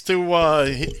likes to,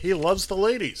 he loves the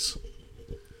ladies.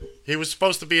 He was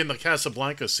supposed to be in the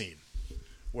Casablanca scene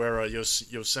where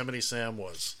Yosemite Sam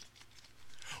was.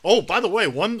 Oh, by the way,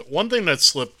 one thing that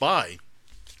slipped by,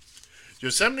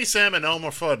 Yosemite Sam and Elmer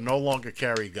Fudd no longer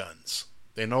carry guns.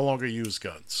 They no longer use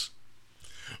guns.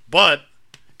 But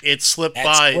it slipped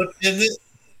by.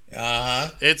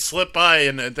 It slipped by,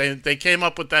 and they came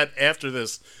up with that after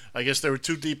this. I guess they were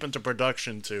too deep into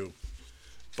production to.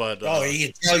 But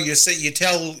you tell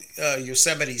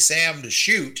Yosemite Sam to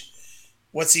shoot.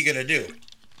 What's he gonna do?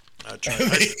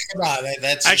 Come on,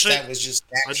 that was just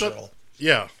natural.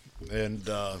 Yeah, and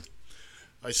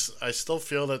I still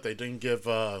feel that they didn't give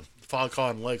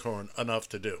Foghorn Leghorn enough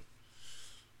to do.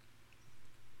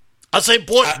 I say,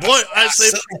 boy,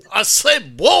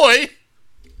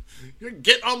 you're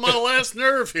getting on my last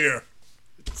nerve here.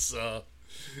 It's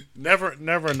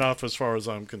never enough as far as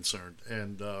I'm concerned.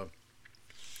 And no,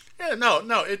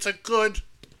 it's a good.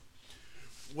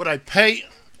 Would I pay?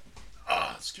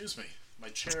 Excuse me, my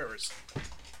chair is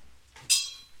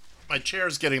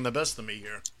getting the best of me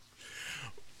here.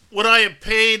 Would I have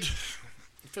paid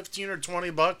 $15 or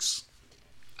 $20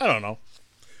 I don't know.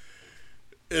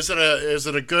 Is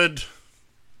it a good?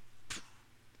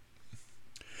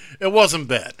 It wasn't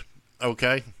bad.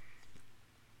 Okay.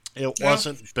 It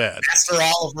wasn't bad. Master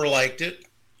Oliver liked it.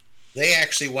 They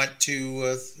actually went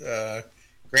to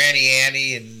Granny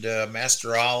Annie and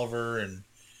Master Oliver and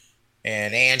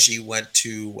Angie went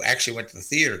to the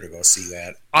theater to go see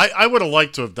that. I would have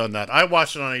liked to have done that. I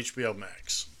watched it on HBO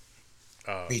Max.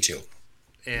 Me too.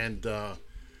 And I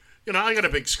got a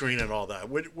big screen and all that,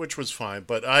 which was fine.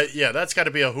 But that's got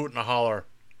to be a hoot and a holler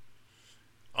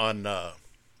on the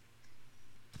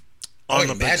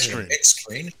big screen. Big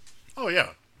screen. Oh yeah.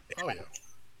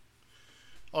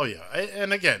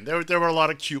 And again, there were a lot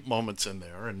of cute moments in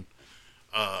there, and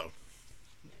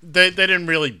they didn't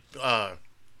really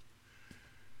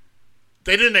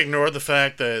they didn't ignore the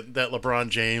fact that LeBron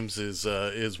James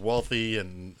is wealthy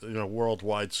and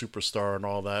worldwide superstar and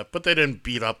all that, but they didn't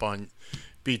beat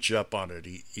you up on it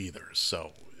either.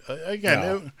 So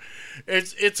again,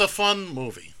 it's a fun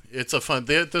movie. It's a fun.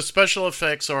 The special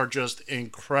effects are just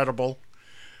incredible.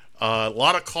 A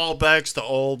lot of callbacks to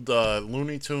old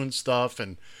Looney Tunes stuff,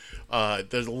 and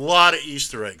there's a lot of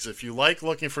Easter eggs. If you like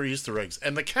looking for Easter eggs,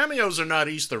 and the cameos are not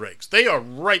Easter eggs, they are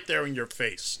right there in your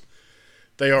face.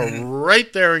 They are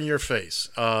right there in your face.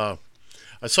 I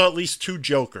saw at least 2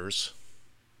 Jokers.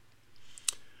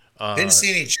 Didn't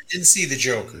see the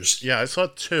Jokers. Yeah, I saw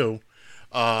 2.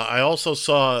 I also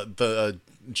saw the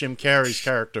Jim Carrey's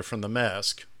character from The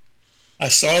Mask. I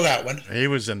saw that one. He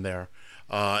was in there.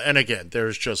 And again,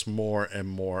 there's just more and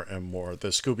more and more. The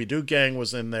Scooby-Doo gang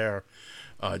was in there.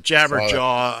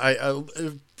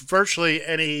 Jabberjaw. Virtually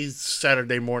any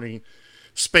Saturday morning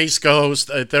Space Ghost.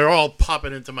 They're all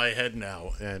popping into my head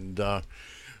now. And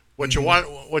what you want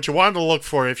to look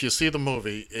for if you see the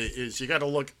movie is you got to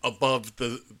look above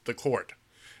the court.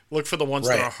 Look for the ones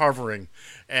that are hovering.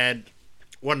 And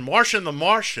when Marvin the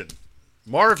Martian.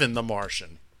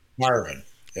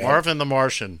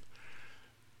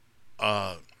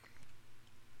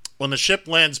 When the ship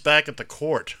lands back at the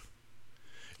court,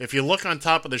 if you look on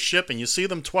top of the ship and you see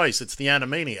them twice, it's the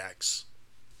Animaniacs.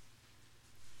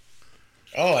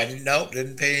 Oh, I didn't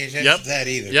pay any attention to that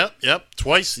either. Yep.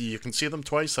 Twice. You can see them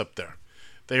twice up there.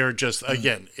 They are just,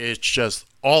 again, it's just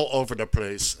all over the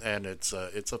place, and it's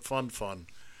a fun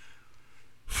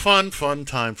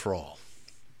time for all.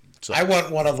 So. I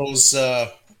want one of those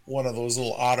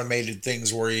little automated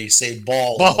things where you say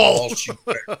ball.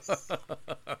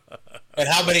 And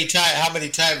how many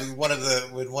times one of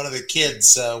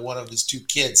his 2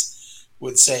 kids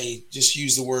would say, just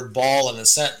use the word ball in a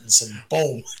sentence, and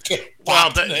boom, get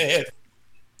popped in the head.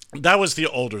 That was the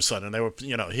older son, and they were,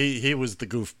 he was the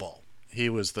goofball. He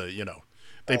was the,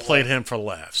 they played him for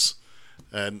laughs.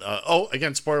 And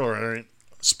again, spoiler alert,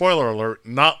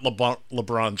 not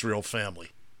LeBron's real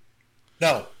family.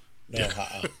 No.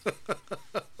 Yeah.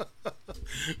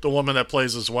 The woman that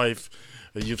plays his wife,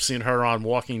 you've seen her on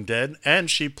Walking Dead,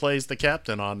 and she plays the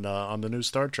captain on the new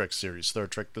Star Trek series, Star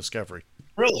Trek Discovery.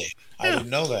 Really? I didn't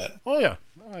know that. Oh yeah.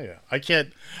 I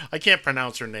can't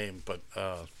pronounce her name, but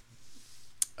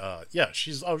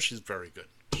she's very good.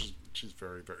 She's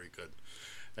very, very good.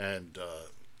 And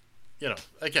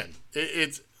again,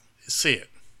 see it.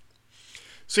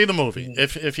 See the movie.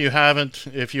 If you have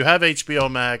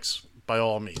HBO Max, by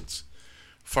all means,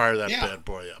 fire that bad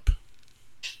boy up.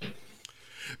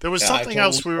 There was something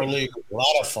else we were a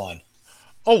lot of fun.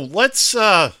 Oh, let's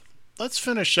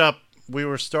finish up. We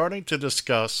were starting to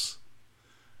discuss.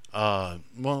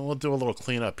 We'll do a little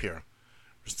cleanup here.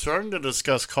 We're starting to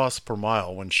discuss cost per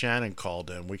mile when Shannon called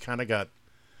in. We kind of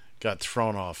got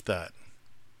thrown off that.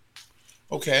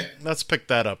 Okay. Let's pick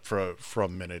that up for a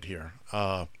minute here.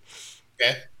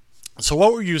 Okay. So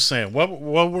what were you saying? What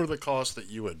were the costs that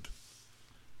you had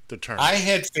determined? I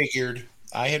had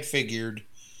figured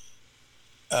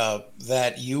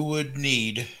that you would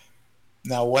need.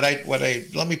 Now,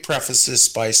 let me preface this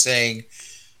by saying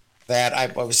that I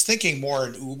was thinking more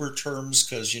in Uber terms,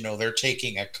 because they're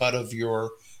taking a cut of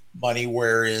your money,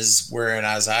 whereas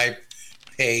I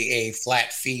pay a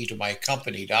flat fee to my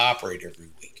company to operate every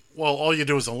week. Well, all you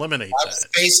do is eliminate that.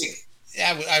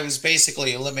 I was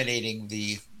basically eliminating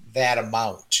that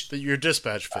amount. Your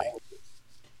dispatch fee.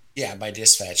 Yeah, my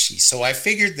dispatch fee. So I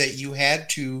figured that you had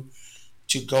to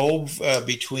go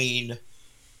between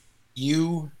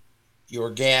you,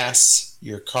 your gas,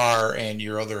 your car, and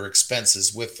your other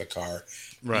expenses with the car.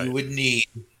 Right. You would need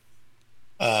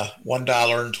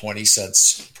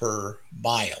 $1.20 per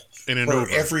mile in an for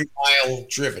Uber. Every mile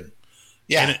driven.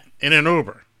 Yeah, in an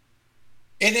Uber.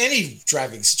 In any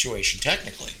driving situation,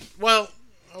 technically. Well,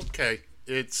 okay,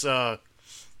 it's.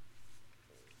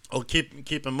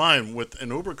 Keep in mind with an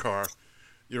Uber car,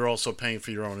 you're also paying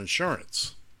for your own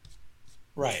insurance.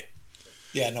 Right.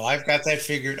 Yeah, no, I've got that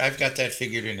figured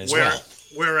in as well.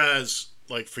 Whereas,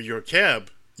 like for your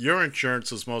cab, your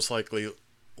insurance is most likely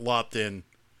locked in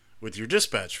with your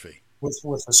dispatch fee.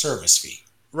 With a service fee.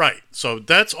 Right. So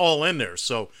that's all in there.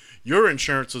 So your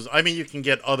insurance is, I mean, you can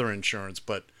get other insurance,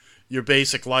 but your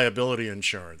basic liability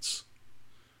insurance,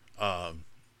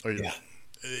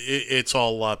 it's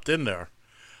all locked in there.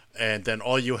 And then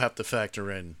all you have to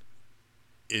factor in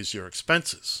is your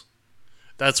expenses.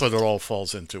 That's what it all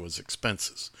falls into, is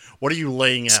expenses. What are you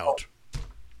laying out?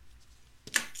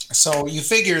 So you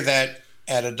figure that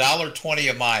at $1.20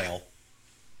 a mile,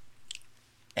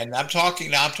 and I'm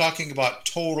talking about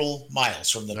total miles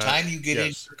from the time you get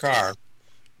in your car.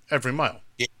 Every mile.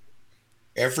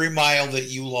 Every mile that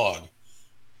you log,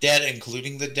 dead,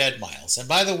 including the dead miles. And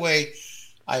by the way,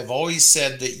 I've always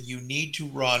said that you need to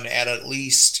run at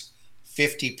least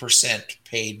 50%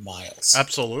 paid miles.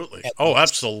 Absolutely.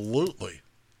 Absolutely.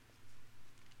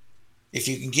 If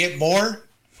you can get more,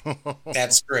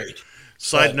 that's great.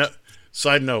 Side note.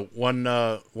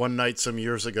 One night some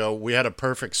years ago, we had a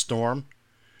perfect storm.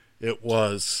 It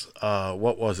was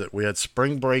what was it? We had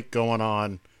spring break going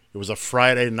on. It was a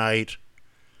Friday night,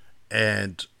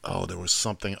 and there was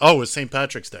something. Oh, it was St.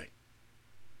 Patrick's Day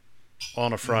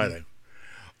on a Friday.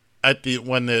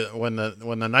 When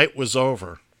the night was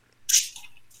over,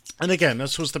 and again,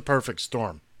 this was the perfect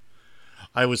storm.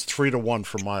 I was 3-1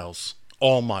 for miles,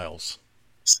 all miles.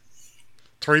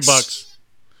 $3.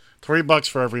 $3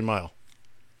 for every mile.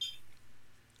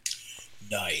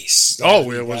 Nice.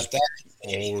 It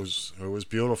was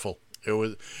beautiful. It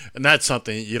was, and that's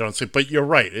something you don't see. But you're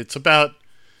right. It's about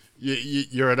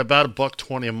you're at about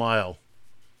 $1.20 a mile.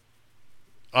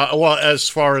 Well, as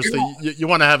far as you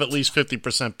want to have at least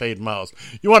 50% paid miles.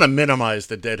 You want to minimize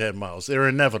the deadhead miles. They're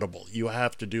inevitable. You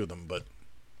have to do them, but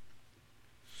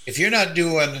if you're not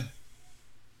doing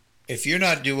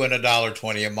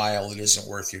 $1.20 a mile, it isn't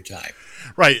worth your time.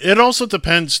 Right. It also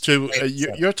depends too.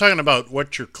 You're talking about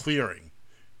what you're clearing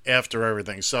after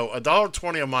everything. So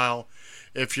 $1.20 a mile,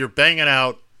 if you're banging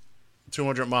out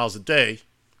 200 miles a day,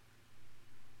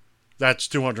 that's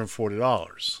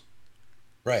 $240.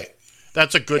 Right.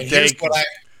 That's a good day.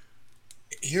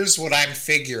 Here's what I'm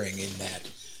figuring in that.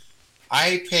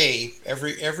 I pay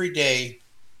every day.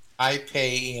 I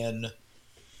pay in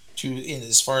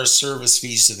as far as service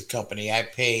fees to the company. I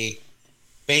pay,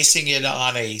 basing it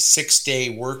on a 6-day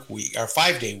work week or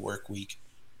 5-day work week.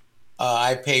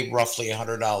 I pay roughly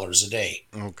 $100 a day.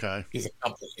 Okay. To the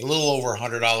company, a little over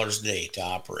 $100 a day to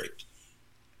operate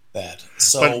that.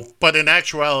 So, but in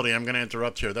actuality, I'm going to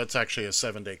interrupt here. That's actually a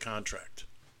 7-day contract.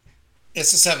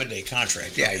 It's a 7-day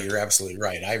contract. Yeah, you're absolutely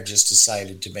right. I've just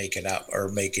decided to make it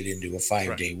into a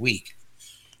 5-day week.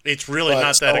 It's really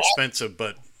not that expensive,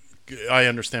 but I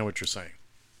understand what you're saying.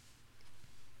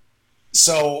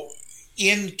 So,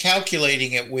 in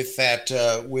calculating it with that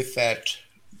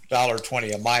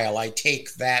 $1.20 a mile, I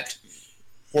take that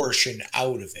portion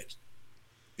out of it,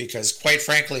 because quite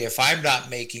frankly, if I'm not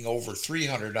making over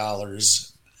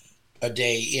 $300 a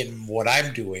day in what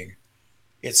I'm doing,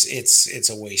 it's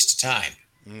a waste of time.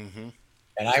 Mm-hmm.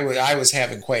 And I was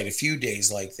having quite a few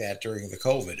days like that during the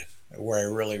COVID, where I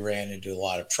really ran into a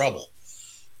lot of trouble.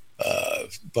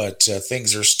 But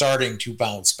things are starting to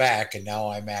bounce back, and now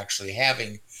I'm actually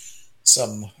having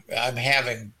every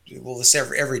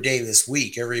day this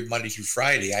week, every Monday through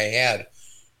Friday, I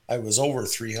was over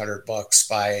 $300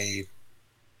 by,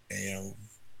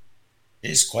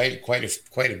 it's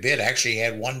quite a bit. Actually,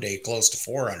 had one day close to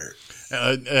 400.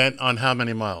 And on how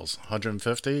many miles?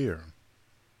 150 or?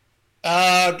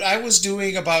 I was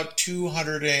doing about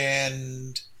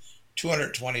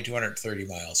 220, 230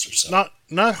 miles or so.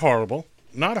 Not horrible.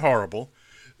 Not horrible.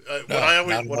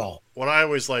 No, what I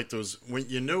always liked was when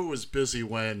you knew it was busy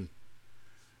when,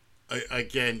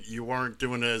 again, you weren't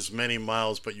doing as many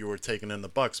miles, but you were taking in the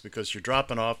bucks because you're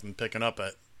dropping off and picking up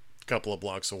at a couple of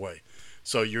blocks away.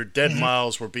 So your dead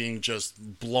miles were being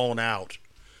just blown out.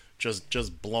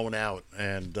 Just blown out,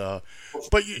 and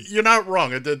but you're not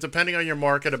wrong. Depending on your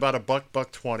market, about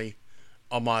 $1.20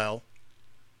 a mile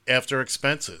after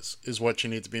expenses is what you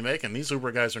need to be making. These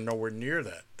Uber guys are nowhere near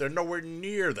that. They're nowhere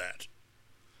near that.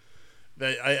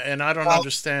 I don't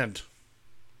understand.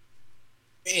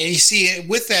 You see,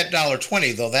 with that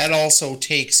 $1.20 though, that also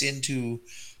takes into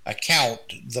account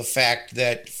the fact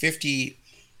that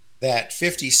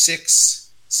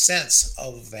 56 cents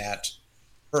of that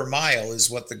per mile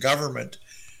is what the government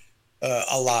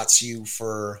allots you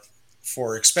for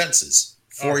expenses,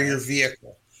 for your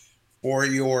vehicle, for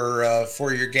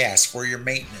your gas, for your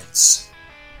maintenance.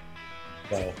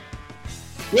 So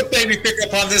We'll maybe pick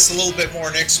up on this a little bit more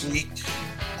next week,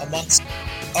 amongst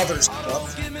other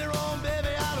stuff.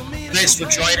 Thanks for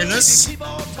joining us. For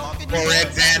Ed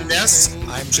Van Ness,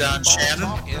 I'm John Shannon.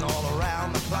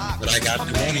 But I got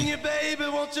the money. Baby,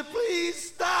 won't you please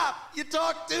stop? You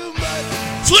talk too much.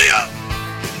 Flee up!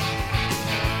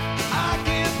 I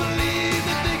can't believe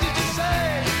the things that you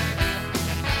say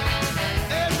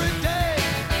every day.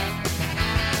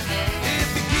 If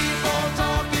you keep on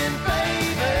talking,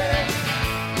 baby,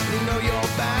 you know you're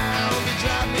bound to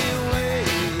drive me away.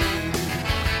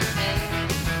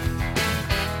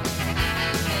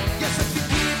 Yes, if you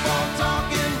keep on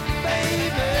talking,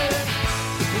 baby,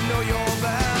 you know you're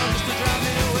bound just to drive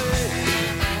me away.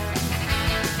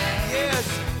 Yes.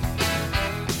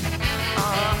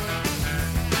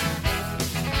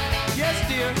 Yes,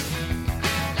 dear.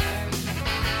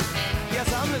 Yes,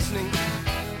 I'm listening.